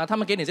 他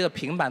们给你这个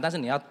平板，但是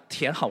你要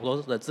填好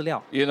多的资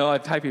料。I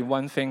type in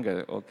one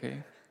finger,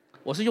 okay?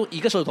 我是用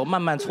1个手指头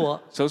慢慢搓。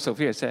So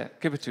Sophia said,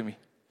 "Give it to me."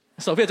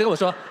 索菲亚就跟我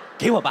说：“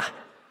给我吧。”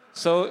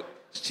 So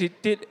she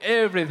did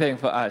everything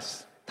for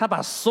us. 她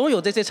把所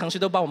有这些程序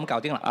都帮我们搞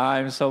定了。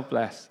 I'm so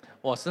blessed.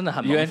 我真的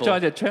很 You 蒙福。 enjoy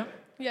the trip?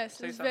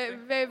 Yes, it's very,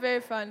 very, very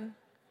fun.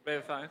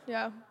 Very fun.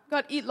 Yeah,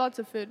 got to eat lots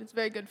of food. It's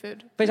very good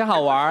food. 非常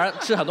好玩，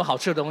吃很多好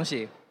吃的东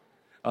西。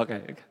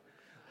 Okay.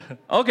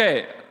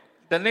 Okay.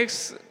 The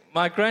next,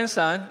 my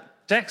grandson,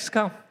 Jax,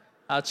 come.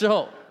 之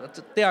后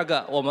第二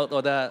个，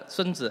我的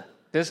孙子，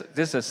 This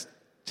is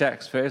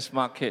Jax, very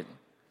smart kid.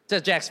 这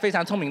Jax 非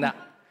常聪明的。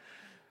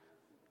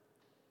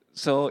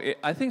 So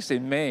I think it's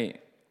in May,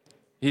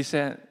 he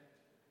said,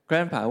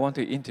 Grandpa, I want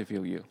to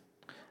interview you.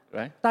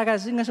 Right? 大概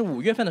应该是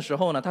5月份的时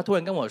候呢，他突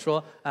然跟我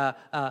说，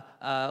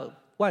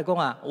外公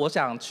啊，我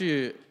想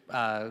去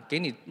给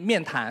你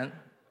面谈，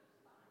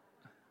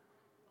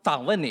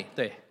访问你，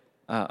对。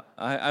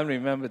I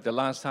remember the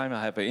last time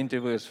I have an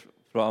interview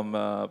from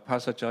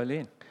Pastor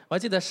Joylin. 我还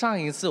记得上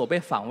一次我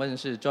被访问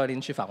是 Joylin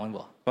去访问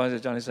我。 Pastor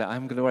Joylin said,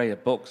 I'm going to write a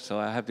book, so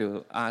I have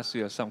to ask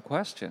you some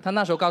questions. 他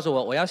那时候告诉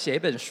我，我要写一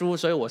本书，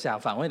所以我想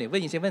访问你，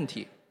问一些问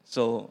题。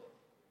 So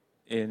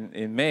in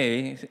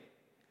May,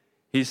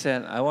 he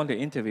said, I want to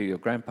interview your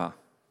grandpa.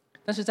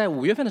 但是在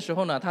5月份的时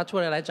候呢，他突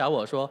然来找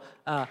我说，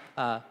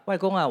外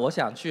公啊，我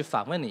想去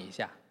访问你一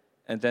下。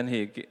 And then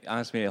he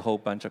asked me a whole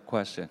bunch of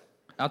questions.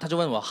 然后他就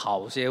问我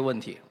好些问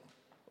题。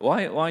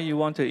 Why you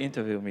want to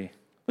interview me?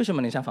 为什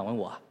么你想访问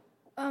我啊？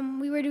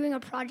 We were doing a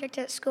project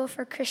at school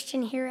for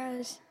Christian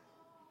heroes.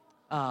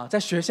 在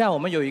学校我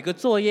们有一个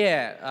作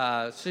业，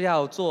是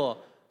要做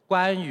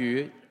关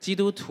于基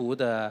督徒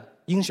的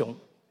英雄。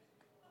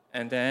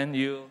 And then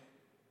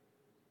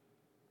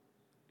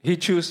he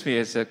chose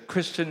me as a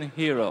Christian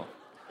hero.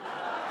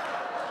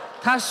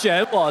 他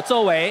选我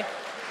作为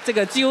这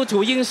个基督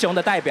徒英雄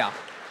的代表。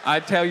 I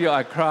tell you,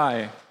 I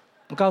cry.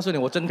 我告诉你，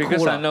我真哭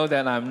Because I 了。 know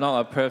that I'm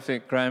not a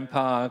perfect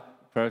grandpa,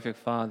 perfect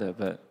father,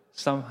 but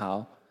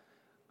somehow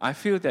I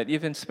feel that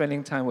even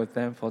spending time with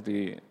them for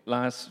the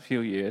last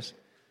few years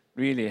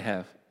really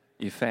have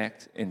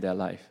effect in their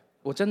life.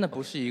 我真的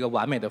不是一个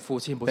完美的父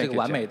亲，不是一 Thank 个 you,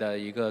 完美的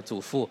一个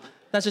祖父。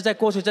但是在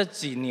过去这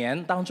几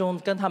年当中，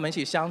跟他们一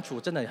起相处，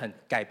真的很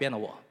改变了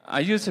我。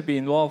 I used to be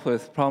involved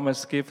with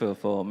Promise Keeper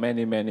for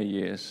many, many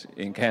years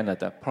in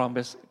Canada.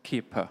 Promise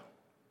Keeper.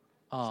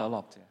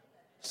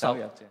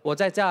 我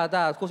在加拿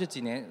大过去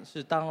几年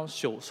是当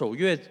守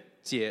约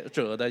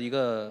者的一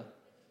个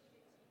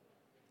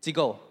机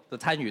构的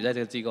参与在这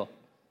个机构。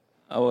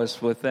 I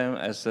was with them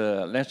as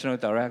a national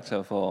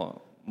director for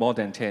more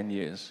than 10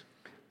 years.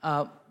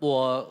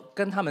 我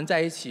跟他们在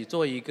一起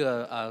做一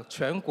个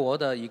全国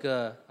的一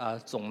个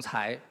总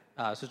裁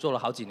是做了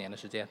好几年的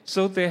时间。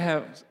 So they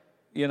have,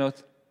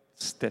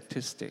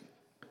 statistics.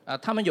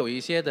 他们有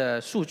一些的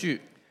数据。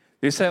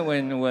 They said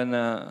when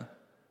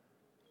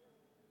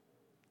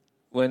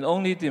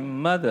only the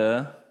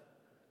mother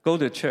go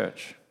to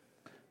church.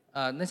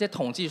 那些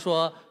统计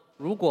说，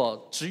如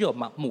果只有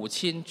母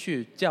亲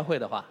去教会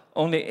的话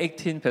 ，only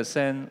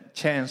 18%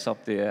 chance of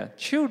their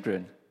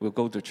children will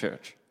go to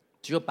church.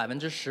 只有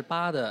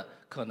18%的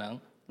可能，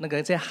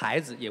这些孩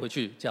子也会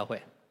去教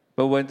会。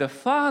 But when the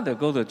father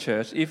go to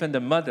church, even the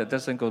mother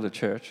doesn't go to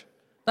church.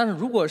 但是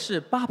如果是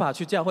爸爸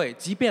去教会，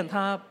即便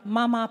他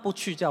妈妈不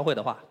去教会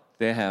的话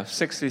 ，they have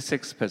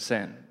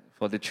 66%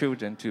 for the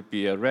children to be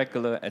a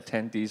regular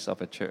attendees of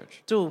a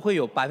church. 就会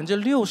有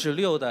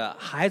66%的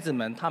孩子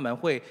们，他们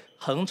会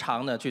恒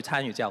常的去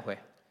参与教会。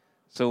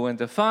 So when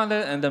the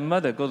father and the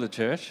mother go to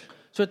church,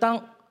 所以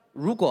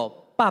如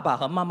果爸爸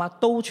和妈妈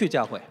都去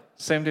教会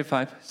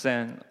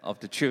 75% of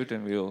the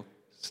children will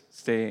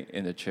stay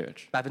in the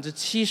church.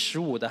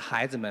 75%的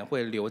孩子们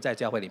会留在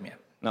教会里面。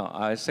 Now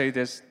I say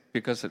this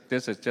because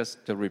this is just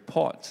the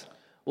report.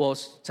 我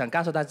想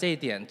告诉大家这一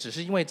点，只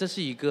是因为这是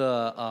一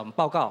个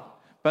报告。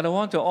 But I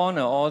want to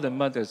honor all the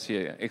mothers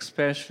here,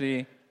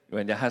 especially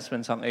when their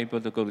husbands aren't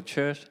able to go to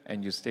church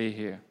and you stay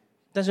here.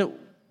 但是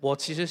我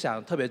其实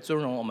想特别尊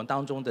荣我们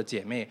当中的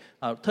姐妹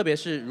特别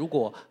是如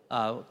果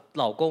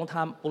老公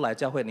他不来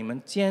教会，你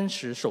们坚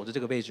持守着这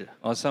个位置。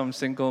 Or some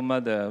single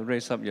mother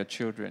raise up your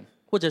children.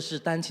 或者是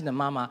单亲的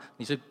妈妈，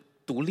你是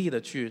独立的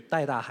去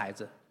带大孩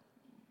子。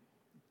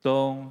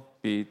 Don't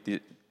be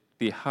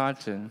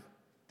disheartened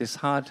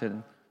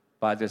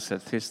by the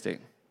statistic.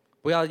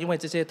 不要因为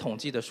这些统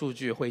计的数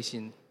据灰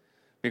心。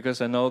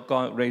 Because I know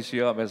God raised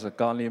you up as a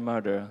godly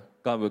mother,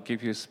 God will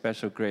give you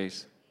special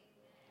grace.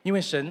 因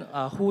为神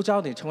呼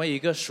召你成为一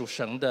个属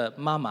神的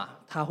妈妈，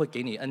他会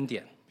给你恩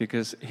典。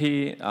 Because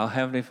He, our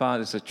Heavenly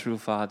Father, is a true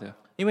Father.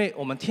 因为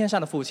我们天上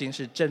的父亲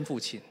是真父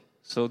亲。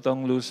 So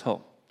don't lose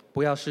hope.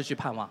 不要失去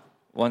盼望。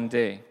 One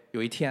day,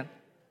 有一天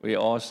we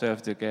all serve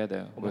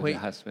together with 会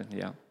your husband.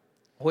 Yeah.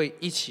 会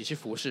一起去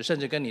服侍，甚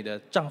至跟你的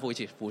丈夫一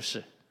起服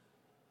侍。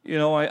 You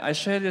know, I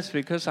share this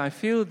because I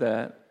feel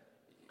that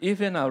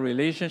even our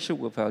relationship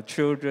with our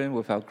children,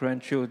 with our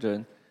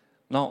grandchildren,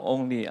 not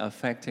only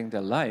affecting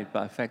their life,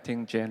 but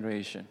affecting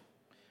generation.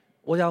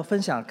 我要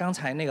分享刚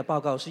才那个报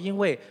告，是因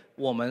为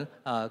我们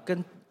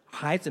跟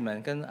孩子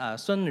们、跟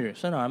孙女、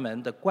孙儿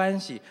们的关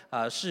系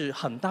是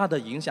很大的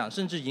影响，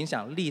甚至影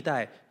响历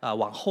代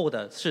往后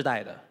的世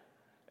代的。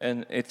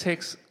 And it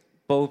takes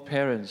both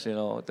parents,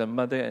 the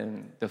mother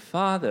and the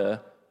father,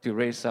 to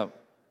raise up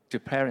to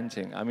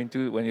parenting. I mean,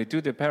 when you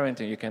do the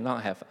parenting, you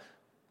cannot have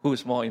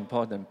who's more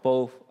important.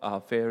 Both are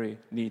very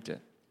needed.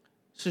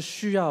 是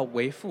需要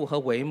为父和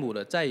为母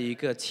的，在一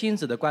个亲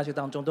子的关系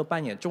当中都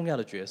扮演重要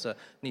的角色，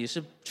你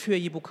是缺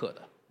一不可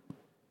的。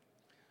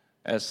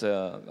As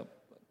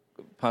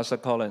Pastor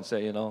Colin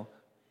said,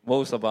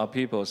 most of our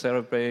people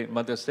celebrate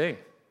Mother's Day.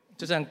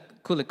 就像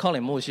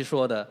Colin 牧师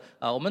说的，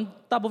我们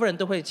大部分人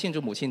都会庆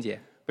祝母亲节。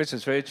Which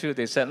is very true.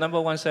 They said number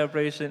one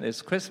celebration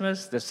is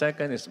Christmas, the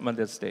second is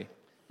Mother's Day.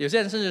 有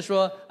些人甚至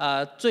说，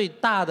最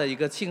大的一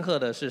个庆贺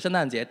的是圣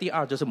诞节，第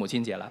二就是母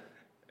亲节了。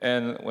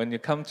And when you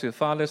come to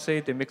Father's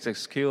Day, they make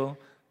excuse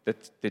that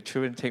the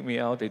children take me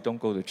out, they don't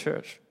go to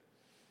church.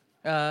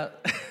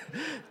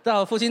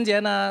 到父亲节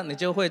呢，你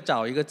就会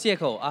找一个借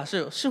口啊，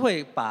是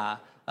会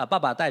把爸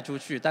爸带出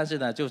去，但是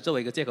呢，就作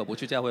为一个借口不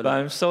去教会了。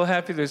But I'm so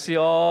happy to see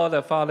all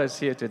the fathers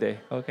here today.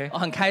 Okay. 我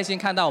很开心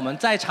看到我们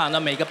在场的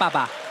每个爸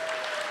爸。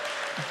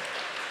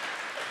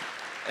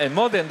And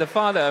more than the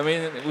father, I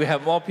mean, we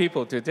have more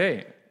people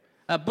today.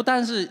 不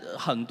但是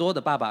很多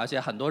的爸爸，而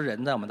且很多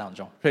人在我们当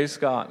中。Praise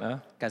God.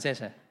 感谢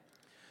神。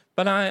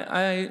But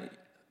I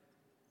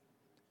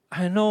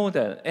know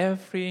that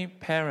every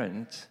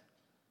parent,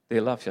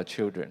 they love their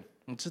children.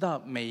 你知道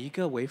每一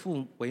个为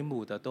父为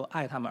母的都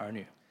爱他们儿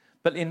女。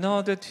But in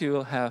order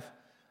to have,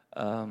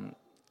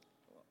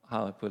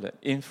 how I put it,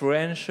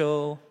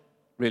 influential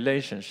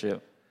relationship.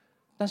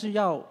 但是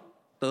要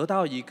得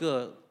到一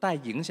个带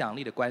影响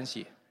力的关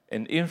系。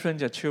And influence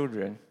your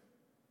children.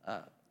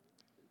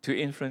 To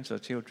influence your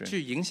children.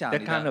 去影响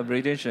that kind of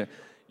relationship,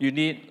 you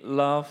need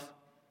love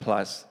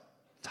plus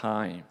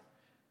time.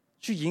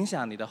 去影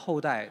响你的后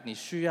代，你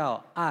需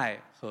要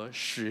爱和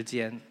时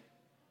间。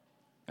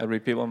I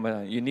repeat one more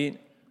time. You need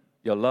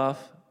your love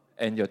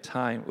and your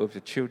time with the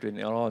children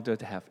in order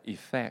to have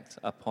effect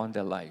upon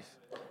their life.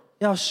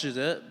 要使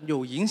得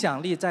有影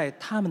响力在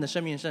他们的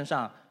生命身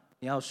上，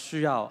你要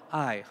需要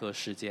爱和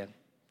时间。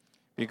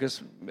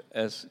Because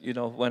as you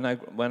know, when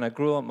I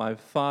grew up, my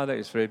father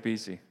is very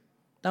busy.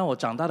 当我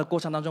长大的过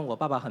程当中，我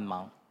爸爸很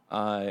忙。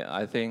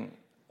I think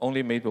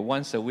only maybe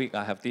once a week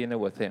I have dinner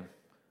with him.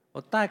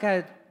 我大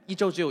概一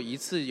周只有一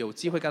次有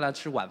機會跟他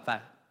吃晚飯。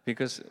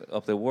Because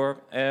of the work,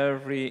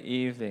 every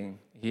evening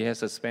he has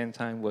to spend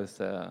time with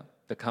the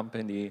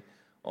company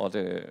or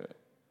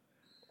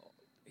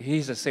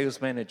he's a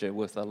sales manager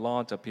with a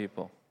lot of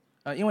people.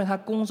 因为他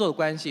工作的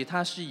关系，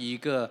他是一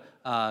个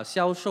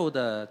销售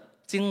的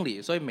经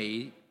理，所以每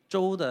一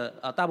周的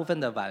大部分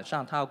的晚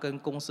上，他要跟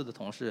公司的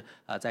同事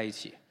在一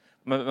起。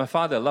My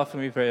father loved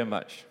me very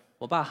much.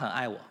 我爸很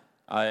爱我。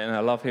And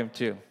I love him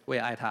too. 我也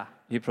爱他。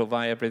He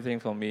provides everything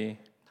for me.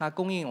 他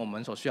供應我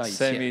們所需要一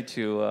切。Send me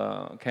to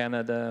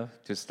Canada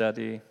to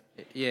study.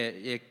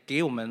 也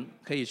給我們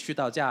可以去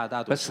到加拿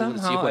大讀書的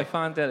機 But somehow 會。 I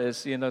found that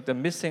is, the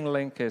missing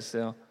link is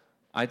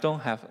I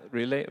don't have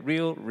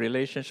real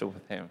relationship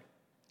with him.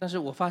 但是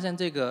我發現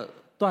這個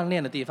鍛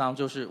鍊的地方，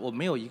就是我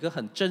沒有一個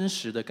很真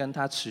實的跟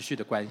他持續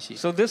的關係。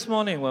So this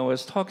morning when I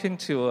was talking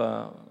to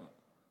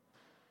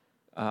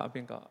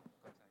邊個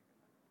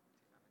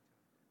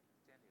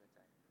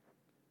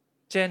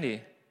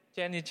？Jenny,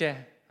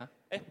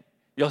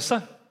 your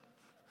son,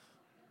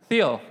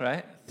 Theo,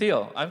 right?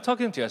 Theo, I'm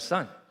talking to your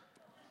son.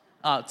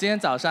 今天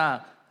早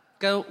上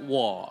跟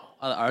我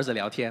兒子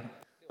聊天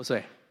，6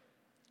歲。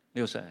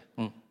6歲。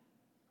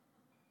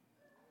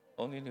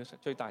Only 6歲，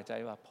最大仔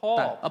話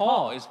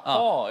Paul is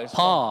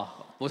Paul，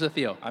 不是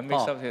Theo。I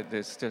mix up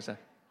this 就是。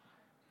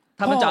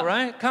他們長 Paul,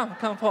 right? Come,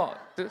 Paul.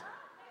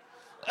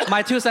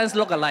 My two sons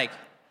look alike.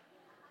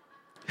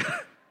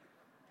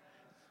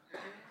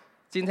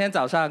 今天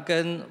早上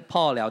跟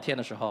Paul 聊天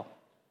的时候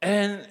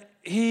 ，and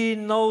he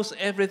knows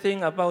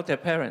everything about their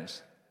parents.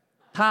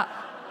 他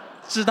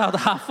知道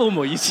他父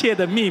母一切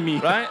的秘密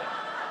 ，right?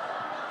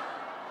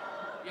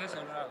 Yes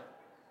or no?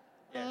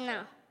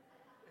 No.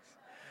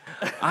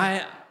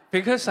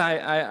 Because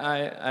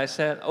I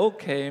said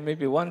okay,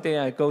 maybe one day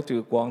I go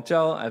to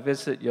Guangzhou, I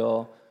visit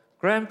your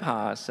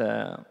grandpa's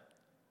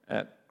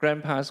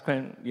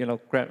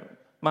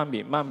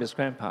mommy's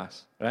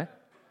grandpa's, right?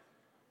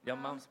 Your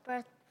mom's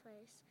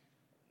birthplace.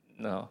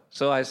 No.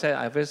 So I said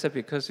I visit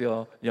because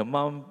your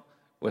mom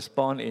was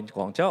born in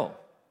Guangzhou.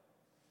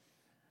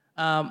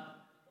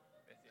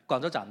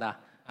 广州长大。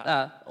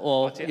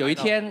我有一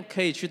天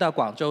可以去到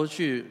广州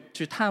去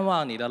探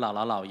望你的姥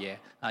姥姥爷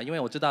因为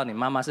我知道你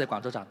妈妈是在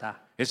广州长大。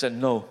He said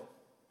no.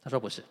 他说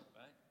不是。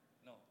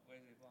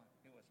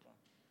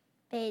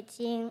北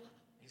京。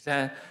He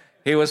said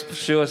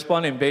she was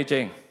born in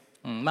Beijing.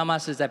 妈妈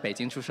是在北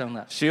京出生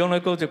的。She only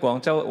go to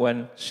Guangzhou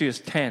when she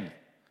is 10.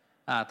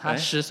 她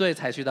10岁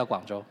才去到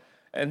广州。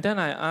And then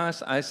I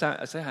asked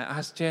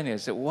Jenny, I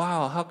said,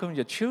 wow, how come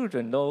your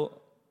children know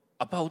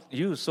about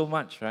you so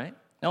much, right?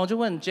 然后我就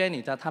问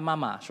Jenny 她妈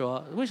妈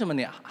说，为什么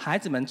你孩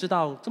子们知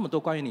道这么多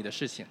关于你的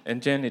事情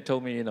And Jenny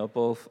told me,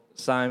 both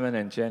Simon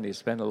and Jenny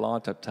spend a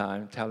lot of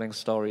time telling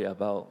story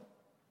about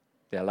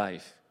their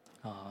life.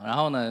 然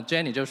后呢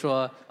Jenny 就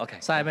说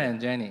Simon and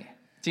Jenny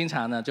经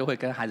常呢就会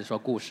跟孩子说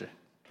故事。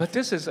But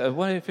this is a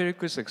very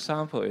good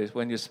example is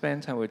when you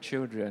spend time with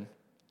children,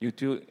 you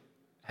do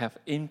have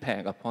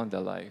impact upon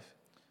their life.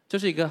 这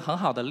是一个很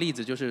好的例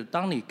子，就是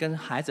当你跟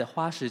孩子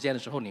花时间的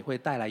时候，你会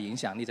带来影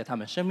响力在他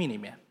们生命里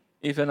面。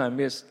Even I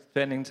miss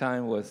spending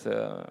time with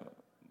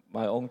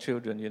my own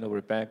children,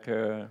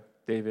 Rebecca,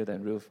 David,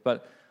 and Ruth.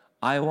 But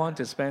I want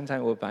to spend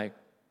time with my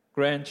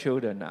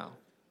grandchildren now.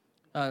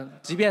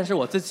 即便是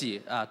我自己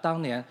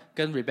当年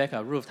跟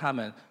Rebecca、Ruth 他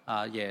们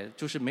也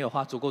就是没有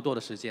花足够多的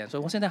时间，所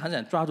以我现在很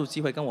想抓住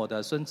机会跟我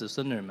的孙子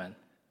孙女们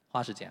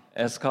花时间。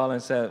As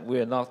Colin said, we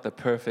are not the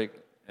perfect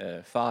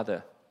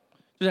father.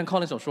 就像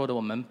Colin 所说的，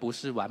我们不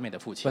是完美的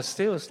父亲。 But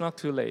still, it's not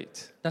too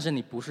late. 但是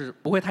你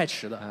不会太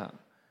迟的。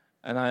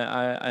And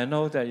I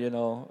know that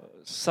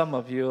some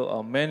of you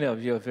or many of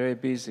you are very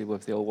busy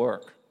with your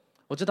work.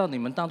 我知道你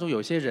们当中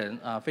有些人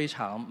非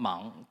常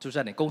忙，就是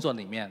在你工作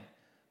里面。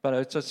 But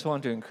I just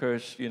want to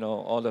encourage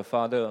all the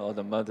father or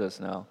the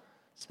mothers now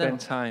spend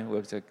time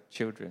with the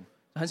children.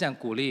 很想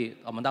鼓励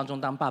我们当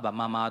中当爸爸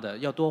妈妈的，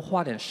要多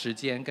花点时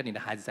间跟你的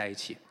孩子在一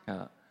起。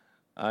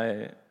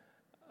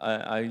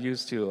I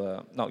used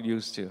to not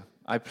used to.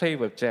 I play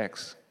with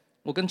Jax.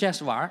 我跟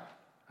Jax 玩。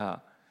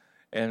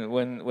And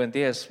when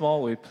they are small,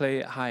 we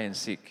play hide and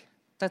seek.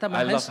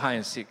 I love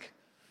hide and seek.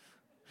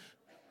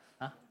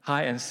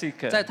 Hide and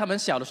seek. 在他们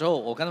小的时候，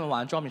我跟他们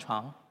玩捉迷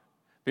藏。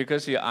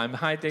 Because I'm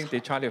hiding, they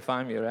try to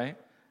find me, right?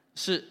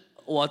 是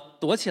我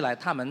躲起来，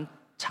他们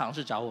尝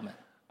试找我们。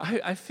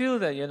I feel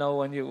that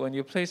when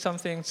you play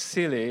something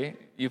silly,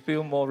 you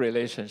feel more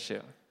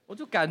relationship. 我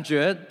就感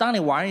觉，当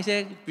你玩一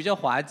些比较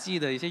滑稽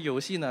的一些游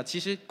戏呢，其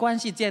实关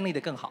系建立得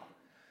更好。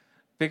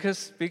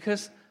Because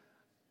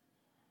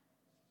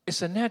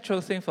it's a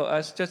natural thing for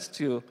us just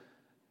to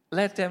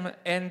let them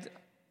end.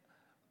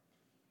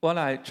 What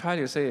I try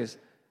to say is,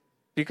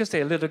 because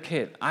they're a little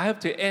kid, I have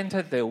to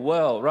enter their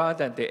world rather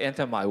than they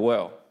enter my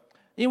world.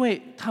 因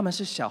为他们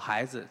是小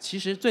孩子，其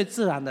实最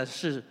自然的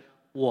是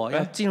我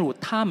要进入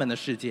他们的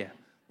世界。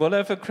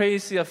Whatever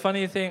crazy or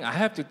funny thing, I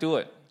have to do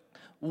it.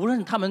 无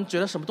论他们觉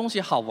得什么东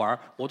西好玩，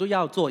我都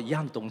要做一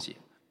样的东西。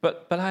But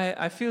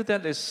I feel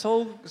that it's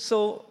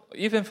so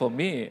even for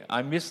me,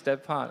 I miss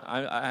that part.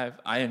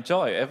 I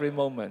enjoy every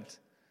moment.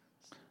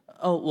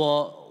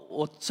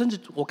 我甚至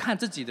我看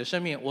自己的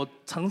生命，我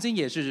曾经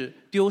也是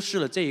丢失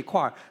了这一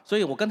块，所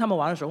以我跟他们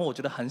玩的时候，我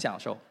觉得很享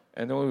受。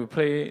And when we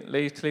play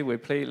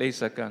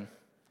laser gun.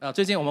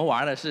 最近我们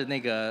玩的是那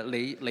个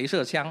镭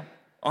射枪。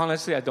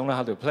Honestly, I don't know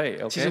how to play.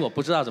 Okay? 其实我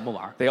不知道怎么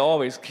玩。They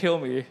always kill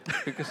me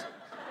because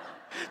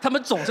他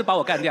们总是把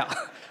我干掉。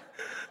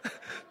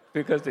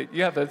Because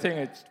you have the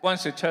thing,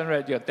 once you turn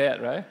red, you're dead,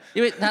 right?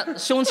 因为他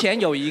胸前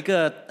有一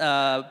个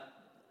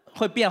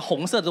会变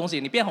红色的东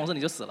西，你变红色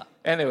你就死了。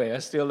Anyway, I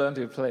still learn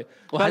to play.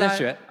 我还在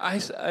学。I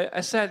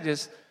said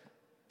just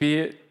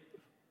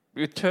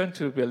return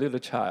to be a little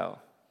child.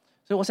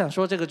 所以我想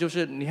说，这个就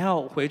是你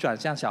要回转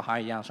像小孩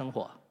一样生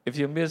活。If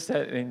you miss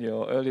that in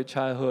your early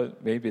childhood,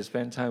 maybe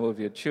spend time with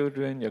your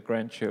children, your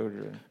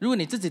grandchildren. 如果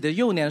你自己的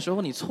幼年的时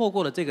候你错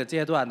过了这个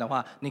阶段的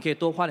话，你可以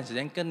多花点时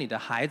间跟你的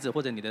孩子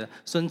或者你的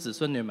孙子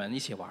孙女们一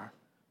起玩。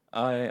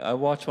I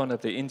watched one of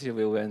the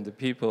interview when the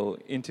people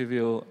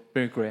interview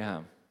Billy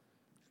Graham.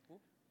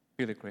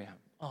 Billy Graham.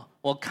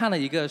 我看了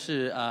一个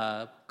是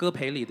戈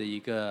培里的一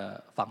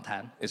个访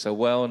谈。It's a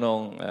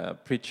well-known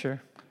preacher.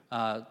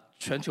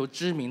 全球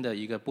知名的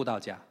一个布道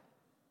家。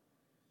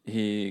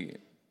He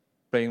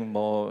bring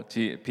more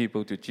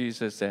people to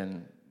Jesus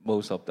than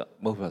most of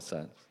us.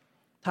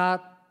 他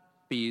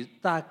比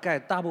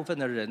大部分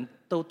的人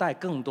都带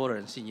更多的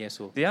人信耶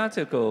稣。The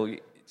article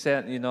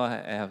said,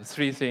 I have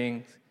 3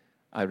 things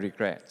I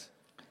regret.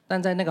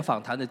 但在那个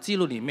访谈的记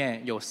录里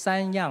面有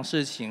3样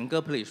事情，戈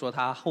培里说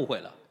他后悔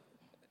了。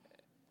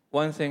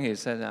One thing he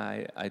said,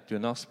 I do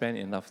not spend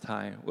enough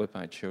time with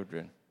my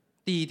children.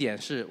 第一点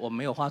是我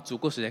没有花足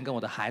够时间跟我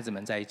的孩子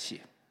们在一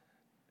起。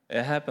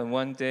It happened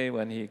one day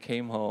when he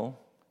came home.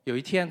 有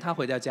一天他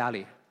回到家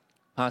里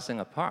 ，passing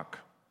a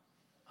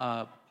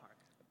park.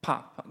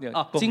 Park.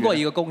 经过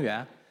一个公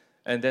园。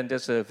And then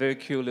there's a very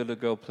cute little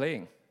girl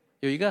playing.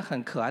 有一个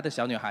很可爱的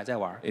小女孩在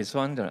玩。He's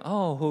wondering,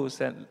 who's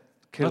that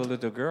cute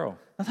little girl?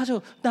 那他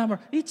就纳闷，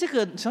这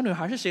个小女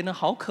孩是谁呢？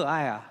好可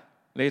爱啊！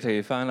 Later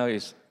he found out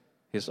it's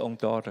his own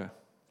daughter.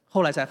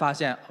 后来才发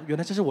现，原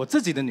来这是我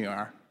自己的女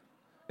儿。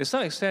It's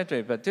not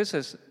exaggerated, but this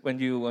is when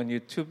you're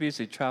too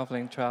busy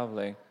traveling,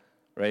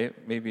 right?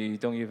 Maybe you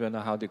don't even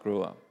know how they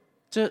grew up.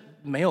 这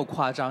没有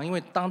夸张，因为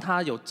当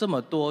他有这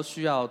么多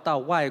需要到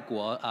外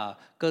国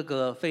各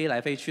个飞来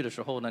飞去的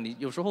时候呢，你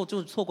有时候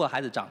就错过孩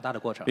子长大的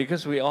过程。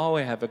Because we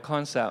always have a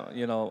concept,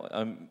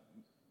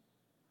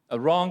 a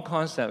wrong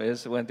concept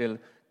is when the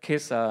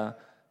kids are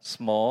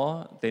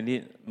small, they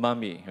need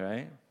mommy,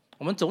 right?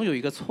 我们总有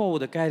一个错误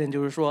的概念，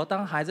就是说，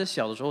当孩子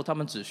小的时候，他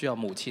们只需要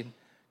母亲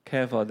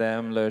care for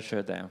them,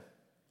 nurture them.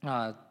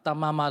 当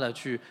妈妈的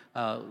去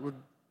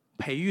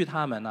培育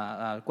他们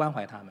关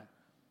怀他们。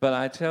But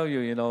I tell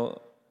you,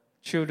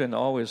 children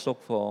always look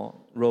for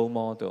role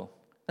model.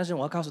 但是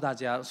我要告诉大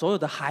家，所有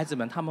的孩子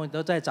们，他们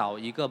都在找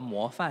一个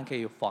模范可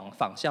以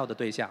仿效的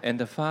对象。And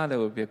the father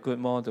will be a good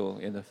model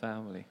in the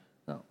family.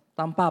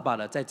 当爸爸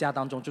的在家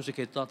当中就是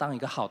可以当一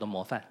个好的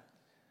模范。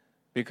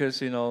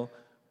Because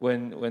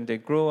when they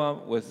grow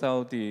up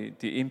without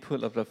the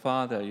input of the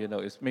father,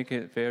 it's make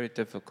it very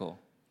difficult.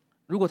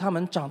 如果他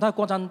们长大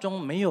过程当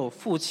中没有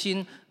父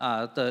亲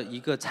的一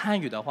个参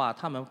与的话，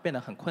他们变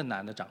得很困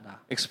难的长大。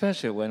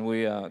Especially when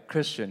we are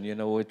Christian,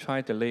 we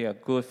try to lay a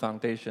good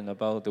foundation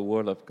about the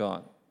Word of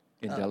God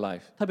in their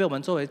life. 特别我们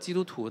作为基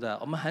督徒的，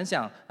我们很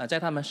想在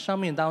他们生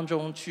命当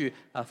中去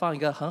放一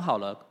个很好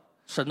的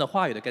神的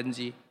话语的根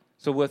基。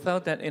So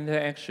without that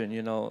interaction,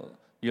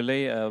 you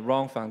lay a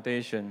wrong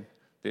foundation,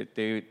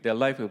 their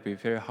life will be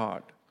very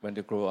hard when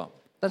they grow up.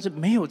 但是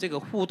没有这个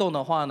互动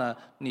的话呢，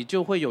你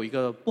就会有一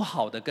个不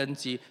好的根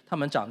基，他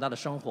们长大的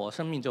生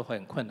命就会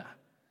很困难。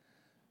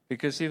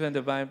Because even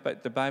the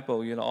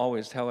Bible,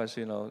 always tell us,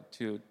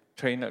 to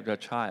train up your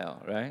child,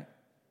 right?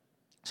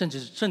 甚至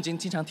圣经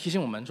经常提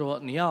醒我们说，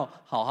你要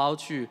好好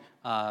去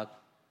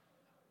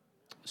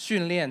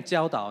训练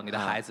教导你的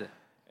孩子。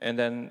And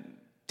then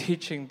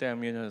teaching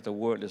them, the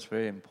word is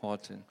very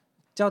important.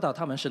 教导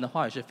他们神的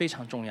话语是非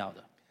常重要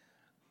的。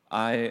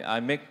I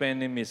make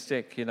many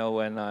mistakes,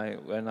 when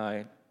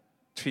I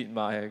treat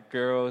my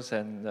girls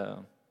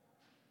and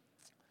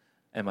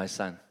my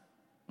son.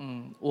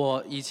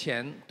 我以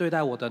前对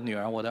待我的女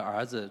儿、我的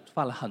儿子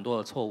犯了很多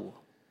的错误。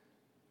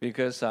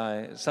Because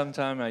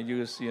sometimes I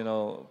use,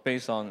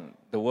 based on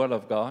the Word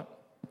of God.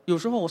 有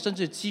时候我甚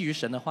至基于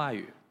神的话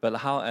语。But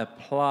how I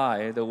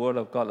apply the Word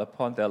of God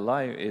upon their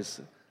life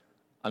is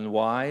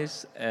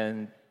unwise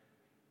and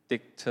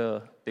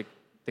dictatorship,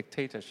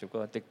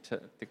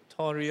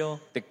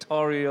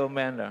 dictatorial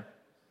manner.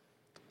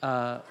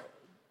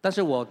 但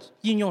是我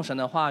应用神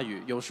的话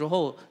语，有时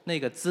候那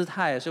个姿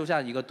态就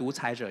像一个独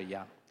裁者一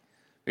样。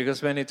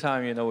Because many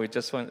times, we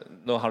just want to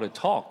know how to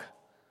talk.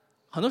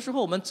 很多时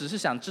候我们只是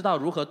想知道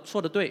如何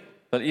说得对。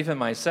But even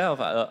myself,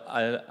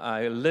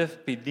 I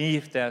live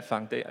beneath that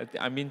foundation.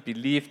 I mean,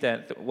 believe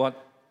that what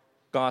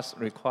God's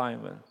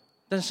requirement.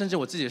 但是甚至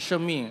我自己的生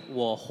命，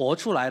我活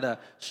出来的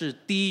是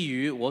低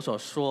于我所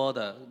说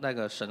的那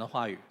个神的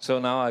话语。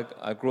So now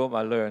I grew up,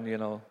 I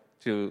learned,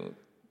 to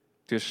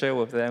share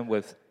with them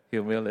with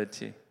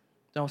humility.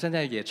 但我现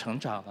在也成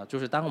长了，就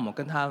是当我们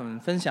跟他们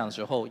分享的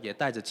时候，也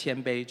带着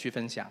谦卑去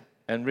分享。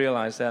And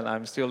realize that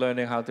I'm still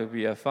learning how to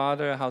be a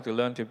father, how to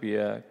learn to be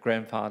a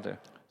grandfather.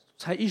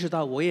 才意识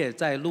到我也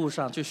在路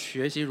上去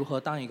学习如何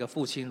当一个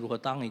父亲，如何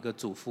当一个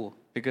祖父。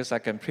Because I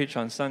can preach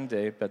on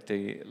Sunday, but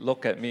they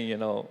look at me,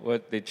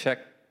 they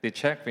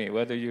check me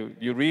whether you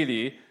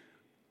really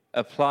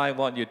apply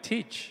what you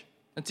teach.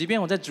 即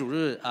便我在主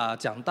日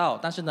讲道，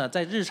但是呢，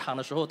在日常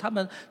的时候，他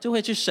们就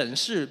会去审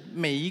视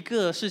每一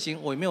个事情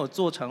我有没有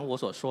做成我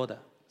所说的。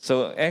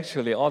So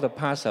actually, all the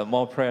pastors have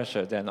more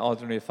pressure than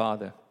ordinary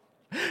father.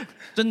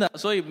 真的，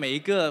所以每一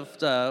个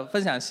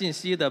分享信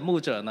息的牧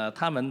者呢，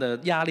他们的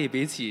压力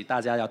比起大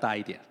家要大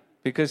一点。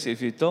Because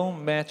if you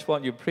don't match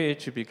what you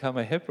preach, you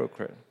become a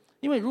hypocrite.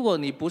 因为如果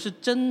你不是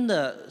真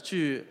的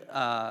去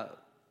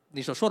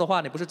你所说的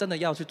话，你不是真的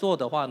要去做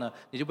的话呢，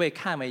你就被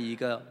看为一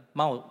个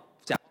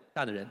假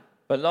的人。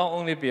But not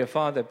only be a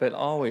father, but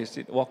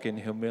always walk in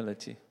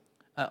humility.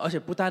 而且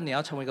不单你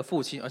要成为一个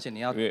父亲，而且你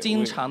要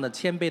经常的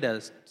谦卑的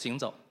行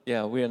走。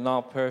Yeah, we are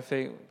not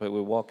perfect, but we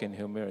walk in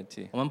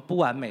humility. 我们不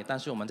完美，但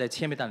是我们在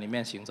谦卑的里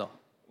面行走。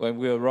When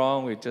we are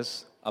wrong, we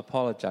just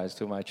apologize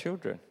to my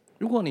children.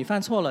 如果你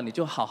犯错了，你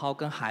就好好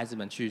跟孩子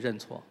们去认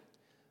错。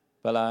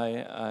But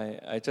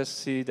I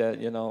just see that,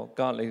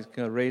 God is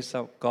going to raise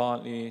up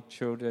godly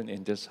children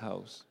in this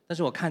house. 但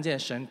是我看见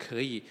神可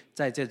以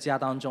在这家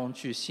当中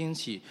去兴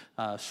起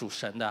属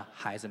神的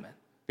孩子们。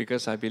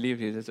Because I believe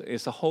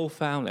it's a whole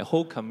family, a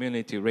whole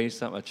community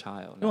raise up a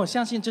child. 因为我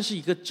相信这是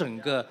一个整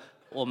个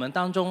我们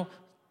当中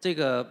这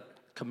个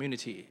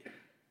community，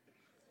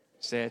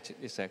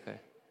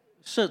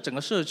 整个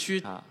社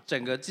区，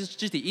整个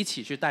肢体一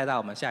起去带到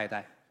我们下一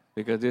代。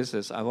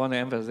Because I want to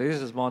emphasize,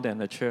 this is more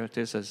than a church,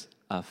 this is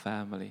a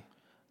family.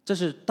 这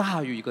是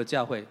大于一个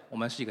教会，我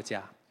们是一个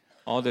家。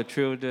All the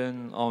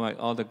children,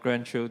 all the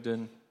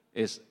grandchildren,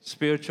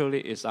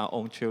 spiritually is our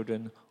own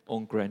children,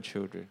 own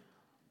grandchildren.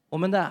 我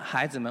们的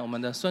孩子们，我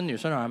们的孙女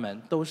孙儿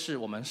们，都是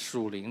我们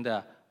属灵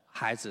的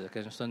孩子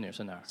跟孙女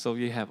孙儿。So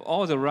you have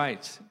all the right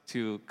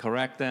to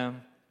correct them,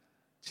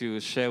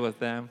 to share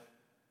with them.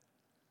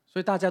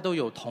 所以大家都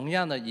有同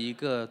样的一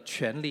个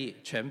权利、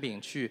权柄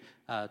去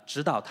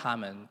指导他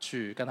们，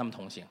去跟他们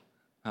同行。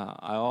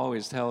I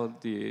always tell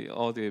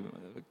all the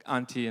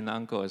auntie and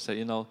uncle, I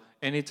say,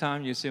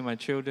 anytime you see my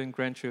children,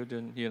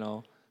 grandchildren,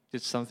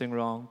 did something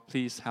wrong,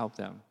 please help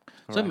them.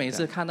 所以每一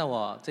次看到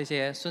我这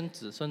些孙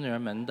子孙女儿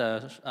们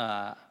的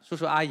叔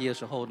叔阿姨的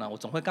时候呢，我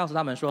总会告诉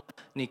他们说，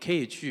你可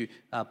以去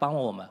帮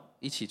我们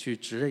一起去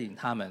指引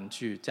他们，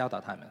去教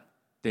导他们。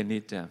They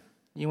need them.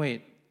 因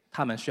为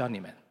他们需要你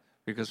们。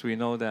Because we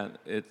know that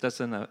it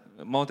doesn't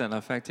more than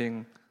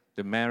affecting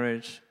the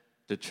marriage,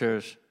 the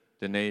church,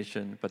 the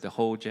nation, but the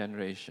whole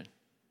generation.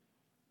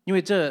 因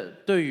为这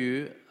对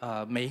于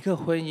每一个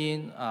婚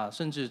姻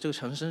甚至这个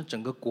城市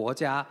整个国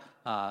家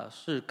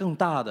是更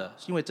大的，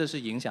因为这是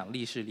影响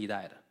历世历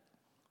代的。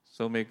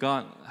So may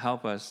God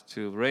help us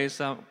to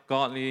raise up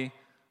godly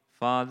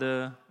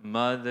father,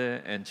 mother,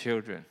 and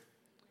children,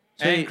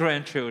 and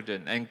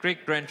grandchildren, and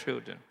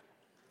great-grandchildren.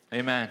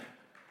 Amen.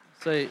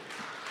 所以，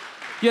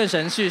愿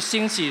神去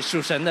兴起属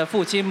神的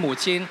父亲、母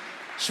亲、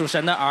属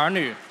神的儿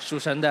女、属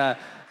神的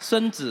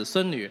孙子、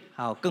孙女，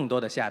还有更多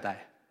的下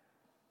代。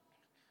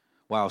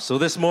Wow, so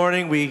this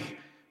morning we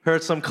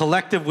heard some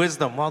collective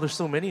wisdom. Wow, there's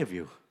so many of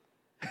you.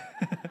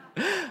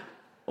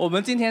 我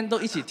们今天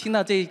都一起听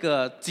到这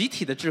个集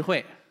体的智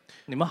慧，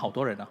你们好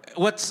多人啊。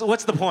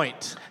What's the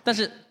point? 但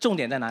是重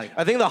点在哪里？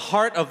 I think the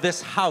heart of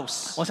this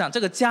house 我想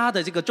这个家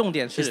的这个重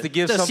点是 is to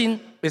give 这心，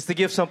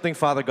 something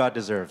Father God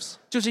deserves.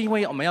 就是因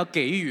为我们要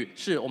给予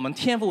是我们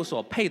天父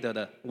所配得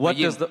的回 What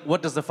应。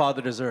 does the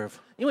Father deserve?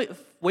 因为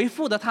为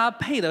父的他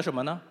配得什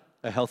么呢？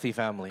 A healthy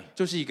family.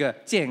 就是一个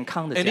健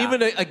康的 And 家。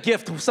 even a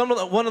gift,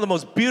 one of the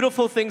most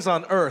beautiful things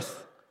on earth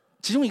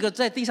其中一个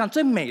在地上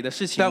最美的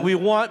事情 that we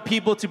want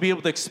people to be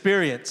able to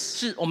experience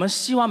是我们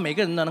希望每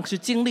个人都能去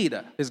经历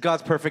的， is God's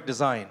perfect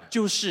design.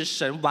 就是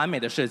神完美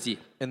的设计，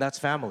 And that's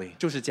family.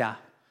 就是家。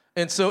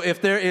 And so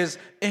if there is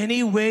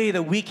any way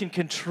that we can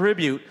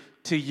contribute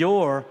to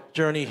your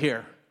journey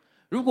here,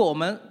 如果我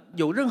们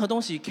有任何东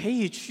西可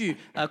以去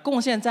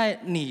贡献在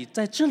你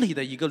在这里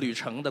的一个旅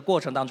程的过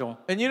程当中，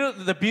 and you know,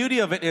 the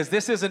beauty of it is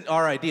this isn't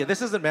our idea.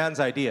 This isn't man's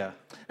idea.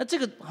 那这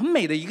个很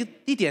美的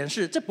一点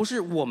是，这不是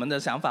我们的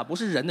想法，不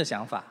是人的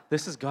想法，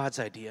 This is God's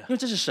idea. 因为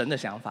这是神的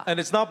想法， And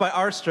it's not by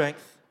our strength,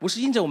 不是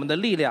因着我们的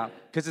力量。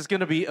 because it's going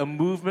to be a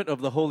movement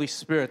of the Holy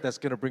Spirit that's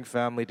going to bring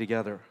family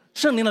together.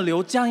 圣灵的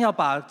流将要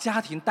把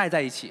家庭带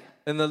在一起，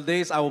 In the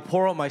days I will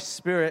pour out my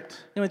Spirit.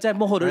 因为在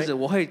末后的日子， Right?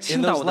 我会 In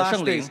倾倒 those 我的 last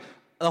圣灵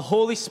days,，the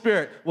Holy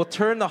Spirit will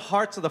turn the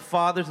hearts of the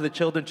fathers to the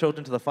children,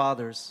 children to the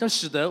fathers. 就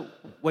使得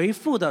为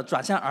父的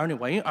转向儿女，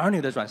为儿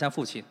女的转向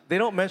父亲。 They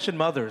don't mention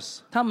mothers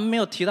他们没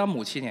有提到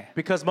母亲耶，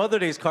 because Mother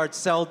Day's cards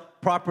sell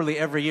properly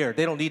every year.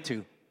 They don't need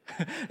to.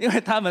 因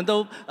为他们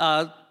都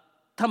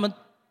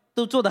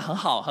做得很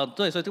好，很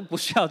对，所以就不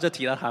需要再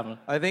提到他们。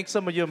 I think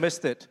some of you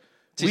missed it.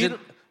 其实-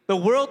 The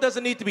world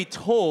doesn't need to be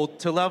told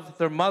to love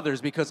their mothers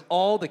because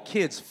all the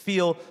kids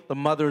feel the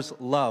mother's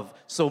love.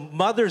 So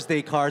Mother's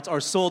Day cards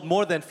are sold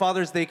more than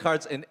Father's Day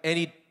cards in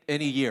any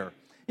year.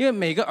 因为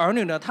每个儿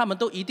女呢，他们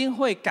都一定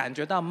会感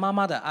觉到妈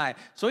妈的爱，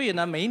所以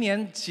呢，每一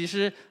年其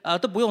实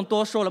都不用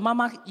多说了，妈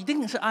妈一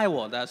定是爱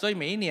我的，所以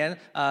每一年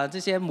这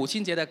些母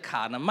亲节的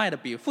卡呢卖的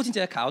比父亲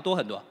节的卡要多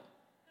很多。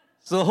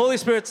 So the Holy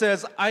Spirit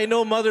says, I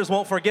know mothers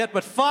won't forget,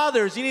 but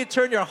fathers, you need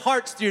to turn your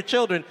hearts to your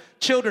children,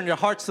 children, your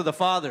hearts to the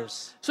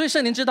fathers. 所以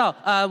圣灵知道，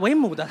为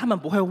母的他们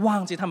不会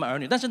忘记他们儿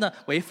女，但是呢，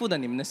为父的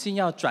你们的心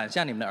要转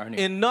向你们的儿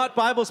女。 In not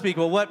Bible speak,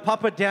 but what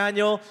Papa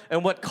Daniel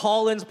and what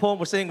Colin's poem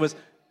was saying was,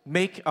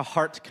 make a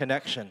heart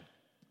connection.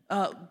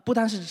 不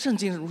单是圣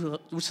经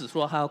如此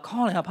说，还有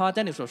Colin 和 Papa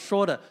Daniel 所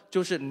说的，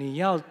就是你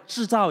要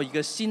制造一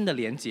个新的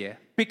连结。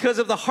 Because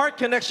if the heart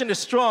connection is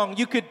strong,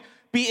 you could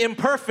be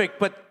imperfect,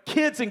 but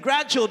kids and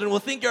grandchildren will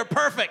think you're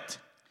perfect.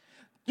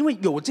 因为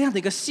有这样的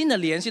一个新的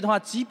联系的话，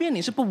即便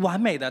你是不完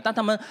美的，但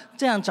他们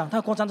这样长大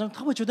的过程中，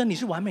他会觉得你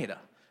是完美的。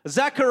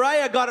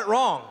 Zechariah got it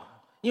wrong.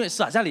 因为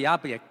撒加利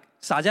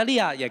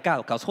亚也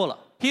搞错了，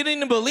 He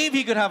didn't even believe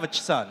he could have a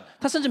son.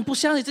 他甚至不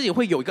相信自己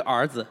会有一个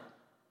儿子。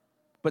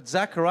 But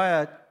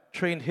Zechariah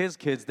trained his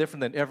kids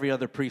different than every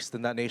other priest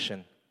in that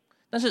nation.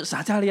 但是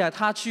撒加利亚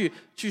他去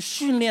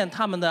训练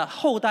他们的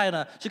后代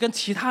呢，是跟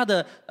其他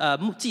的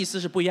祭司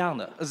是不一样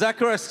的。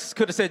 Zechariah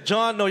could have said,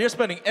 John, no, you're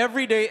spending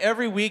every day,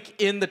 every week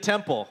in the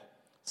temple.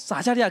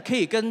 撒加利亚可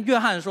以跟约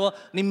翰说，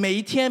你每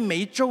一天每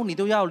一周你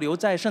都要留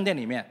在圣殿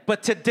里面。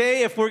 But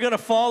today, if we're going to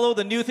follow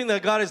the new thing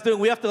that God is doing,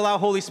 we have to allow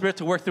Holy Spirit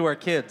to work through our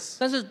kids.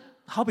 但是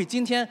好比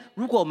今天，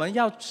如果我们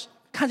要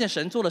看见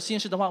神做了新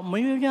事的话，我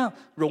们要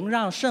容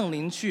让圣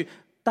灵去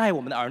带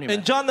我们的儿女们。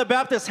 And John the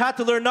Baptist had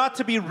to learn not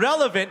to be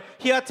relevant.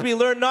 He had to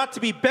learn not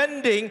to be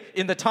bending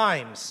in the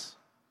times.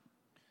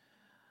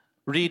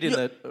 Read in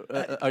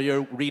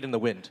the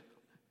wind.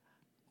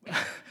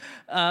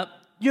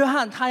 约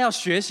翰他要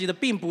学习的，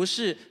并不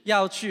是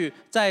要去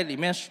在里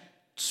面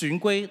循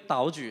规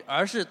蹈矩，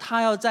而是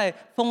他要在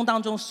风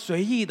当中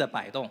随意的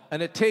摆动。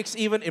 And it takes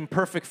even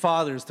imperfect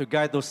fathers to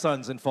guide those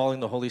sons in following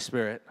the Holy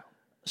Spirit.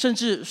 甚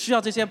至需要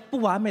这些不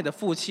完美的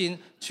父亲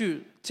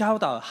去教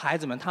导孩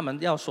子们他们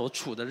要所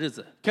处的日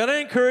子。 Can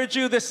I encourage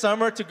you this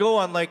summer to go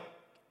on like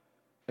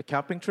a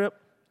camping trip?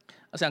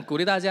 我想鼓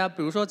励大家，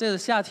比如说这个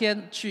夏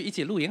天去一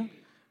起露营。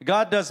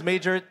 God does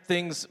major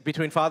things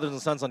between fathers and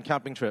sons on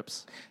camping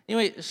trips. 因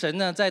为神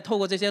呢，在透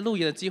过这些露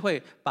营的机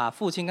会，把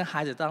父亲跟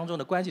孩子当中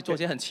的关系做一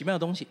些很奇妙的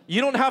东西。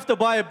 You don't have to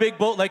buy a big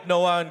boat like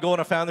Noah and go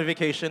on a family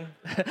vacation.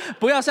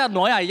 不要像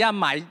挪亚一样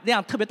买一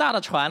辆特别大的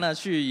船呢，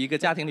去一个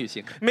家庭旅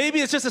行。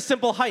 Maybe it's just a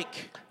simple hike.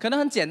 可能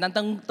很简单，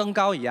登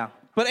高一样。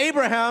 But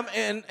Abraham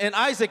and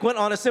Isaac went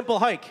on a simple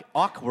hike.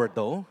 Awkward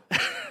though.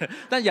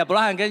 但亚伯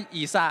拉罕跟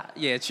以撒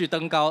也去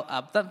登高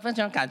啊，但非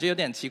常感觉有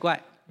点奇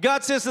怪。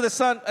 God says to the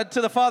son,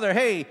 to the father,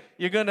 hey,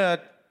 you're going to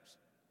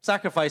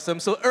sacrifice them.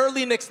 So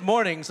early next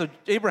morning, so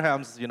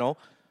Abraham's,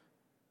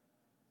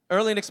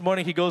 early next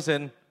morning he goes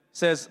in,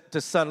 says to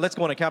son, let's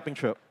go on a camping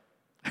trip.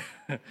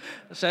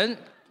 神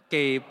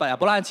给亚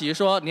伯拉罕启示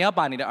说，你要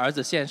把你的儿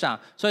子献上。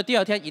所以第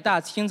二天一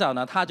大清早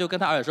呢，他就跟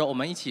他儿子说，我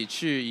们一起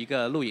去一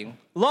个露营。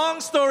 Long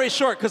story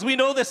short, because we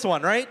know this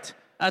one, right?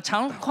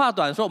 长话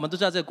短说，我们都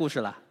知道这个故事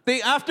了。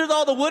After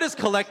all the wood is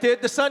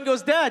collected, the son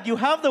goes, Dad, you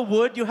have the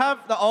wood, you have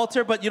the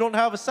altar, but you don't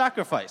have a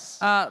sacrifice.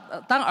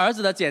 当儿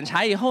子的捡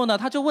柴以后呢，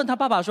他就问他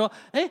爸爸说：“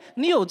哎，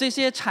你有这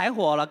些柴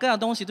火了，各样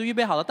东西都预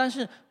备好了，但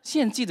是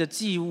献祭的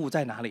祭物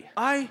在哪里？”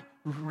 I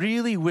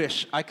really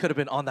wish I could have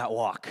been on that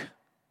walk.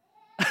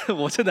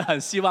 我真的很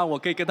希望我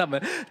可以跟他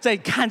们再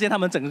看见他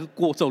们整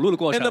个走路的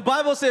过程。 And the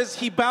Bible says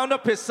he bound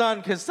up his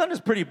son, because his son is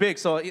pretty big,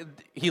 so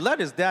he let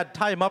his dad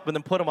tie him up and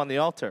then put him on the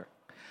altar.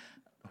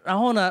 然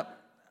后呢，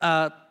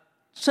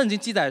圣经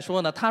记载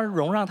说呢，他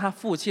容让他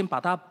父亲把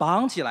他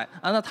绑起来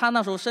那他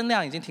那时候身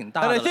量已经挺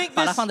大的了，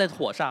把他放在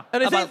火上，把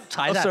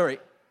柴上。Sorry,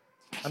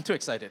 I'm too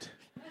excited.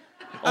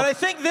 And I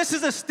think this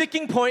is a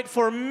sticking point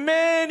for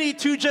many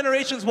two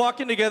generations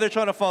walking together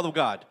trying to follow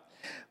God.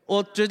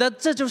 我觉得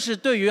这就是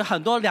对于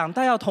很多两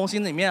代要同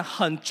行里面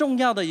很重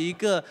要的一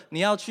个你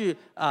要去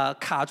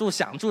卡住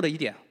想住的一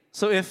点。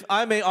 So if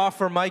I may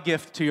offer my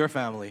gift to your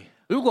family.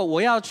 如果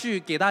我要去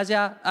给大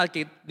家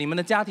给你们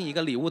的家庭一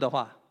个礼物的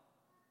话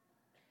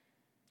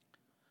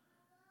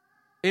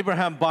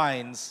Abraham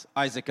binds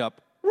Isaac up.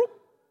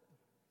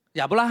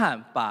 亚伯拉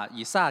罕把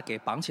以撒给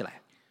绑起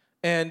来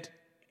And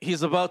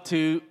he's about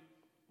to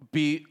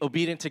be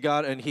obedient to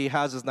God, and he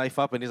has his knife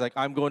up and he's like,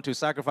 I'm going to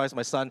sacrifice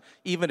my son,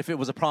 even if it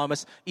was a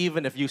promise,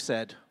 even if you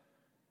said.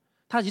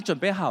 他已经准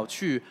备好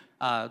去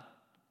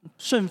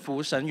顺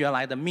服神原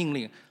来的命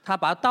令，他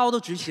把刀都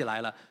举起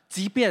来了，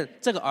即便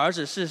这个儿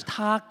子是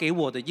他给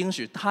我的应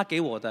许，他给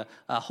我的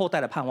后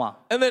代的盼望。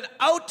 And then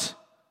out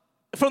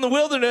from the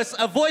wilderness,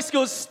 a voice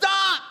goes,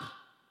 Stop!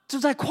 就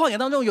在旷野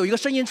当中有一个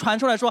声音传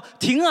出来说：“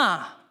停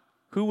啊！”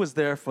 Who was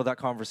there for that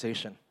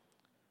conversation?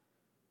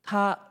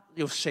 他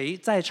有谁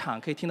在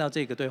场可以听到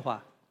这个对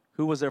话？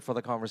 Who was there for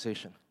the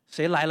conversation?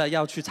 谁来了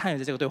要去参与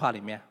在这个对话里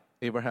面？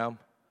 Abraham,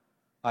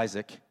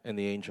 Isaac, and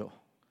the angel.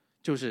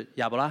 就是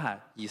亚伯拉罕、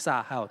以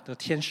撒还有这个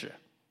天使。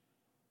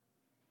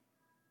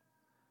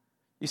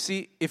 You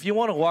see, if you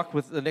want to walk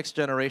with the next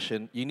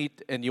generation,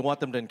 and you want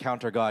them to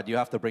encounter God, you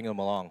have to bring them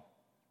along.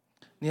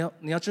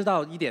 你要知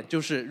道一点，就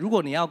是如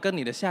果你要跟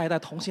你的下一代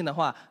同行的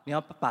话，你要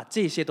把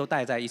这些都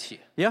带在一起。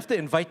 You have to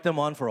invite them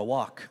on for a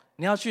walk.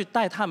 你要去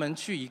带他们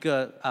去一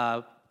个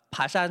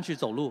爬山去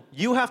走路。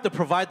 You have to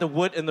provide the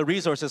wood and the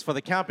resources for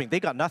the camping. They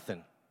got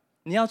nothing.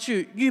 你要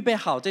去预备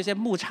好这些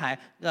木材，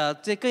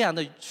这各样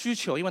的需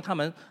求，因为他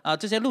们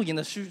这些露营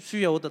的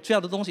需要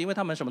的东西，因为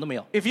他们什么都没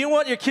有。 If you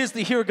want your kids to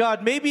hear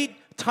God, maybe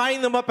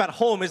tying them up at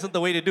home isn't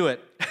the way to do it.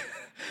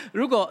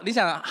 如果你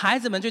想孩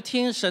子们去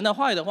听神的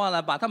话语的话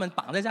呢，把他们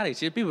绑在家里，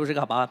其实并不是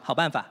个好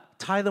办法。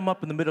 Tie them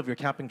up in the middle of your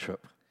camping trip.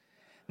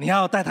 你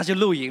要带他去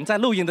露营，在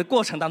露营的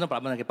过程当中把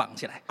他们给绑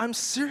起来。 I'm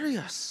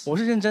serious. 我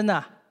是认真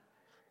的。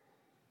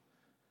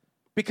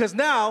 Because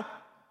now,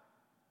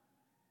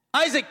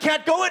 Isaac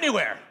can't go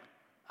anywhere.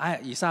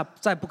 以撒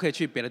再不可以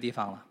去别的地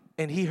方了。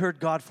 And he heard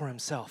God for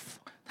himself.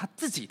 他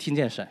自己听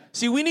见神。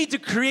 See, we need to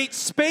create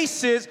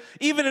spaces,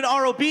 even in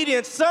our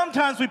obedience.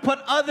 Sometimes we put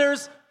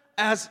others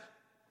as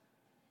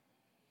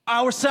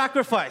our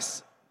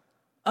sacrifice.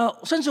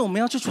 甚至我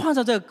们要去创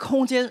造这个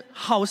空间，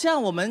好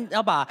像我们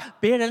要把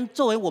别人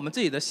作为我们自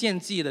己的献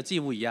祭的祭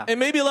物一样。 And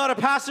maybe a lot of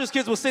pastors'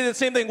 kids will say the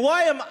same thing.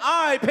 Why am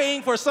I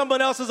paying for someone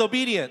else's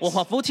obedience? 我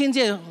仿佛听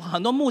见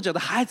很多牧者的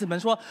孩子们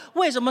说：“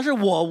为什么是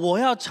我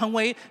要成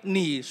为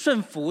你顺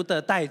服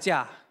的代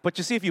价？” But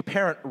you see, if you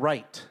parent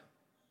right,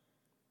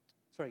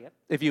 Sorry,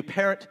 if you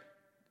parent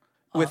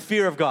with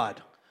fear of God,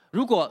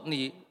 如果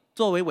你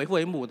作为为父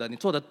为母的，你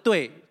做的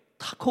对。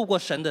透过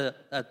神的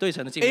对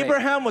神的敬畏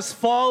Abraham was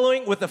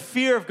following with the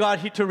fear of God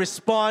to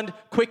respond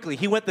quickly.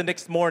 He went the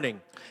next morning.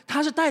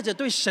 他是带着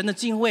对神的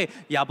敬畏，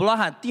亚伯拉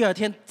罕第二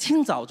天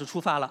清早就出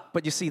发了。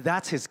 But you see,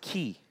 that's his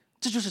key.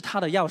 这就是他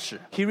的钥匙。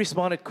 He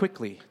responded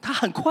quickly. 他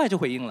很快就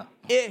回应了。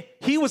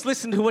He was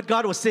listening to what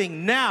God was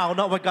saying now,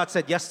 not what God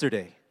said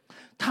yesterday.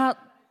 他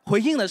回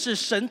应的是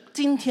神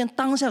今天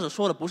当下所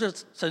说的，不是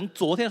神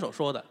昨天所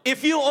说的。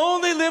 If you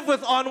only live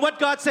on what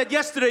God said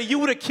yesterday, you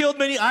would have killed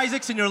many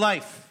Isaacs in your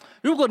life.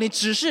 如果你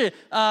只是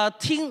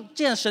听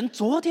见神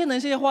昨天的那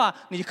些话，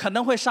你可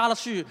能会杀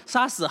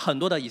死很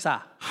多的以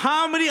撒。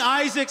 How many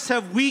Isaacs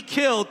have we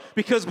killed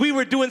because we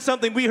were doing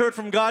something we heard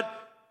from God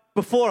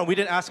before and we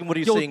didn't ask him what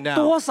he's saying now?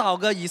 有多少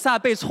个以撒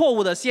被错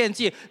误的献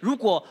祭？如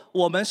果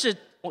我们是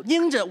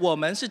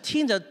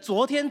听着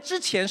昨天之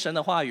前神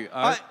的话语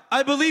而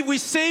I believe we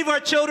save our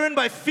children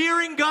by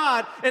fearing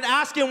God and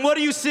asking, what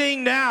are you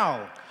saying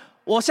now?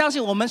 我相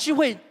信我们是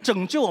会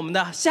拯救我们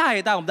的下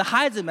一代，我们的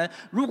孩子们。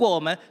如果我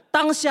们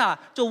当下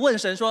就问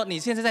神说：“你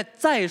现在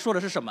在说的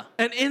是什么？”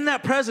 And in that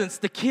presence,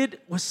 the kid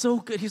was so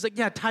good. He's like,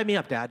 "Yeah, tie me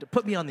up, Dad.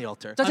 Put me on the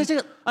altar.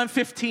 I'm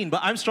 15, but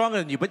I'm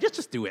stronger than you. But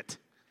just do it."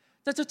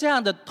 在这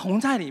样的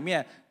同在里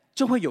面，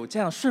就会有这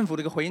样顺服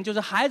的一个回应，就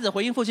是孩子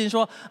回应父亲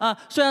说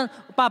虽然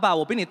爸爸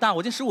我比你大，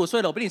我已经15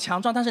岁了，我比你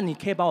强壮，但是你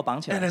可以把我绑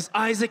起来。 And as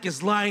Isaac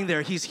is lying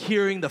there, he's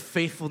hearing the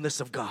faithfulness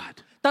of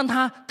God. 当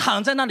他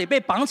躺在那里被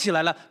绑起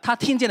来了，他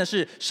听见的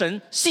是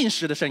神信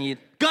实的声音。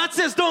 God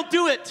says, don't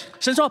do it.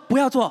 神说不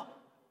要做，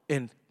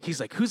 And he's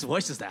like, whose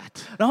voice is that?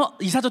 然后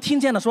以撒就听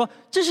见了，说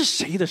这是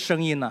谁的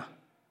声音呢？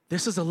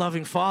 This is a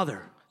loving father.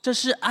 这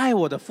是爱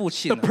我的父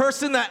亲 The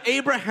person that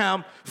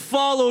Abraham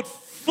followed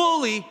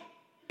fully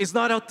is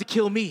not out to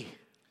kill me.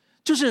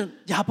 就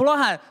是亚伯拉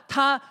罕，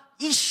他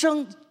一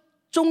生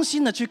忠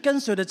心的去跟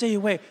随的这一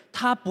位，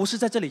他不是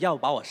在这里要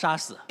把我杀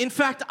死。 In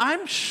fact,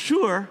 I'm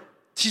sure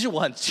其实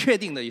我很确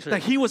定的是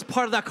that he was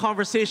part of that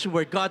conversation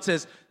where God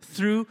says,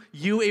 through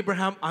you,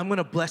 Abraham, I'm going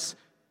to bless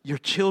your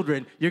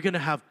children. You're going to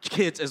have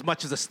kids as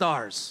much as the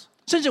stars.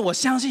 甚至我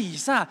相信以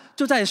撒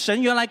就在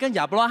神原来跟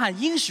亚伯拉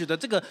罕应许的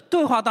这个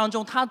对话当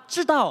中，他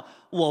知道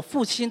我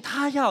父亲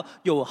他要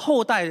有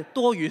后代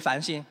多于繁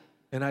星。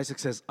 And Isaac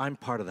says, I'm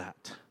part of that.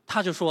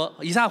 他就说，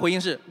以撒回应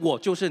是：我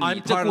就是你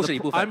I'm 这 part 故 of 事的一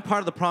部 the, 分。 I'm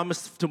part of the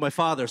promise to my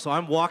father. So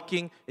I'm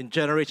walking in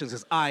generations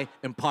because I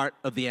am part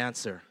of the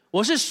answer.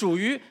 我是属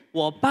于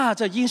我爸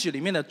这应许里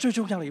面的最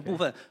重要的一部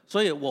分，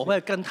所以我会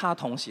跟他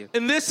同行。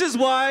 And this is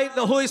why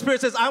the Holy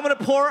Spirit says, I'm going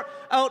to pour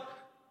out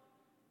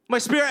my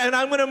spirit and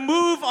I'm going to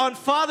move on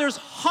fathers'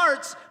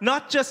 hearts,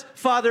 not just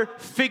father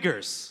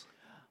figures.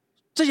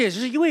 这也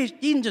是因为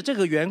因着这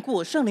个缘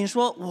故，圣灵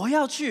说我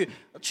要去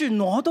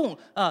挪动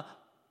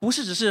不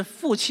是只是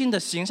父亲的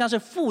形象，是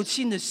父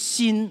亲的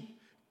心。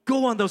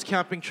 Go on those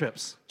camping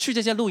trips. 去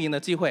这些露营的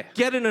机会，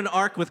 Get in an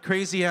ark with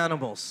crazy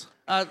animals.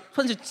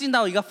 或者进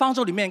到一个方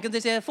舟里面，跟这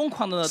些疯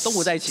狂的动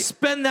物在一起，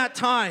 Spend that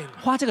time.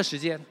 花这个时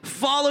间。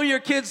 Follow your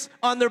kids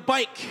on their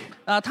bike.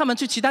 他们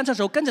去骑单车的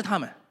时候跟着他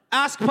们。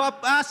 Ask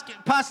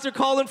Pastor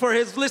Colin for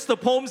his list of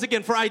poems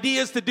again for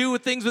ideas to do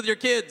with things with your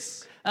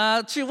kids.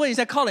 去问一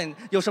下 Colin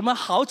有什么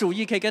好主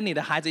意可以跟你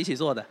的孩子一起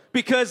做的。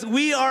 Because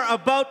we are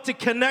about to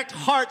connect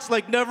hearts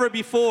like never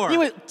before. 因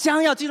为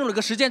将要进入了一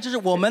个时间，就是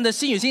我们的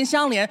心与心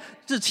相连，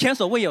是前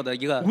所未有的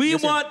一个。We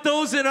want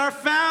those in our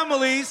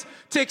families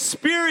to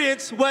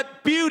experience what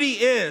beauty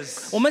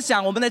is. 我们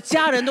想，我们的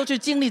家人都去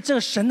经历这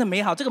个神的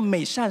美好，这个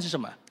美善是什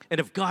么？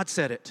 And if God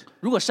said it,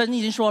 如果神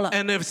已经说了，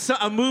 and if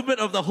a movement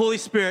of the Holy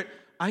Spirit,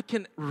 I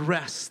can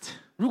rest.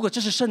 如果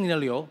这是圣灵的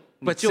流，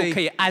你 But 就 say, 可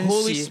以安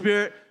Holy 息。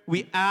 Spirit,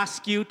 we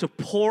ask you to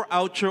pour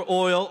out your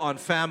oil on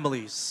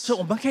families. 所以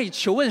我们可以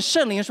求问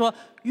圣灵说：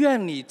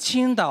愿你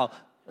倾倒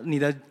你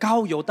的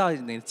膏油到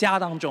你的家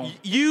当中。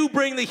 You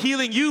bring the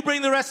healing, you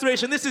bring the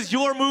restoration. This is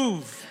your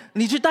move.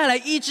 你去带来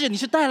医治，你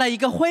去带来一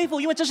个恢复，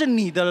因为这是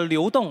你的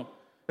流动。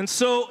 And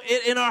so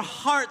in our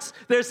hearts,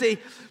 there's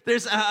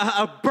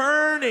a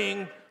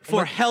burning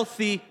for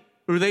healthy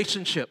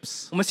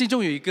relationships. 我们心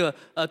中有一个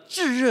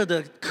炙热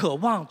的渴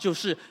望，就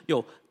是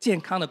有健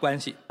康的关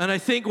系。 And I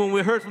think when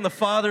we heard from the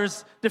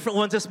fathers, different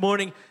ones this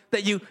morning,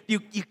 that you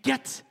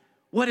get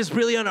what is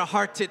really on our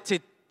heart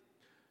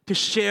to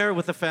share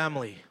with the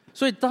family.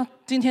 所以当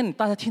今天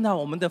大家听到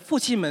我们的父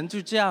亲们就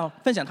这样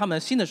分享他们的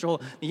心的时候，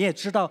你也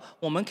知道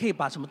我们可以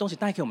把什么东西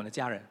带给我们的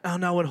家人。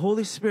 Now when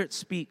Holy Spirit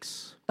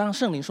speaks, 当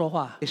圣灵说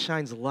话， it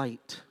shines light.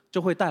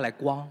 就会带来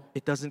光，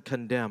 It doesn't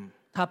condemn.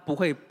 他不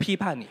会批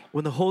判你。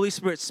 When the Holy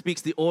Spirit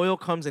speaks, the oil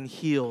comes and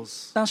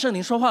heals. 当圣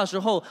灵说话的时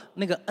候，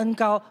那个恩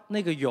膏、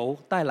那个油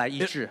带来医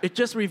治， It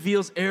just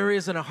reveals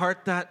areas in our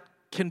heart that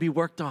can be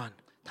worked on.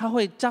 它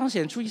会彰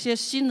显出一些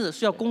新的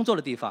需要工作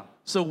的地方。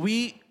 So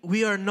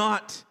we are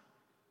not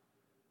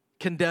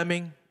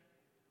condemning,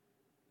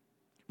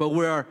 but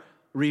we are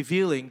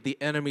revealing the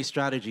enemy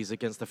strategies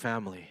against the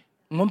family.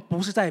 我们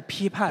不是在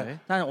批判，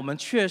但是我们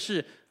却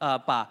是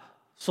把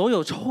所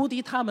有仇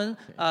敌他们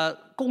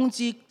攻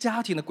击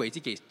家庭的轨迹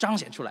给彰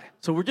显出来。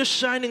 So we're just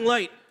shining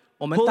light.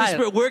 我们 Holy 带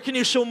Spirit, where can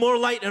you show more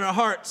light in our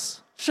hearts?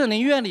 圣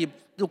灵愿你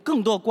有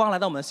更多光来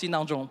到我们的心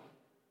当中，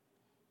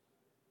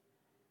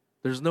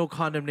 There's no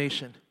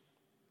condemnation.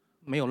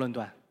 没有论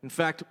断。 In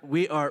fact,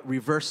 we are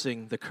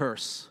reversing the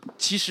curse.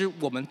 其实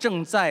我们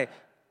正在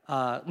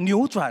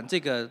扭转这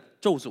个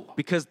咒诅，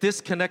 Because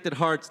disconnected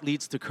hearts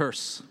leads to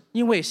curse.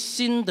 因为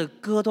新的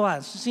割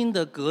断、新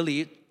的隔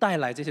离带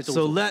来这些咒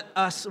So 诅。 let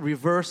us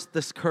reverse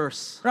this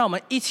curse. 让我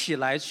们一起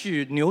来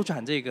去扭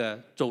转这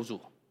个咒诅。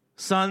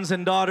 Sons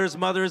and daughters,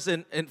 mothers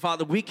and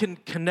father, we can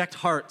connect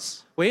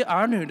hearts. 为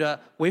儿女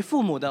的、为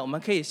父母的，我们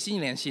可以心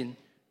连心。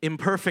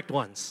 Imperfect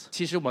ones.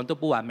 其实我们都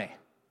不完美，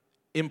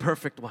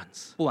 Imperfect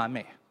ones. 不完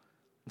美。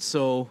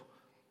 So,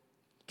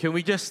 can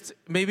we just,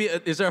 maybe,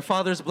 is there a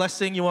father's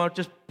blessing you want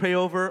to just pray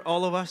over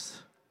all of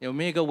us? 有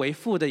没有一个为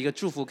父的一个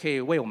祝福可以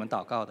为我们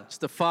祷告的？ It's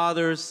the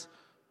father's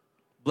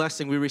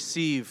blessing we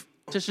receive.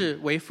 这是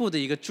为父的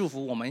一个祝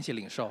福，我们一起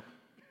领受。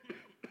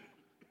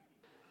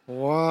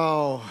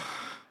 Wow.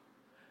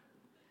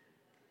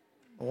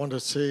 I want to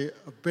say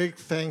a big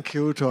thank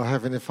you to our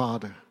Heavenly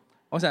Father.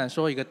 我想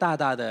说一个大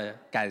大的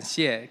感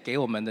谢给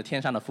我们的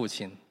天上的父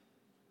亲。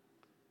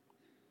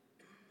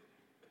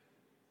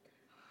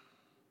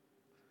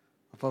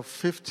 About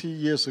 50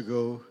 years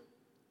ago,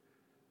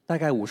 大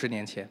概50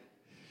年前，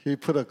 He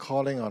put a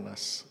calling on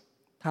us.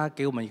 他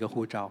给我们一个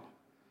呼召。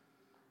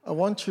 I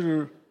want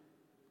you to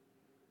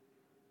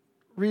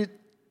read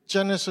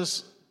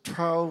Genesis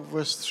 12,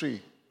 verse 3.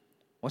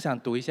 我想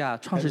读一下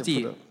创世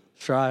纪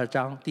12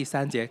章第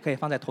3节，可以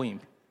放在投影。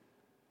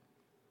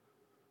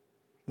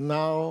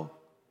 Now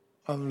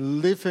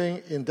I'm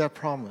living in that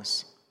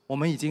promise 我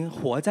们已经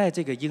活在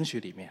这个应许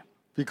里面，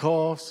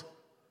 because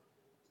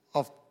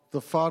of the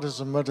fathers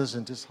and mothers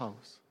in this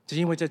house. 只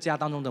因为这家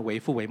当中的为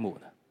父为母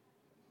的。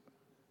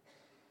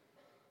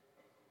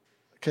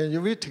 Can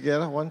you read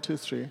together? 1, 2,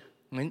 3.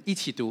 我们一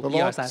起读 The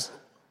 1、2、 Lord 3。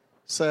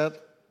 said,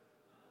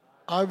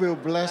 I will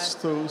bless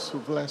those who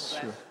bless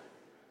you.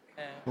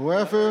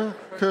 Whoever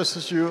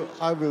curses you,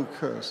 I will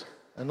curse.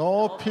 And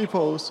all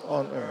peoples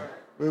on earth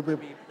will be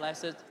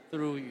blessed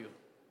through you。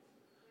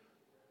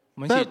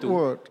我们一起 that 读。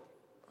 word.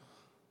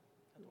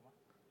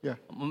 Yeah.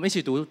 我们一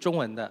起读中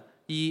文的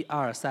，1、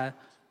2、3。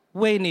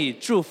为你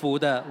祝福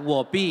的，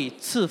我必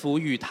赐福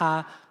与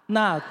他；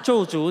那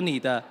咒诅你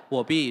的，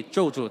我必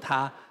咒诅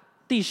他。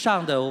地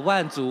上的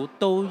万族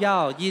都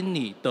要因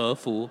你得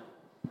福。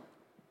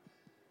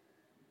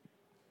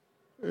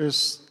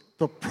 Is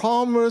the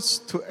promise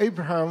to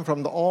Abraham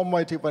from the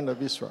Almighty One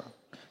of Israel.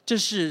 这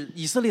是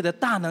以色列的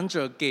大能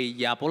者给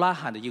亚伯拉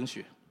罕的应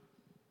许。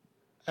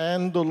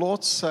 And the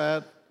Lord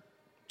said,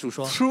 主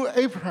说， through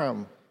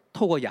Abraham,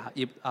 透过亚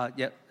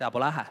伯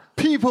拉罕，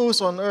 peoples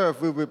on earth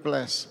will be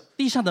blessed.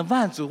 地上的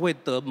万族会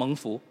得蒙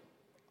福。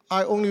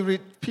 I only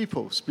read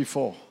peoples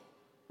before.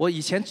 我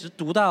以前只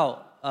读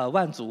到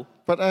万族，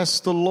 But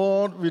as the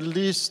Lord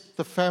released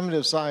the family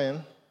of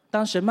Zion,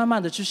 当神慢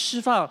慢的去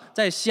释放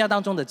在西亚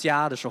当中的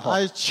家的时候，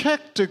 I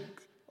checked the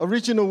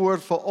original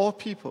word for all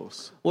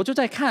peoples. 我就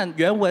在看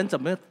原文怎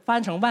么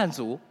翻成万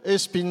族。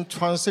 It's been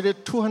translated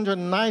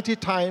 290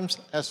 times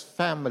as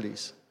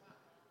families.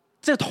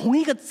 这同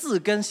一个字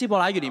跟希伯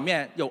来语里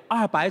面有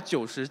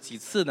290几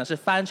次呢，是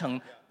翻成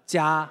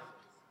家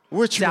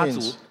Which 家族。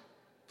 means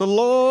the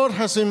Lord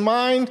has in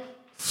mind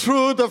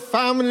through the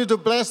family to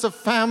bless the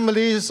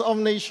families of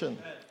nations.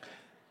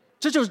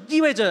 这就意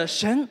味着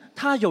神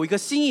他有一个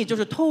心意，就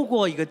是透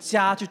过一个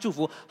家去祝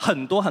福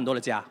很多很多的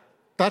家。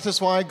 That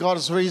is why God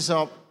is raising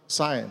up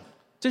Zion.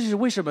 这就是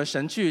为什么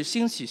神去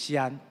兴起西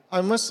安。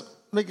 I must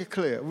make it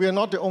clear, we are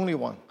not the only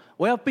one.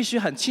 我要必须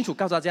很清楚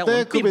告诉大家，我 There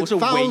们 could 并 be 不是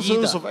唯一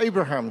thousands of 的，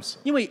 Abrahams,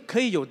 因为可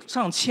以有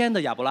上千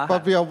的亚伯拉 but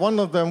罕， we are one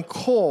of them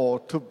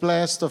called to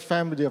bless the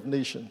family of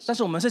nations. 但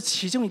是我们是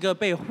其中一个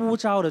被呼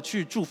召的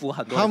去祝福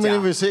很多 How 的 many 家。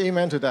 will say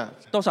amen to that?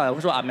 多少人会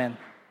说阿门？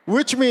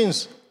 Which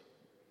means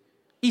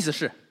意思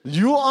是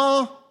you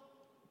are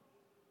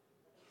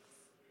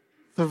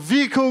the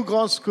vehicle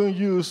God's going to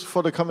use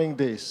for the coming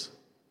days.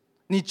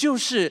 你就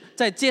是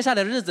在接下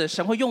来的日子，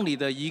神会用你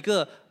的一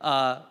个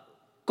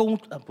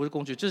不是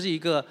工具，这是一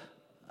个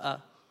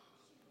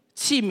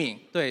器皿，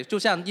对，就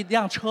像一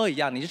辆车一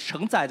样，你是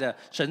承载着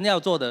神要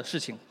做的事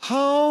情。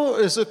 How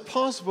is it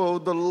possible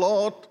the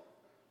Lord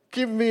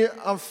give me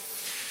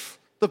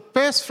the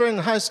best friend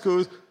in high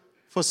school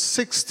for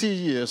 60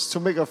 years to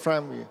make a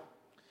family?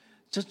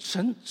 这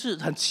神是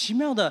很奇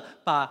妙的，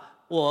把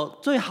我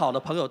最好的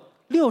朋友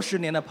60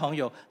年的朋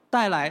友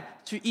带来，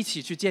去一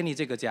起去建立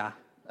这个家。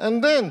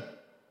 And then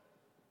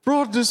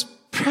brought this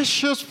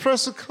precious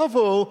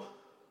couple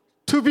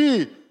to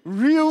be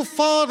real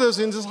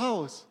fathers in this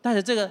house. 带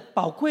着这个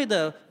宝贵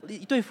的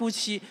一对夫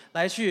妻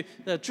来去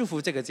祝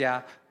福这个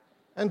家。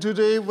 And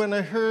today when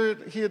I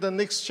hear the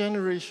next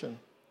generation,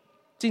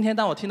 今天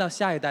当我听到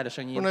下一代的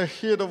声音 when，I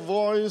hear the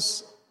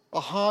voice, a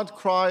heart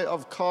cry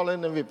of Colin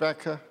and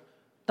Rebecca,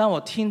 当我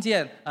听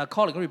见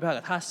Colin 跟 Rebecca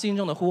他心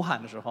中的呼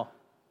喊的时候，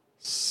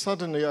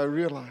 suddenly I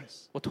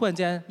realize 我突然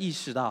间意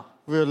识到，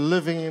 we're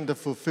living in the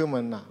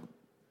fulfillment now.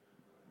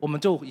 我们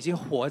就已经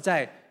活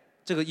在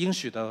这个应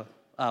许的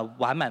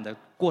完满的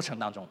过程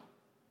当中。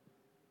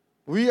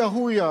 We are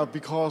who we are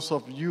because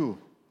of you.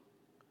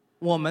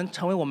 我们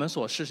成为我们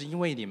所是，是因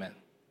为你们。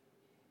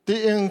 The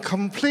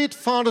incomplete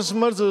fathers and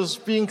mothers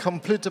being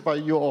completed by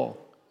you all.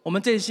 我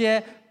们这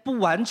些不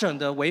完整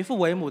的为父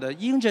为母的，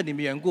因着你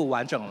们缘故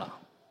完整了。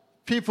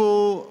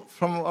 People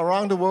from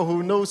around the world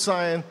who know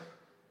Zion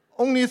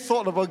only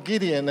thought about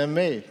Gideon and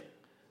May.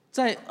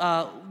 在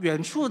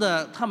远处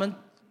的他们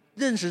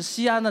认识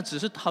西安呢，只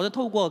是好像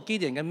透过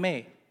Gideon 跟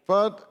May。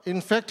 But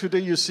in fact, today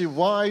you see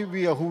why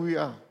we are who we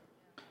are.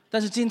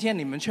 但是今天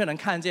你们却能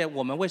看见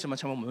我们为什么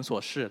成为我们所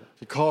是的，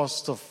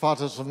 Because the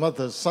fathers and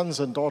mothers, sons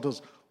and daughters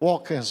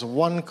walk as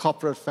one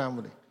corporate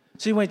family.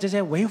 是因为这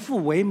些为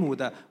父为母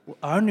的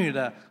儿女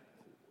的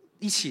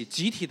一起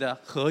集体的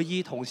合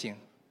一同行。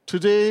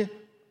 Today,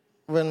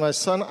 when my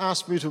son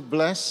asked me to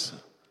bless,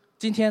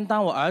 今天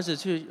当我儿子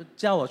去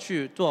叫我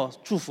去做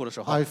祝福的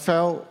时候， I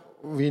felt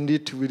we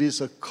need to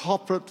release a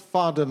corporate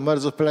father and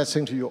mother's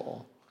blessing to you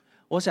all.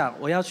 我想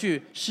我要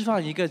去释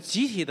放一个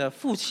集体的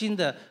父亲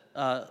的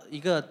一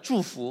个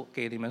祝福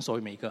给你们所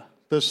有每一个。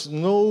 There's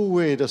no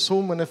way that so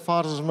many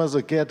fathers and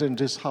mothers gather in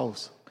this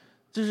house.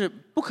 就是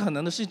不可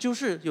能的事，就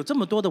是有这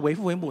么多的为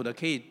父为母的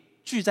可以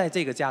聚在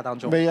这个家当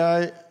中。 May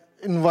I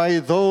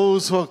invite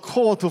those who are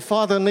called to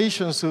father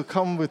nations to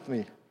come with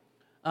me.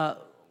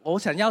 我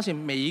想邀请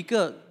每一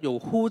个有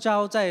呼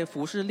召在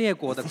服侍列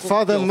国的有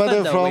Father and 份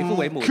mother 的为父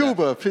为 from 母的，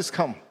 Cuba, please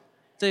come.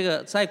 这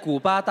个在古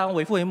巴当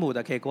为父为母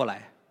的可以过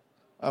来。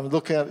 I'm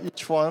looking at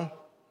each one.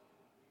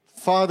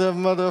 Father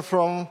and mother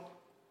from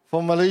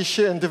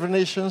Malaysia and different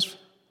nations.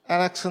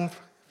 Alex,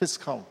 please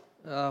come.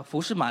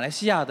 服侍马来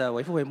西亚的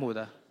为父为母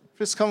的，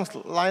 Please come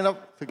line up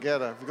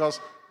together because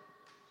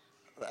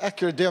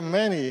actually there are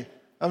many.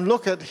 And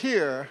look at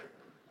here.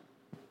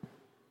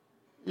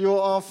 You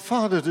are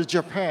father to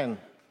Japan.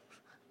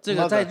 这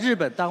个在日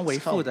本当为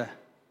父的。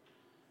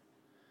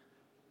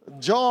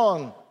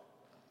 John,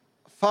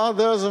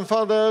 fathers and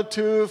father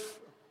to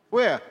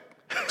where?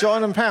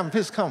 John and Pam,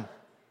 please come.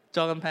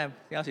 John 跟 Pam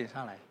邀请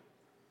上来。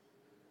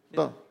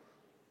 So,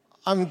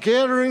 I'm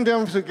gathering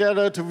them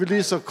together to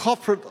release a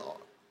corporate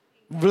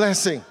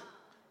blessing.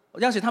 我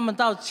邀请他们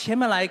到前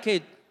面来，可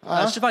以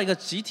释放一个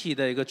集体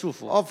的一个祝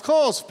福。 Of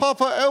course,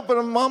 Papa,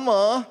 Albert, and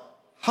Mama.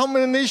 How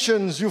many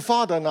nations you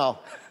father now?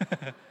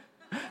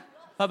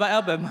 Papa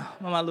Albert,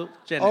 妈妈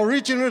Janet。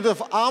 Originally the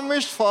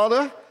Amish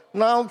father,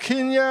 now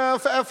Kenya,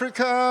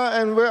 Africa,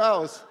 and where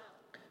else?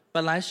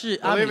 本来是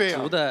阿美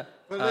族的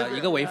一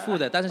个为父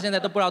的，但是现在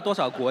都不知道多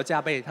少国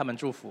家被他们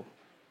祝福。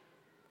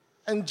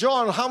 And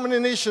John, how many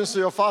nations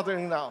are you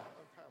fathering now?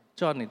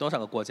 John, 你多少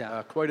个国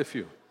家？ Quite a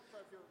few.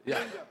 Yeah.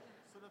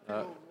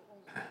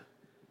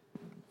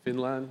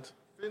 Finland,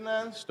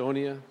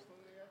 Estonia.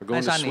 We're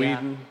going to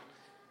Sweden.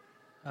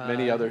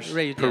 Many others.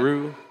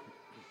 Peru.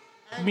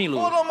 秘鲁、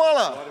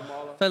 Guatemala.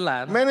 芬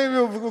兰、 Many of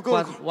you will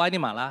go. 危地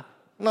马拉。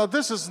 Now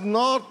this is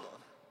not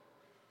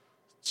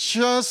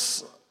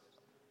just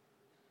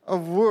a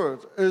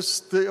word.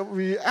 It's the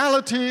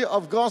reality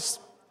of God's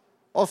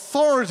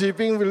authority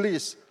being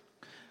released.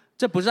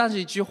 这不像是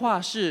一句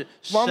话，是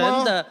神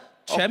的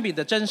权柄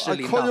的真实 I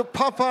领 call you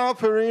导。 Papa,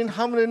 Perrine.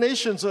 How many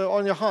nations are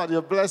on your heart?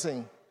 Your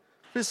blessing.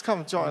 Please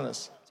come join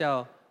us.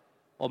 叫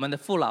我们的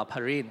父老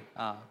Perrine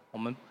啊，我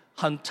们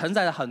很承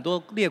载了很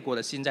多列国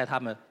的心在他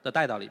们的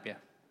代祷里边。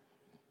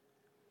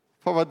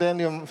 Papa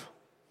Daniel,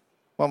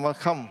 Mama,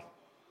 come.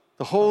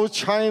 The whole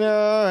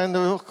China and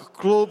the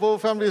global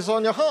family is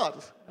on your heart.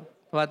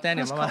 Papa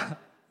Daniel 妈妈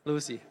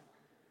Lucy，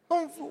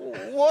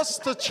 What's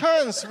the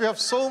chance we have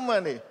so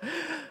many?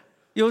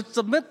 有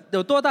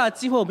多大的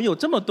机会？我们有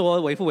这么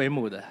多为父为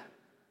母的？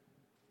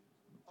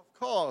 Of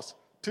course.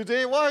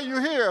 Today, why are you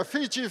here?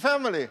 Fiji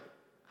family.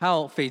 还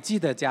有斐济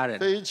的家人。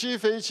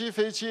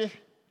Fiji.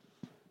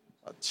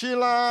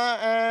 Chila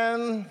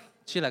and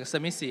Chila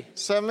Samisi.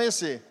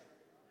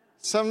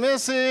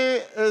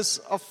 Samisi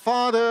is a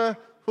father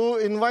who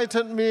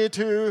invited me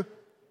to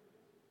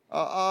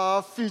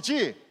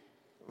Fiji,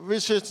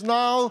 which is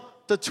now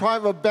the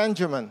tribe of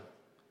Benjamin.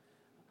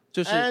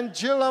 就是 And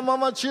Chila,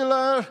 Mama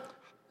Chila,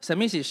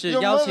 Samisi 是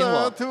your 邀请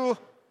mother 我 to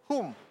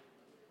whom?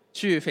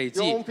 去斐 Your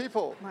济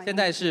own，people. 现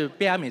在是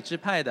贝亚米支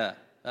派的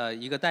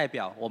一个代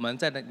表，我们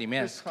在那里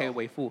面可以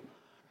为父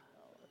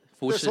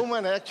服 There's 侍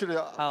so。many actually.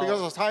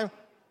 Because of time,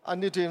 I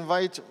need to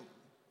invite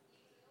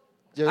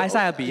埃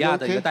塞俄比亚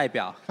的一个 Okay? 代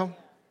表， Come.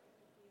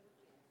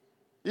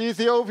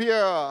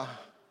 Ethiopia.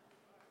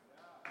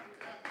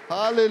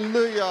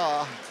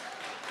 Hallelujah.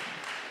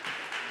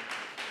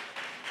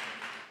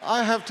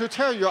 I have to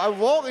tell you, I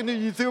walked into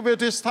Ethiopia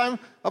this time,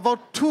 about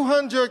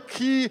 200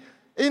 key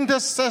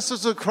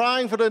intercessors are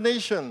crying for the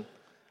nation.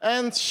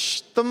 And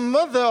the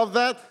mother of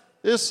that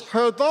is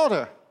her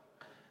daughter,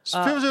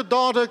 spiritual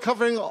daughter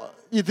covering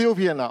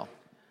Ethiopia now.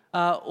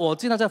 我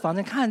进到这个房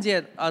间，看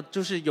见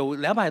就是有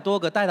200多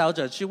个代祷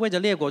者去为着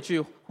列国去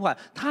呼喊，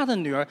他的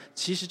女儿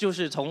其实就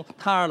是从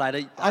他而来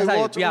的埃塞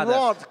俄比亚的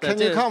Rod, 的 can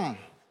这 you 个 come?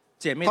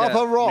 姐妹的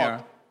Papa 女 Rod.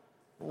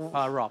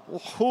 儿。Rob，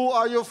 Who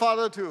are your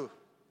father to?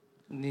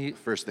 你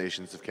First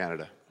Nations of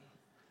Canada.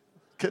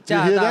 Do you 加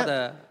拿 hear 大 that?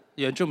 的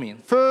原住民。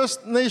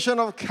 First Nation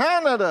of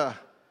Canada.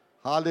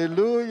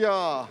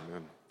 Hallelujah.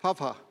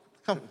 Papa,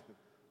 come.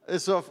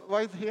 It's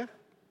right here.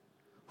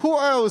 Who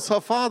else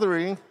are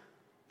fathering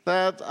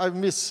that I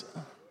miss?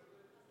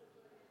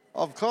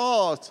 Of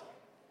course.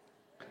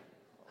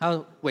 还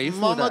有为父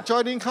Mama 的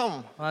Jolene,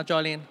 come. 妈妈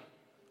Jolene，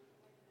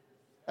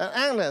 And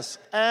Agnes.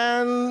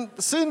 And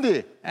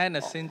Cindy.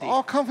 Cindy，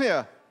 All come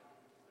here.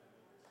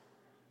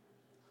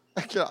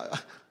 Actually,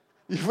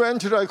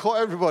 eventually I call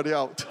everybody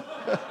out.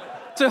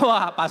 最后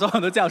把所有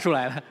人都叫出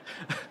来了。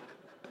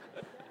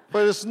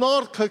 But it's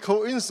not a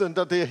coincidence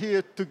that they're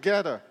here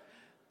together.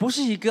 不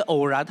是一个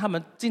偶然，他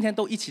们今天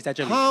都一起在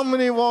这里。 How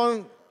many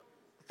want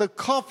the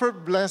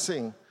corporate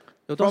blessing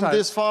有多 from 少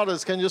these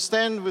fathers? Can you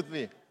stand with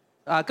me?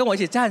 跟我一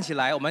起站起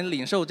来，我们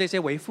领受这些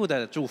为父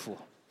的祝福。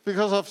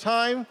 Because of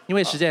time, 因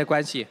为时间的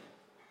关系，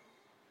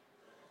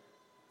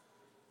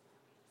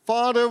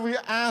 Father, we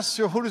ask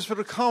your Holy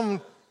Spirit to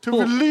come to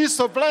release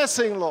the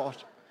blessing, Lord.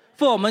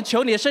 父，我们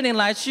求你的圣灵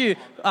来去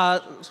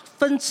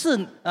分赐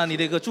你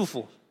的一个祝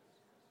福。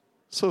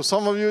 So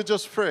some of you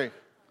just pray.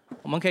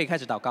 我们可以开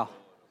始祷告。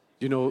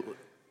 You know,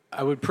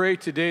 I would pray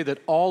today that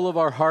all of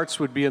our hearts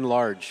would be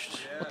enlarged.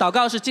 我祷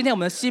告是今天我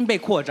们的心被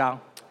扩张，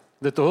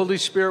 That the Holy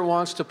Spirit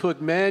wants to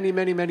put many,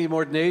 many, many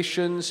more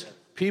nations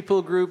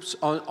people groups,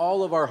 on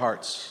all of our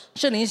hearts.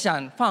 圣灵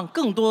想放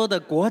更多的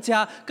国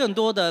家、更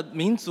多的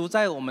民族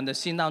在我们的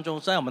心当中，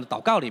在我们的祷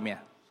告里面。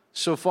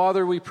So,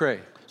 Father, we pray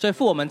所以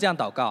父，我们这样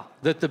祷告，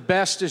 that the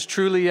best is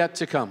truly yet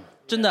to come.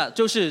 真的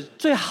就是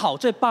最好、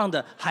最棒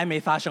的还没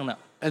发生呢。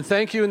 And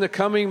thank you in the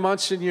coming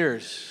months and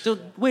years. 就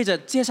为着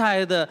接下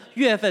来的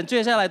月份、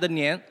接下来的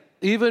年，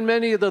 Even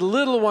many of the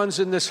little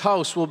ones in this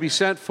house will be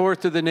sent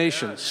forth to the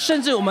nations.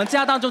 甚至我们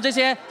家当中这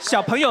些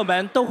小朋友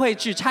们都会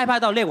去差派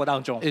到列国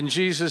当中。 In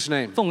Jesus'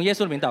 name. 奉耶稣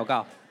的名祷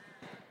告。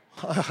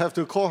 I have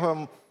to call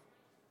her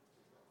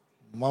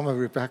Mama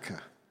Rebecca.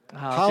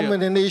 好， How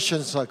many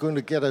nations are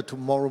going together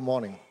tomorrow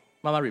morning?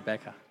 妈妈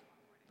Rebecca，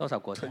 多少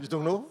国家？ You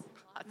don't know?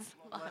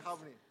 How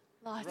many?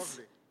 Lots.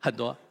 很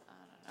多，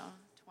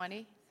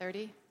 20,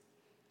 30.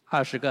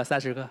 20个、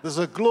30个。 There's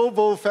a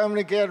global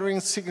family gathering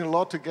singing a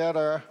lot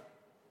together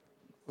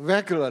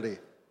regularly.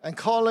 And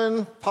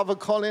Papa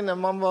Colin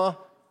and Mama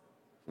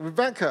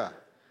Rebecca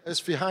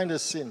is behind the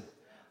scene.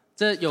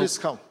 这有 Please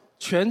come.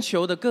 全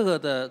球的各个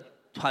的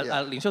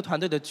领袖团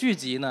队的聚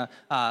集呢，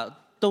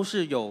都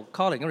是有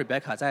Colin 跟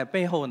Rebecca 在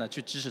背后呢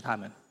去支持他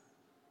们。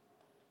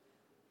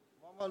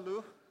 Mama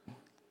Lu.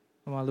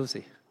 妈妈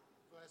Lucy，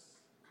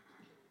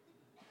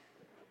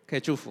 可以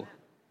祝福。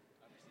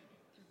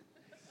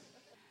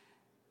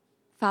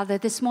 Father,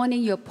 this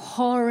morning you're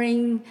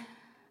pouring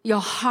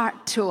your heart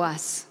to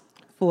us.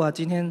 父啊，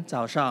今天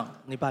早上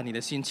你把你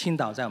的心倾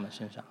倒在我们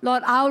身上。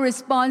 Lord, our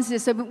response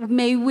is that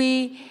may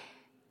we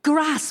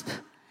grasp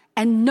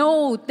and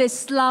know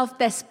this love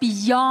that's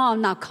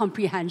beyond our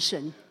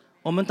comprehension.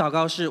 我们祷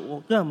告是，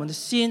让我们的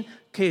心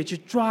可以去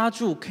抓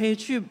住，可以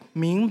去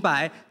明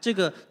白这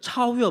个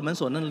超越我们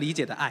所能理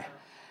解的爱。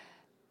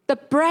 The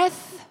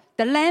breadth,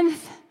 the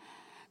length,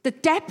 the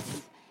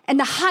depth, and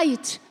the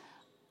height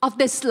of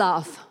this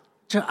love.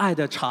 这爱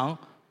的长、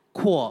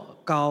阔、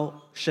高、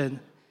深。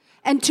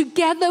 And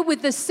together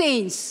with the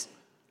saints,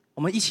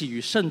 我们一起与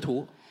圣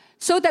徒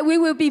so that we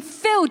will be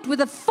filled with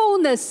the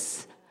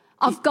fullness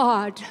of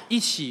God. 一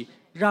起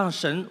让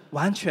神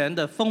完全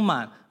的丰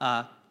满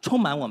充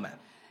满我们。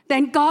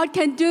 Then God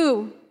can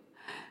do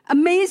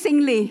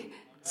amazingly,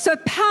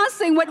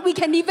 surpassing what we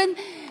can even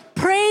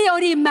pray or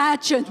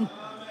imagine.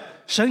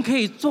 神可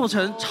以做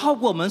成超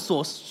过我们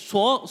所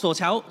想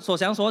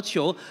所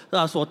求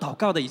所祷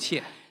告的一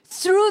切。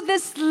 Through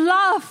this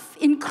love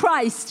in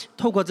Christ,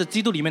 透过这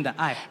基督里面的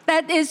爱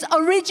that is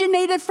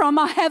originated from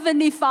our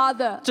Heavenly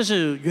Father. 这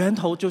是源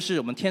头，就是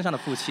我们天上的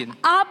父亲。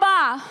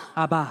 Abba,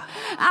 阿爸，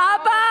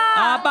 Abba,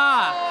 阿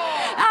爸，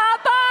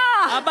 Abba,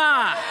 阿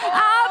爸，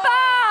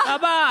 Abba, 阿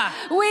爸，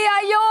 we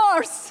are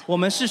yours. 我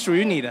们是属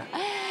于你的。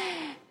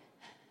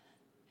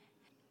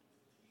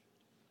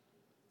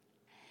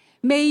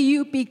 May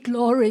you be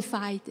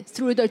glorified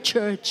through the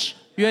church.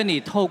 愿你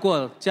透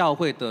过教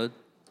会得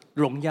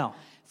荣耀。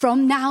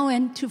 From now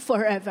and to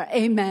forever.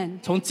 Amen.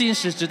 从今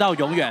时直到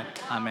永远。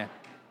阿们。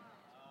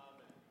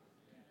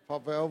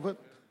 Papa Albert.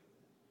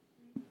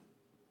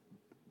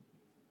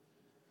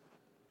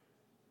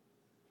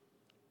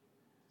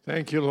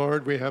 Thank you,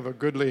 Lord. We have a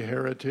goodly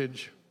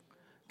heritage.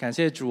 感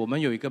谢主，我们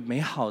有一个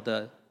美好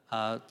的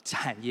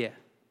产业。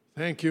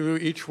 Thank you.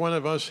 Each one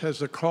of us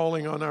has a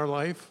calling on our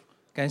life.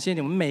 感谢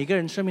你们每个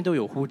人生命都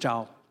有呼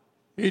召。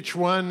 Each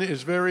one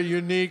is very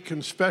unique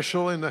and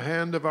special in the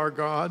hand of our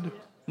God.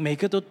 每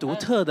个都独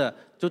特的，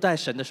都在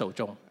神的手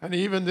中。 And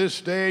even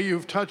this day,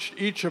 you've touched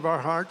each of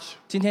our hearts.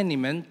 今天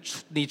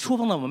你触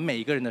碰了我们每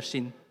一个人的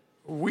心。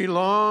 We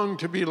long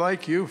to be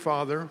like you,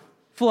 Father.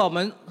 父啊，我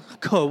们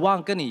渴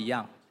望跟你一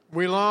样。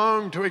 We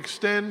long to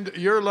extend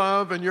your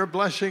love and your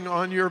blessing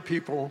on your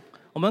people.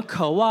 我们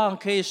渴望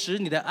可以使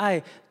你的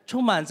爱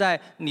充满在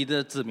你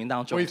的子民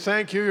当中。 We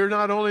thank you. You're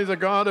not only the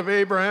God of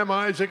Abraham,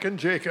 Isaac, and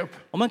Jacob.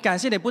 我们感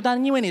谢你，不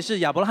单因为你是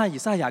亚伯拉罕、以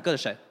撒、雅各的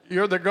神。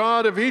 You're the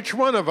God of each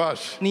one of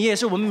us. 你也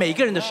是我们每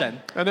个人的神。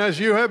 And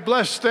as you have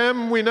blessed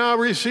them, we now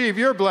receive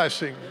your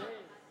blessing.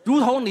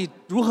 如同你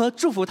如何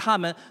祝福他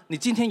们，你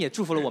今天也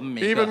祝福了我们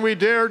每一个。 Even we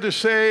dare to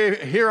say,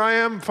 "Here I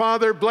am,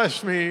 Father,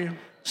 bless me."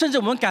 甚至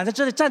我们敢在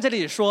这里站这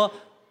里说，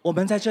我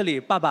们在这里，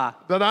爸爸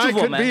That I 祝福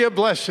我 could be a 们，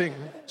 blessing.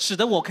 使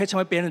得我可以成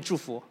为别人的祝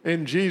福。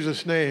 In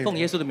Jesus' name. 奉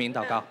耶稣的名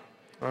祷告。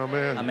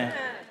 Amen. 阿门。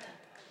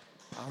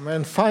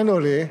 Amen.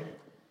 Finally,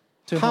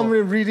 how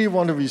many really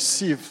want to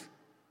receive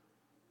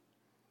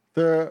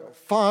the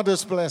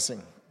Father's blessing?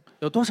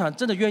 有多少人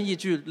真的愿意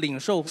去领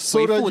受 So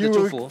回 that 复的 you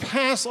祝 will 福，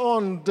 pass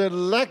on the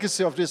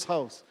legacy of this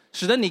house.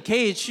 使得你可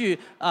以去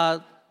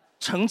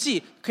承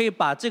继，可以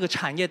把这个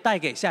产业带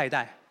给下一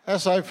代。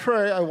 As I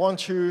pray, I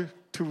want you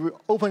to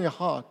open your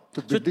heart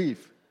to believe.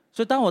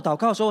 所以当我祷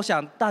告的时候，我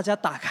想大家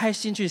打开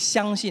心去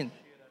相信。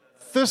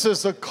 This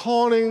is the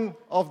calling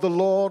of the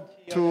Lord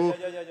to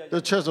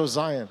the Church of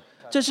Zion.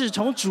 这是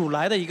从主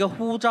来的一个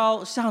呼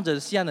召，向着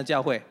西安的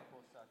教会。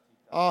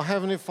 Our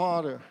Heavenly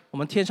Father, 我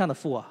们天上的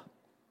父啊，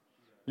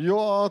 you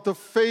are the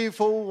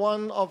faithful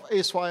one of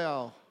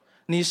Israel.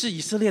 你是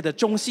以色列的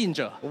忠信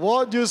者。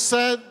 What you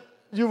said,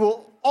 you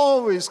will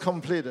always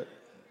complete it.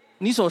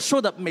 你所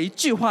说的每一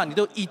句话，你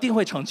都一定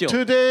会成就。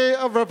 Today,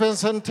 a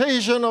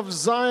representation of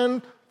Zion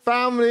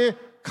family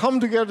come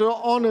together to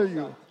honor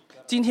you.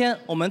 今天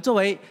我们作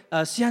为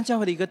西安教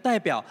会的一个代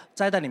表，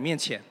站在你面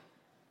前，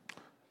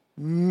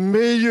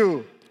 May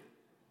you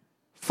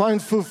find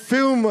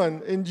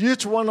fulfillment in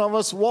each one of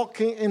us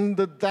walking in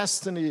the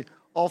destiny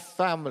of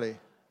family.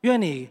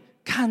 愿你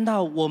看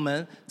到我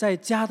们在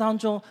家当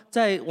中，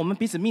在我们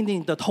彼此命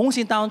定的同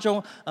行当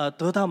中，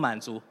得到满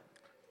足。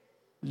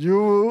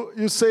 You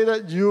say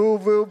that you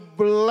will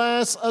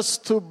bless us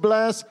to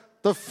bless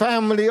the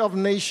family of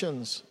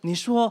nations. 你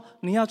说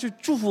你要去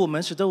祝福我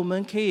们，使得我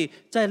们可以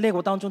在列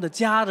国当中的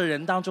家的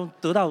人当中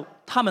得到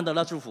他们得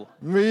到祝福。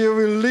 May you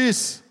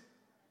release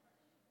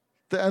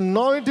the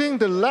anointing,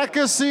 the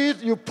legacy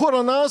you put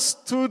on us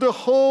to the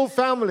whole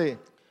family.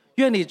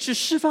 愿你去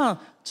释放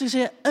这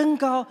些恩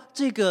膏，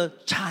这个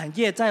产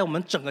业在我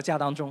们整个家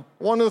当中。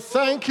 Want to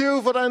thank you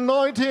for the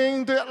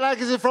anointing, the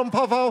legacy from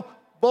Papa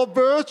Bob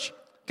Birch.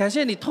 感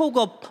谢你透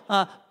过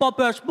Bob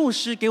Birch 牧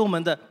师给我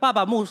们的爸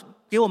爸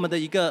给我们的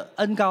一个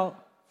恩膏。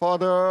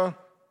 Father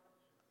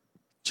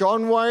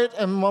John White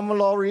and Mama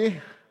Laurie.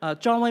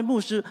 John White 牧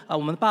师我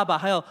们的爸爸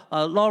还有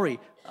Laurie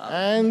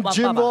and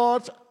Jim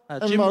Watt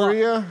and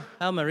Maria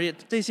还有 Maria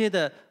这些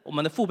的我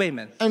们的父辈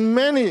们 and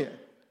many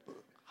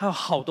还有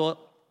好多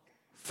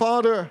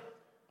Father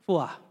父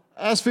啊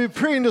as we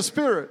pray in the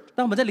Spirit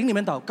当我们在灵里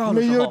面祷告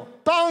的 may 时 you 候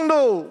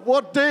download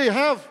what they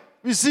have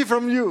received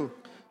from you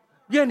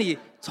愿你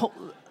从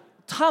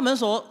他们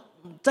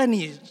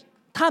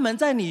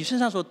在你身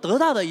上所得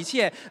到的一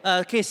切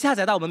可以下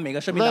载到我们每个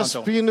生命当 Let's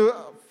中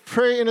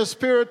pray in the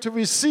Spirit to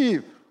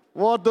receive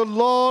what the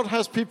Lord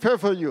has prepared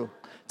for you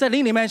在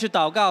灵里面去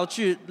祷告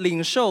去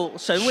领受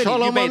神为你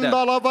预备的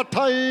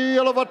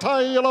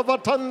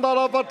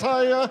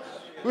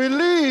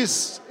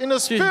Release in the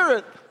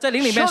Spirit 在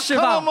灵里面释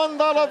放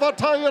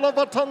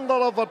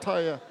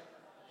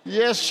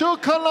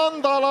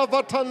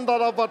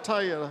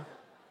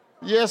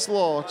Yes,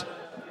 Lord.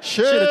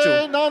 是的主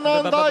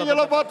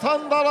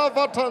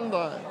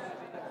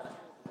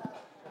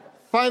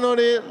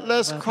Finally,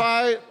 let's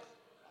cry,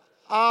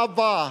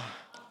 Abba.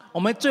 我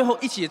们最后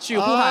一起去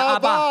呼喊阿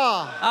爸，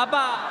阿爸，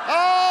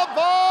阿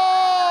爸，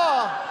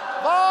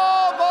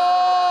阿爸，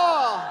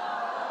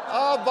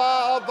阿爸，阿爸，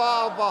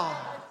阿爸。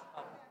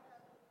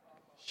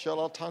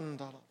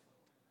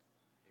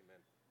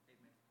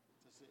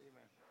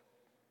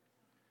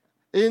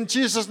In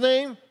Jesus'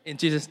 name. In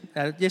Jesus,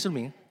 耶稣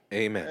名。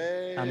 Amen.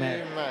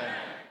 Amen.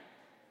 Amen.